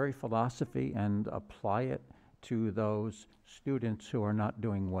very philosophy and apply it to those students who are not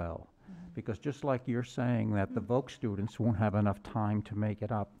doing well. Because just like you're saying that the VOC students won't have enough time to make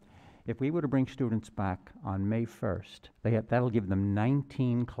it up, if we were to bring students back on May 1st, that'll give them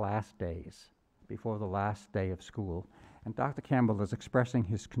 19 class days before the last day of school. And Dr. Campbell is expressing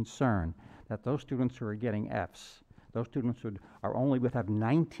his concern that those students who are getting Fs, those students who are only would have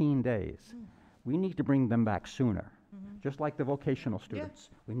 19 days, we need to bring them back sooner. Just like the vocational students.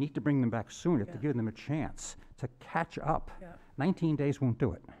 We need to bring them back sooner to give them a chance to catch up. 19 days won't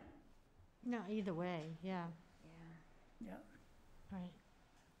do it. No, either way, yeah. Yeah. All right.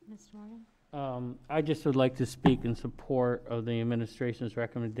 Mr. Morgan? I just would like to speak in support of the administration's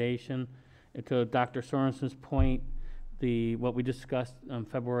recommendation. And to Dr. Sorensen's point, what we discussed on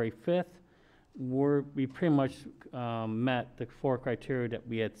February 5th, we pretty much met the 4 criteria that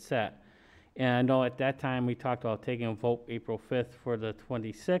we had set. And I know at that time we talked about taking a vote April 5th for the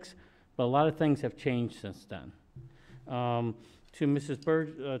 26th, but a lot of things have changed since then. To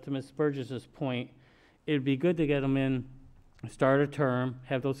Ms. Burgess's point, it'd be good to get them in, start a term,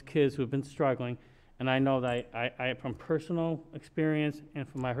 have those kids who have been struggling. And I know that I from personal experience and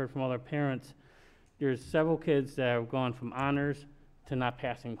from I heard from other parents, there's several kids that have gone from honors to not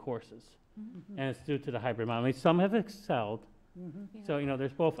passing courses. And it's due to the hybrid model. I mean, some have excelled. So, you know,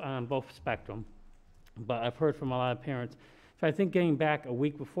 there's both on both spectrum. But I've heard from a lot of parents. So I think getting back a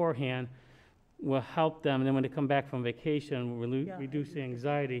week beforehand will help them. And then when they come back from vacation, reduce the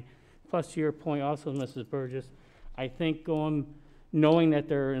anxiety. Plus, to your point also, Mrs. Burgess, I think knowing that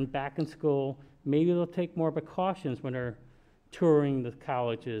they're back in school, maybe they'll take more precautions when they're touring the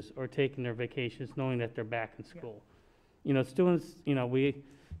colleges or taking their vacations, knowing that they're back in school. You know, students, you know,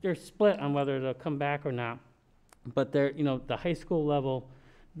 they're split on whether they'll come back or not. But they're, you know, the high school level,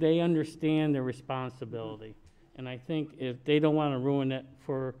 they understand their responsibility. And I think if they don't want to ruin it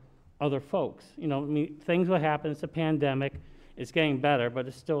for other folks, you know, I mean, things will happen. It's a pandemic. It's getting better, but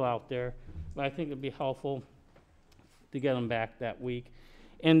it's still out there. But I think it'd be helpful to get them back that week.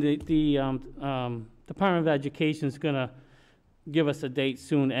 And the Department of Education is going to give us a date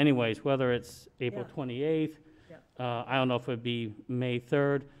soon anyways, whether it's April 28th. I don't know if it'd be May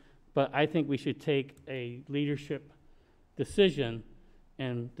 3rd. But I think we should take a leadership decision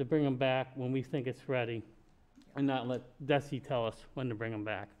and to bring them back when we think it's ready and not let DESE tell us when to bring them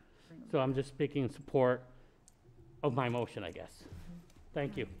back. So I'm just speaking in support of my motion, I guess.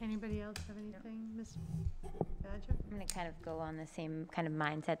 Thank you. Anybody else have anything? Ms. Badger? I'm going to kind of go on the same kind of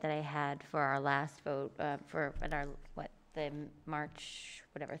mindset that I had for our last vote, the March,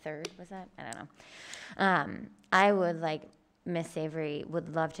 3rd, was that? I don't know. I would like Ms. Savory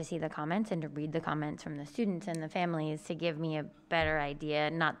would love to see the comments and to read the comments from the students and the families to give me a better idea.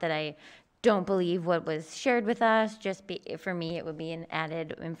 Not that I don't believe what was shared with us, for me it would be an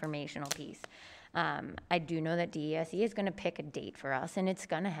added informational piece. I do know that DESE is going to pick a date for us, and it's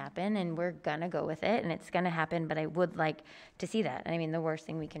going to happen, and we're going to go with it, and it's going to happen, but I would like to see that. I mean, the worst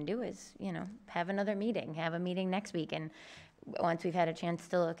thing we can do is, you know, have a meeting next week, and once we've had a chance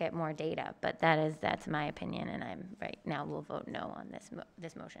to look at more data. But that's my opinion, and right now we'll vote no on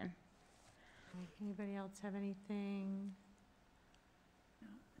this motion. Anybody else have anything?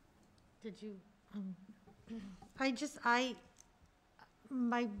 Did you?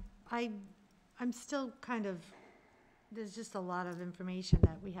 I'm still kind of. There's just a lot of information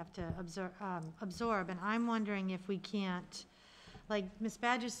that we have to absorb, and I'm wondering if we can't. Like Ms.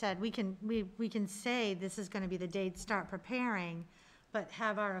 Badger said, we can say this is going to be the date, start preparing, but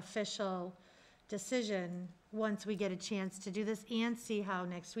have our official decision once we get a chance to do this and see how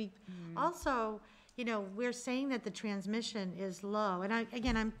next week. Also, you know, we're saying that the transmission is low. And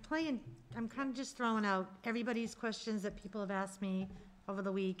I'm kind of just throwing out everybody's questions that people have asked me over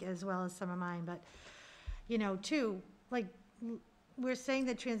the week as well as some of mine. But, you know, too, like, we're saying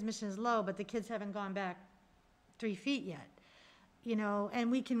that transmission is low, but the kids haven't gone back 3 feet yet. You know, and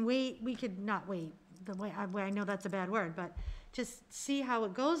we could not wait, the way I know that's a bad word, but just see how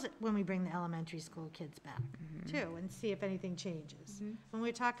it goes when we bring the elementary school kids back too, and see if anything changes. When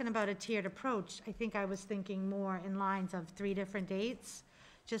we're talking about a tiered approach, I think I was thinking more in lines of 3 different dates,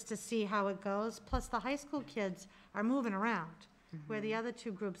 just to see how it goes. Plus, the high school kids are moving around, where the other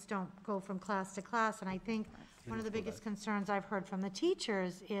 2 groups don't go from class to class. And I think one of the biggest concerns I've heard from the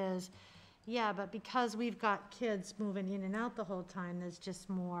teachers is, yeah, but because we've got kids moving in and out the whole time, there's just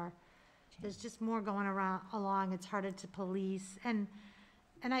more going along. It's harder to police. And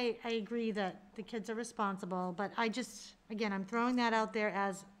I agree that the kids are responsible, but again, I'm throwing that out there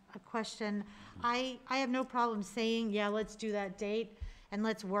as a question. I have no problem saying, yeah, let's do that date, and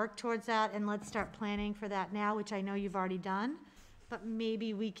let's work towards that, and let's start planning for that now, which I know you've already done, but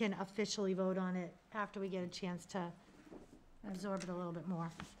maybe we can officially vote on it after we get a chance to absorb it a little bit more.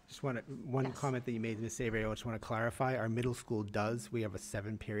 Just one comment that you made, Ms. Avery, I just want to clarify. Our middle school does. We have a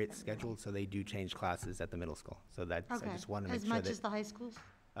 7-period scheduled, so they do change classes at the middle school. So that's, I just want to make As sure much that. as the high schools?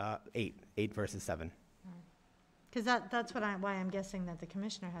 8 versus 7. Because that's why I'm guessing that the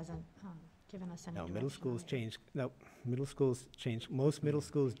commissioner hasn't given us any No, direction. middle schools change, no, middle schools change, most middle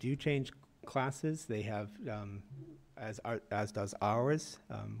schools do change classes. They have, as does ours.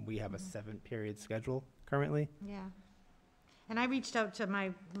 We have a 7-period schedule currently. Yeah. And I reached out to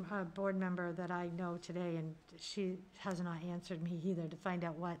my board member that I know today, and she has not answered me either to find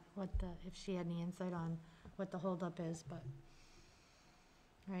out if she had any insight on what the holdup is, but.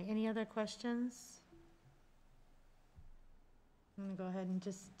 All right, any other questions? I'm gonna go ahead and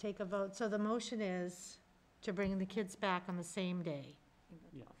just take a vote. So the motion is to bring the kids back on the same day.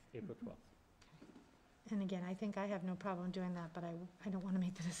 Yeah, April 12th. And again, I think I have no problem doing that, but I don't want to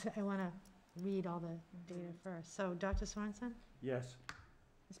make the decision. I want to read all the data first. So, Dr. Sorensen? Yes.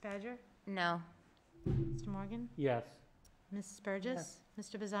 Ms. Badger? No. Mr. Morgan? Yes. Ms. Burgess?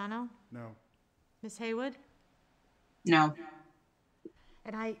 Mr. Bizzano? No. Ms. Haywood? No.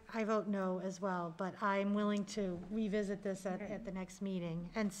 And I vote no as well, but I'm willing to revisit this at the next meeting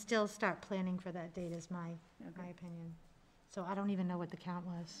and still start planning for that date is my opinion. So I don't even know what the count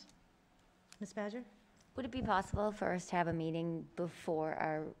was. Ms. Badger? Would it be possible for us to have a meeting before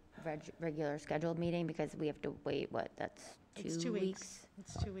our regular scheduled meeting? Because we have to wait, that's 2 weeks? It's 2 weeks.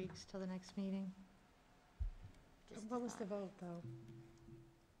 It's 2 weeks till the next meeting. What was the vote, though?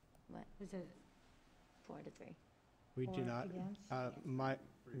 What? Was it 4 to 3? We do Or not, against?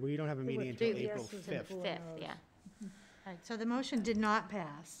 we don't have a meeting until April 5th. 5th, yeah. All right, so the motion did not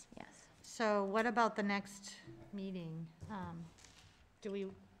pass. Yes. So what about the next meeting?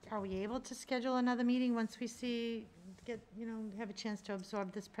 Are we able to schedule another meeting once we have a chance to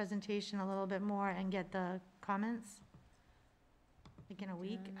absorb this presentation a little bit more and get the comments? Like in a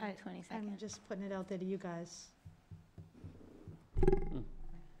week? 22nd. I'm just putting it out there to you guys.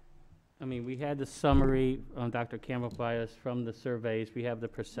 I mean, we had the summary, Dr. Campbell by us from the surveys. We have the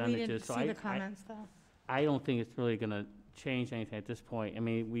We percentages. didn't So see the comments, though. I don't think it's really going to change anything at this point. I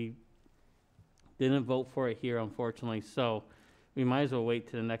mean, we didn't vote for it here, unfortunately, so we might as well wait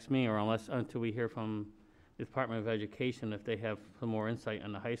to the next meeting, or until we hear from the Department of Education if they have some more insight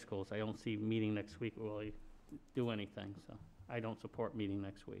on the high schools. I don't see meeting next week will really do anything, so I don't support meeting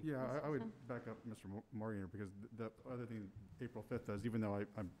next week. Yeah, I would back up Mr. Morgan here, because the other thing April 5th does, even though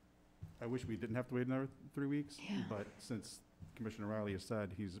I wish we didn't have to wait another 3 weeks, but since Commissioner Riley has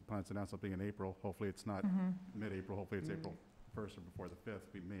said he's plans to announce something in April, hopefully it's not mid-April, hopefully it's April 1st or before the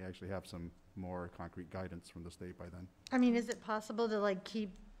 5th, we may actually have some more concrete guidance from the state by then. I mean, is it possible to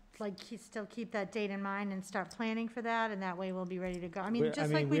still keep that date in mind and start planning for that, and that way we'll be ready to go? I mean,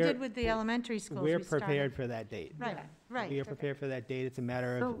 just like we did with the elementary schools. We're prepared for that date. Right. We are prepared for that date. It's a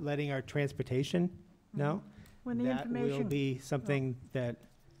matter of letting our transportation know. When the That will information- be something that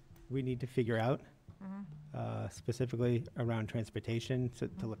we need to figure out, specifically around transportation,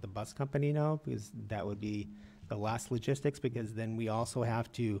 to let the bus company know, because that would be the last logistics, because then we also have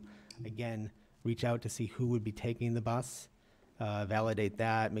to, again, reach out to see who would be taking the bus, validate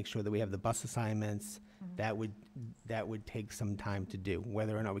that, make sure that we have the bus assignments. That would take some time to do.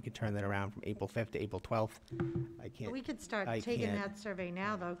 Whether or not we could turn that around from April 5th to April 12th, I can't. We could start I taking can't. that survey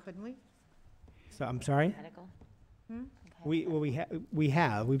now, though, couldn't we? So, I'm sorry? Medical?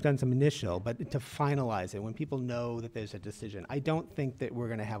 We've done some initial, but to finalize it, when people know that there's a decision, I don't think that we're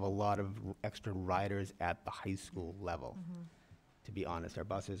gonna have a lot of extra riders at the high school level. To be honest, our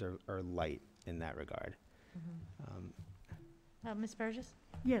buses are light. in that regard. Ms. Burgess?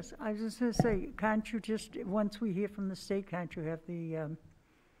 Yes, I was just going to say, can't you just, once we hear from the state, can't you have the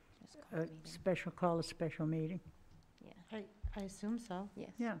call a special meeting? I assume so.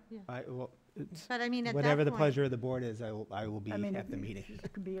 Yes. Yeah. But I mean, at whatever that the point- pleasure of the board is, I will be I mean, at the meeting.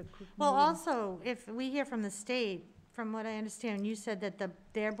 It could be a quick Well, meeting. also, if we hear from the state, from what I understand, you said that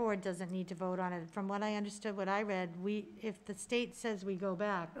their board doesn't need to vote on it. From what I understood, what I read, if the state says we go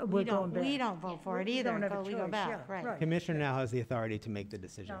back, We're going we back. don't vote for it We either, don't have a we go choice, back, yeah, right. right. Commissioner now has the authority to make the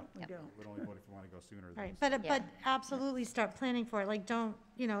decision. No, we don't. Would only vote if you want to go sooner. than Right, this. but absolutely start planning for it, like, don't,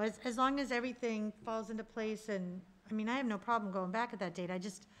 as long as everything falls into place, and, I mean, I have no problem going back at that date,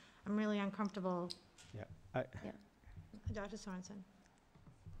 I'm really uncomfortable. Yeah. Dr. Sorensen?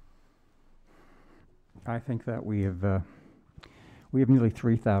 I think that we have nearly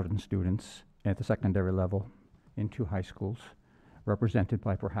 3,000 students at the secondary level in 2 high schools, represented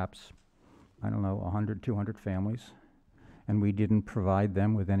by perhaps, 100, 200 families. And we didn't provide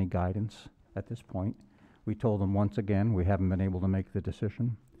them with any guidance at this point. We told them once again, we haven't been able to make the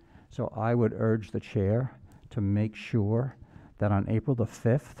decision. So I would urge the chair to make sure that on April the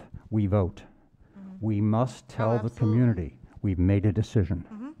 5th, we vote. We must tell the community, we've made a decision.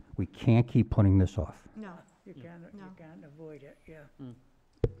 We can't keep putting this off. No. You can't avoid it, yeah.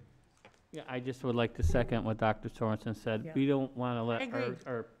 Yeah, I just would like to second what Dr. Sorensen said. Yeah. We don't want to I let agree.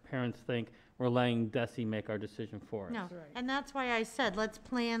 our parents think we're letting DESI make our decision for us. No, and that's why I said, let's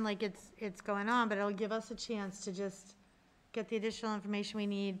plan like it's going on, but it'll give us a chance to just get the additional information we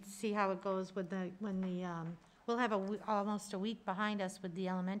need, see how it goes with we'll have almost a week behind us with the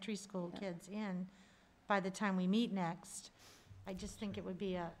elementary school kids in by the time we meet next. I just think it would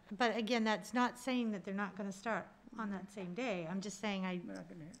be but again, that's not saying that they're not gonna start on that same day. I'm just saying We're not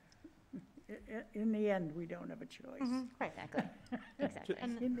gonna, in the end, we don't have a choice. Right. Exactly.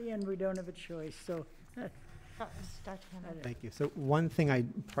 In the end, we don't have a choice, so. Dr. Hammond. Thank you. So one thing I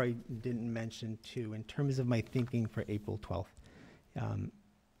probably didn't mention too, in terms of my thinking for April 12th,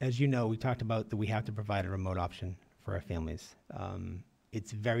 as you know, we talked about that we have to provide a remote option for our families.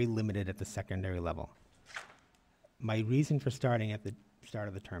 It's very limited at the secondary level. My reason for starting at the start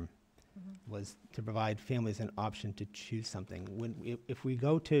of the term was to provide families an option to choose something. If we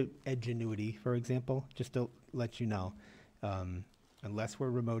go to Edgenuity, for example, just to let you know, unless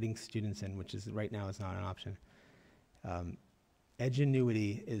we're remoting students in, which is right now is not an option,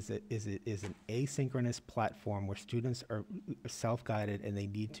 Edgenuity is an asynchronous platform where students are self-guided and they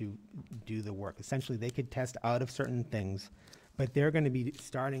need to do the work. Essentially, they could test out of certain things, but they're going to be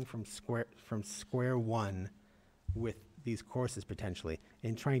starting from square one with these courses potentially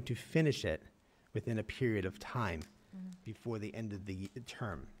and trying to finish it within a period of time before the end of the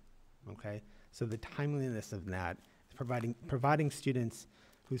term. Okay, so the timeliness of that, providing students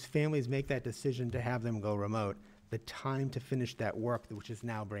whose families make that decision to have them go remote the time to finish that work, which is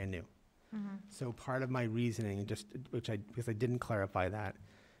now brand new. So part of my reasoning, because I didn't clarify that,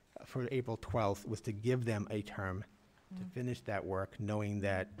 for April 12th was to give them a term to finish that work, knowing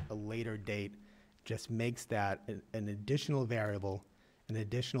that a later date just makes that an additional variable, an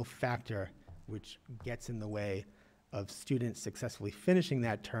additional factor, which gets in the way of students successfully finishing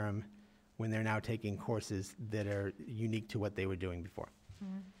that term when they're now taking courses that are unique to what they were doing before.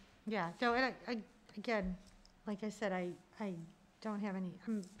 Yeah, so again, like I said, I don't have any,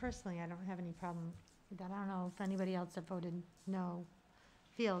 personally, I don't have any problem with that. I don't know if anybody else that voted no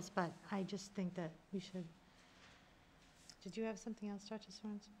feels, but I just think that we should. Did you have something else, Dr.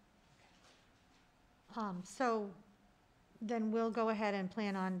 Sorensen? So then we'll go ahead and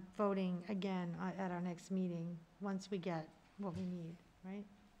plan on voting again at our next meeting, once we get what we need, right?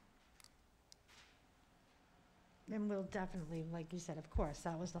 And we'll definitely, like you said, of course,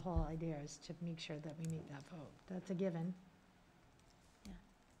 that was the whole idea, is to make sure that we make that vote. That's a given. Yeah.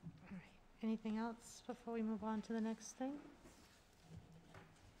 All right. Anything else before we move on to the next thing?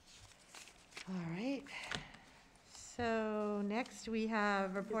 All right. So next we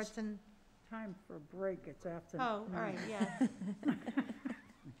have reports and. Time for a break, it's after. Oh, all right, yeah.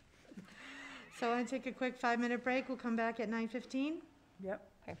 So I want to take a quick 5-minute break. We'll come back at 9:15. Yep.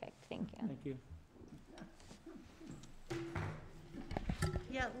 Perfect, thank you. Thank you.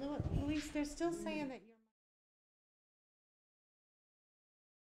 Yeah, Luis, they're still saying that you're.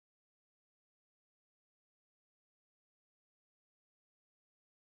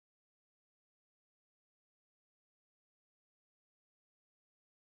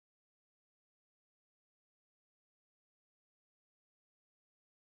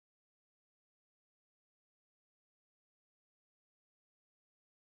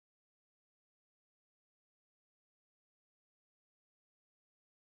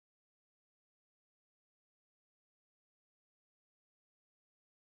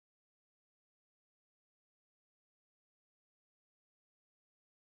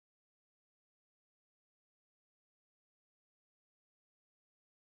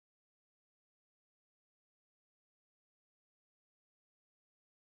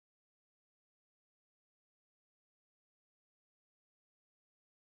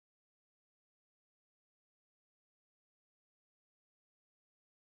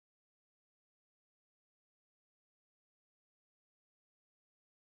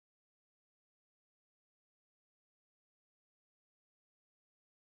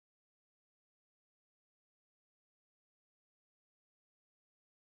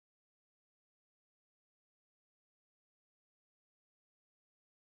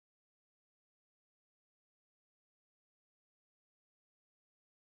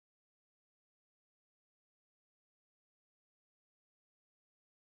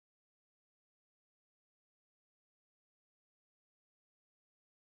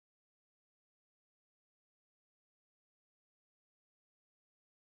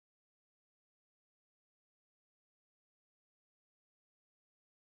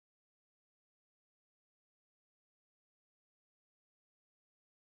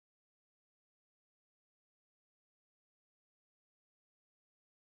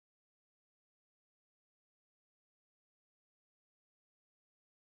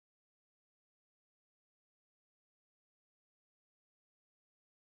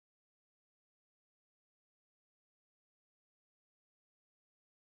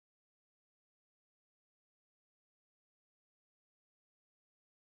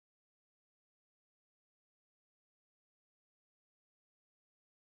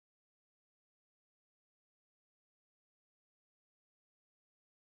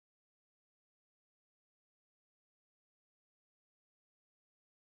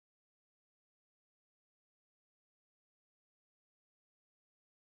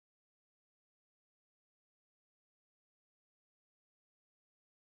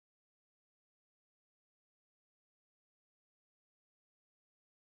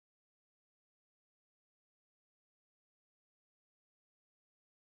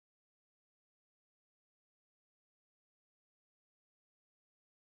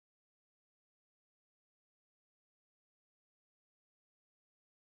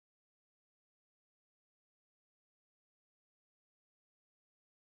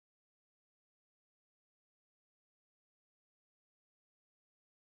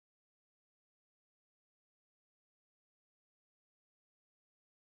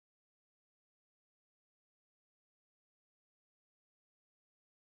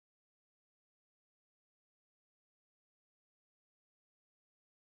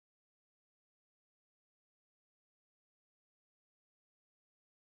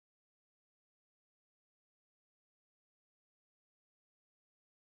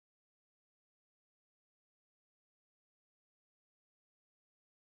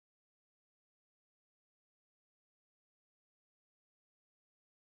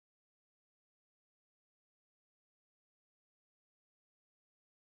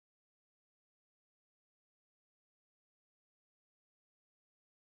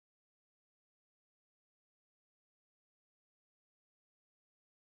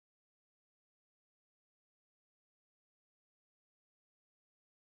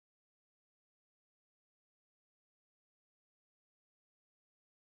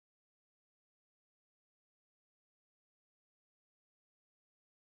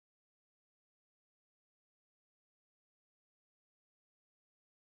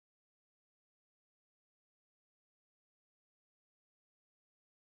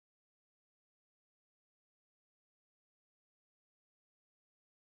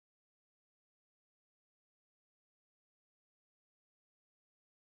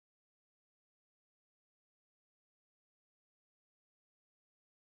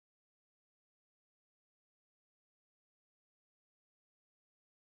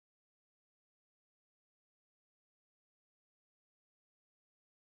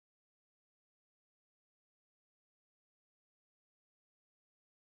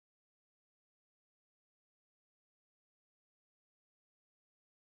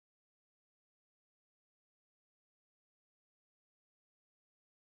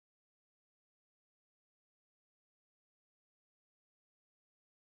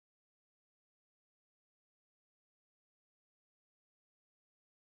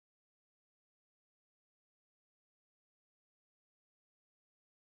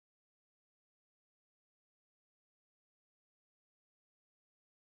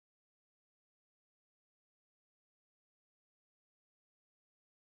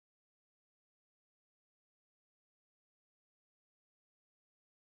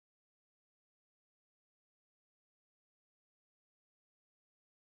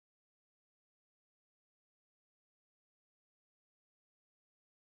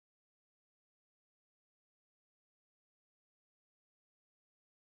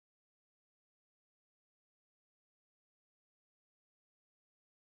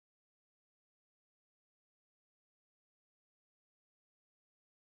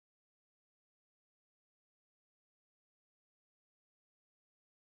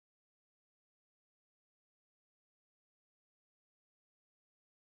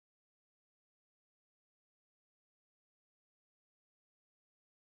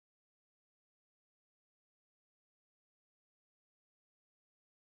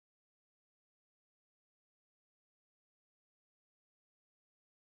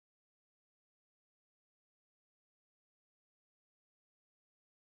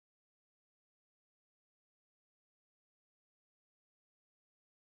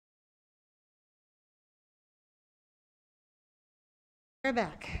 We're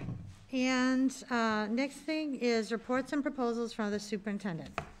back. And next thing is reports and proposals from the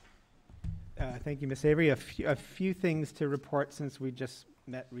superintendent. Thank you, Ms. Avery. A few things to report since we just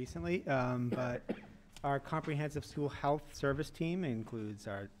met recently, but our comprehensive school health service team includes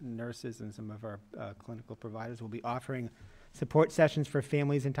our nurses and some of our clinical providers will be offering support sessions for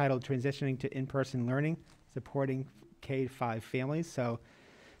families entitled Transitioning to In-Person Learning, supporting K-5 families. So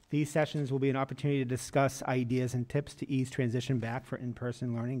these sessions will be an opportunity to discuss ideas and tips to ease transition back for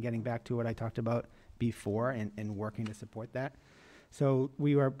in-person learning, getting back to what I talked about before and working to support that. So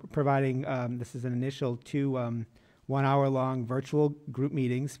we are providing, this is an initial 2 1-hour-long virtual group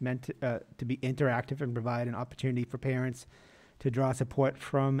meetings meant to be interactive and provide an opportunity for parents to draw support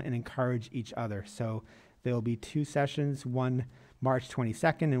from and encourage each other. So there will be 2 sessions, one March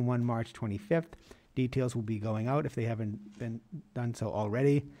 22nd and one March 25th. Details will be going out if they haven't been done so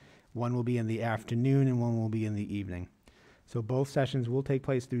already. One will be in the afternoon and one will be in the evening. So both sessions will take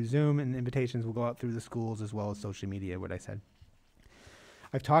place through Zoom, and invitations will go out through the schools as well as social media, what I said.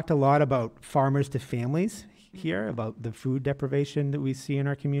 I've talked a lot about farmers to families here, about the food deprivation that we see in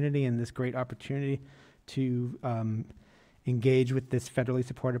our community and this great opportunity to engage with this federally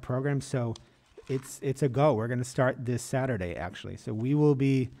supported program. So it's a go. We're going to start this Saturday, actually. So we will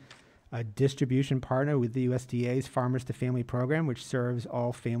be a distribution partner with the USDA's Farmers to Family program, which serves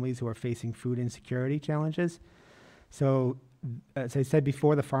all families who are facing food insecurity challenges. So, as I said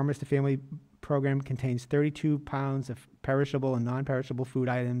before, the Farmers to Family program contains 32 pounds of perishable and non-perishable food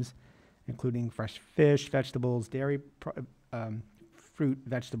items, including fresh fish, vegetables, fruit,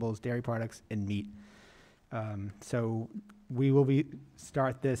 vegetables, dairy products, and meat. So we will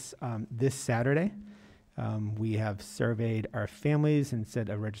start this this Saturday. We have surveyed our families and set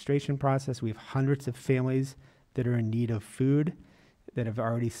a registration process. We have hundreds of families that are in need of food that have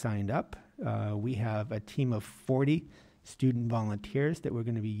already signed up. We have a team of 40 student volunteers that we're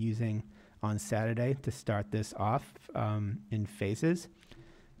going to be using on Saturday to start this off in phases.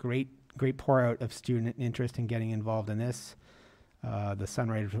 Great pour out of student interest in getting involved in this. The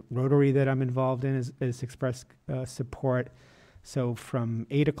Sunrise Rotary that I'm involved in is expressed support. So from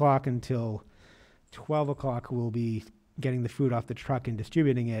 8 o'clock until 12 o'clock, we'll be getting the food off the truck and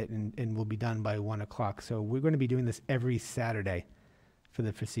distributing it, and we'll be done by 1 o'clock. So we're going to be doing this every Saturday for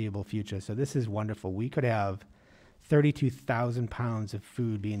the foreseeable future. So this is wonderful. We could have 32,000 pounds of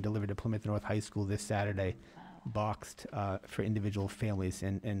food being delivered to Plymouth North High School this Saturday, boxed for individual families,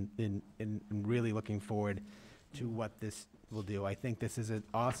 and really looking forward to what this will do. I think this is an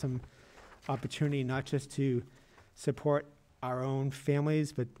awesome opportunity, not just to support our own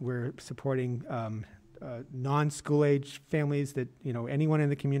families, but we're supporting non-school age families that, anyone in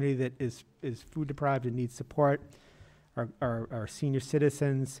the community that is food deprived and needs support, our senior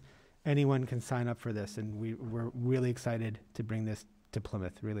citizens, anyone can sign up for this. And we're really excited to bring this to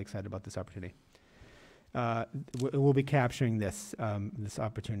Plymouth, really excited about this opportunity. We'll be capturing this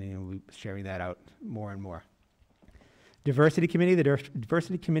opportunity, and we'll be sharing that out more and more. Diversity Committee, the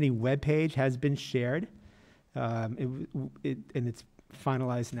Diversity Committee webpage has been shared. And it's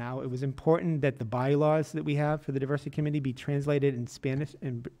finalized now. It was important that the bylaws that we have for the Diversity Committee be translated in Spanish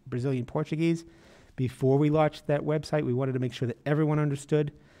and Brazilian Portuguese before we launched that website. We wanted to make sure that everyone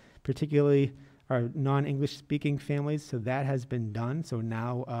understood, particularly our non-English speaking families. So that has been done. So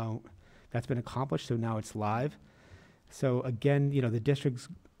now that's been accomplished. So now it's live. So again, the district's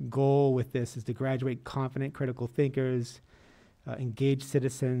goal with this is to graduate confident, critical thinkers, engaged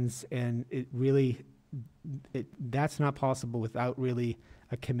citizens, and that's not possible without really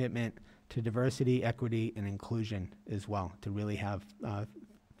a commitment to diversity, equity, and inclusion as well, to really have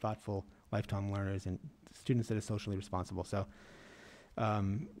thoughtful lifetime learners and students that are socially responsible. So,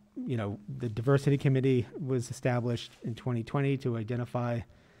 the Diversity Committee was established in 2020 to identify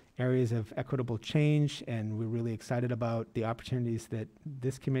areas of equitable change, and we're really excited about the opportunities that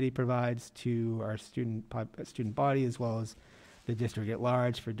this committee provides to our student body as well as the district at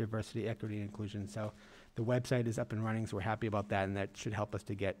large for diversity, equity, and inclusion. So the website is up and running, so we're happy about that, and that should help us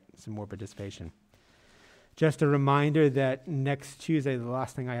to get some more participation. Just a reminder that next Tuesday, the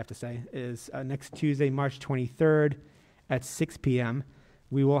last thing I have to say is next Tuesday, March 23rd at 6 p.m.,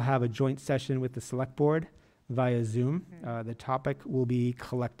 we will have a joint session with the Select Board via Zoom. The topic will be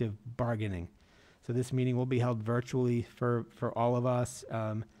collective bargaining. So this meeting will be held virtually for all of us,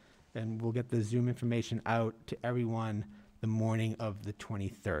 and we'll get the Zoom information out to everyone the morning of the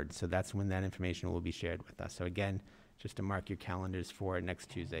 23rd. So that's when that information will be shared with us. So again, just to mark your calendars for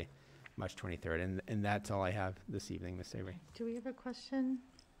next Tuesday, March 23rd. And that's all I have this evening, Ms. Avery. Do we have a question?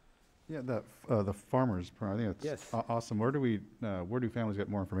 Yeah, the farmers program, I think it's awesome. Where do families get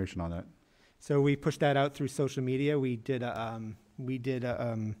more information on that? So we pushed that out through social media. We did a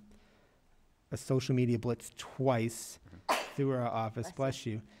social media blitz twice through our office, bless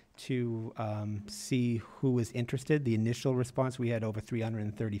you, to see who was interested. The initial response, we had over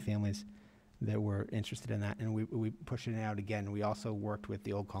 330 families that were interested in that, and we pushed it out again. We also worked with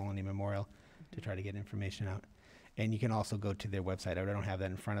the Old Colony Memorial to try to get information out. And you can also go to their website. I don't have that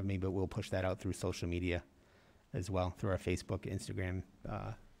in front of me, but we'll push that out through social media as well, through our Facebook, Instagram,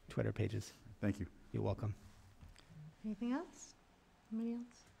 Twitter pages. Thank you. You're welcome. Anything else? Anybody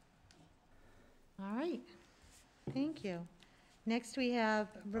else? All right. Thank you. Next, we have.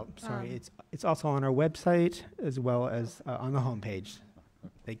 Sorry, it's also on our website as well as on the homepage.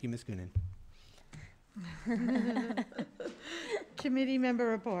 Thank you, Ms. Goonan. Committee member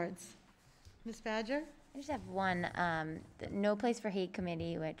reports. Ms. Badger? I just have one. The No Place for Hate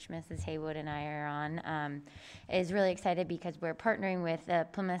Committee, which Mrs. Haywood and I are on, is really excited because we're partnering with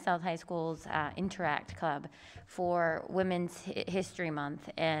Plymouth South High School's Interact Club for Women's History Month.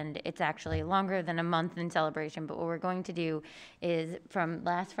 And it's actually longer than a month in celebration, but what we're going to do is from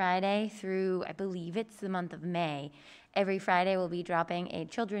last Friday through, I believe it's the month of May, every Friday we'll be dropping a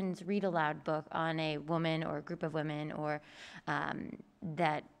children's read-aloud book on a woman or a group of women or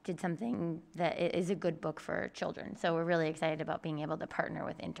that did something that is a good book for children. So we're really excited about being able to partner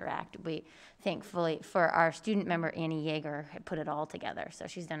with Interact. We thankfully, for our student member, Annie Yeager, had put it all together. So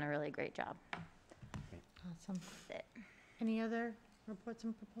she's done a really great job. Awesome. Any other reports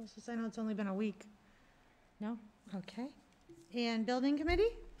and proposals? I know it's only been a week. No? Okay. And building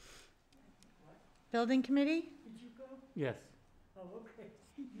committee? Building committee? Yes. Oh, okay.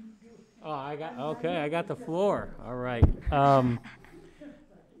 Oh, I got the floor. All right.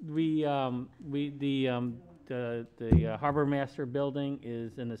 The Harbor Master building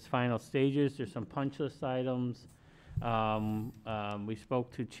is in its final stages. There's some punch list items. We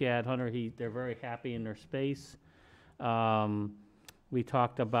spoke to Chad Hunter. They're very happy in their space. We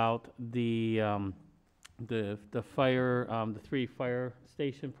talked about the fire, the 3 fire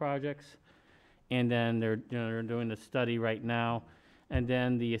station projects, and then they're doing the study right now. And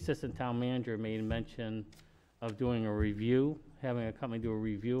then the assistant town manager made mention of doing a review, having a company do a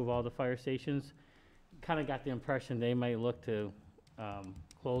review of all the fire stations. Kind of got the impression they might look to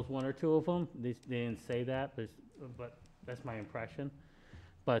close 1 or 2 of them. They didn't say that, but that's my impression.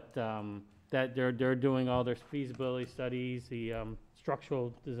 But that they're doing all their feasibility studies, the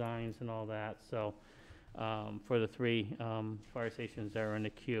structural designs and all that. So for the 3 fire stations that are in the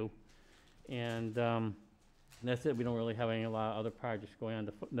queue. And that's it. We don't really have a lot of other projects going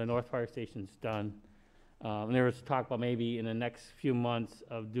on. The North Fire Station's done. And there was talk about maybe in the next few months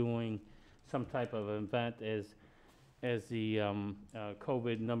of doing some type of event as the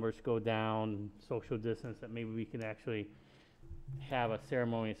COVID numbers go down, social distance, that maybe we can actually have a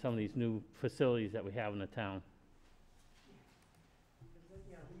ceremony at some of these new facilities that we have in the town.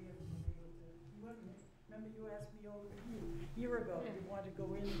 Yeah, we haven't been able to, remember you asked me a year ago if you wanted to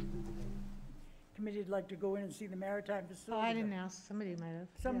go in, committee'd like to go in and see the maritime facility. Oh, I didn't ask. Somebody might have.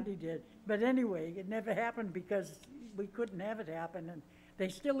 Somebody did. But anyway, it never happened because we couldn't have it happen, and they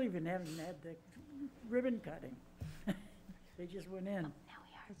still even haven't had the ribbon cutting. They just went in. Now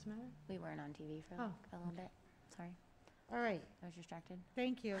we are. What's the matter? We weren't on TV for a little bit. Sorry. All right. I was distracted.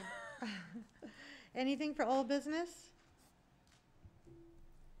 Thank you. Anything for old business?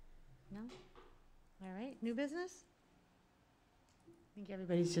 No? All right. New business? I think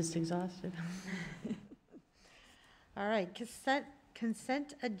everybody's just exhausted. All right.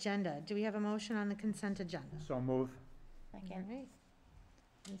 Consent agenda. Do we have a motion on the consent agenda? So move. Second. All right.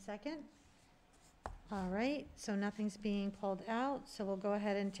 And second? All right. So nothing's being pulled out. So we'll go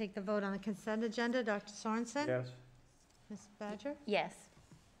ahead and take the vote on the consent agenda. Dr. Sorensen? Yes. Ms. Badger? Yes.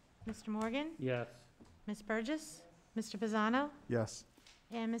 Mr. Morgan? Yes. Ms. Burgess? Mr. Pisano? Yes.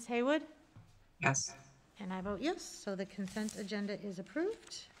 And Ms. Haywood? Yes. And I vote yes, so the consent agenda is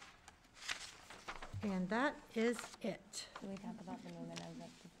approved. And that is it. Can we talk about the movement of it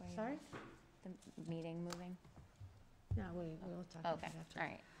before you? Sorry? The meeting moving? No, we'll talk about Okay, that after. all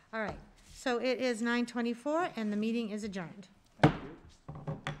right. All right, so it is 9:24 and the meeting is adjourned.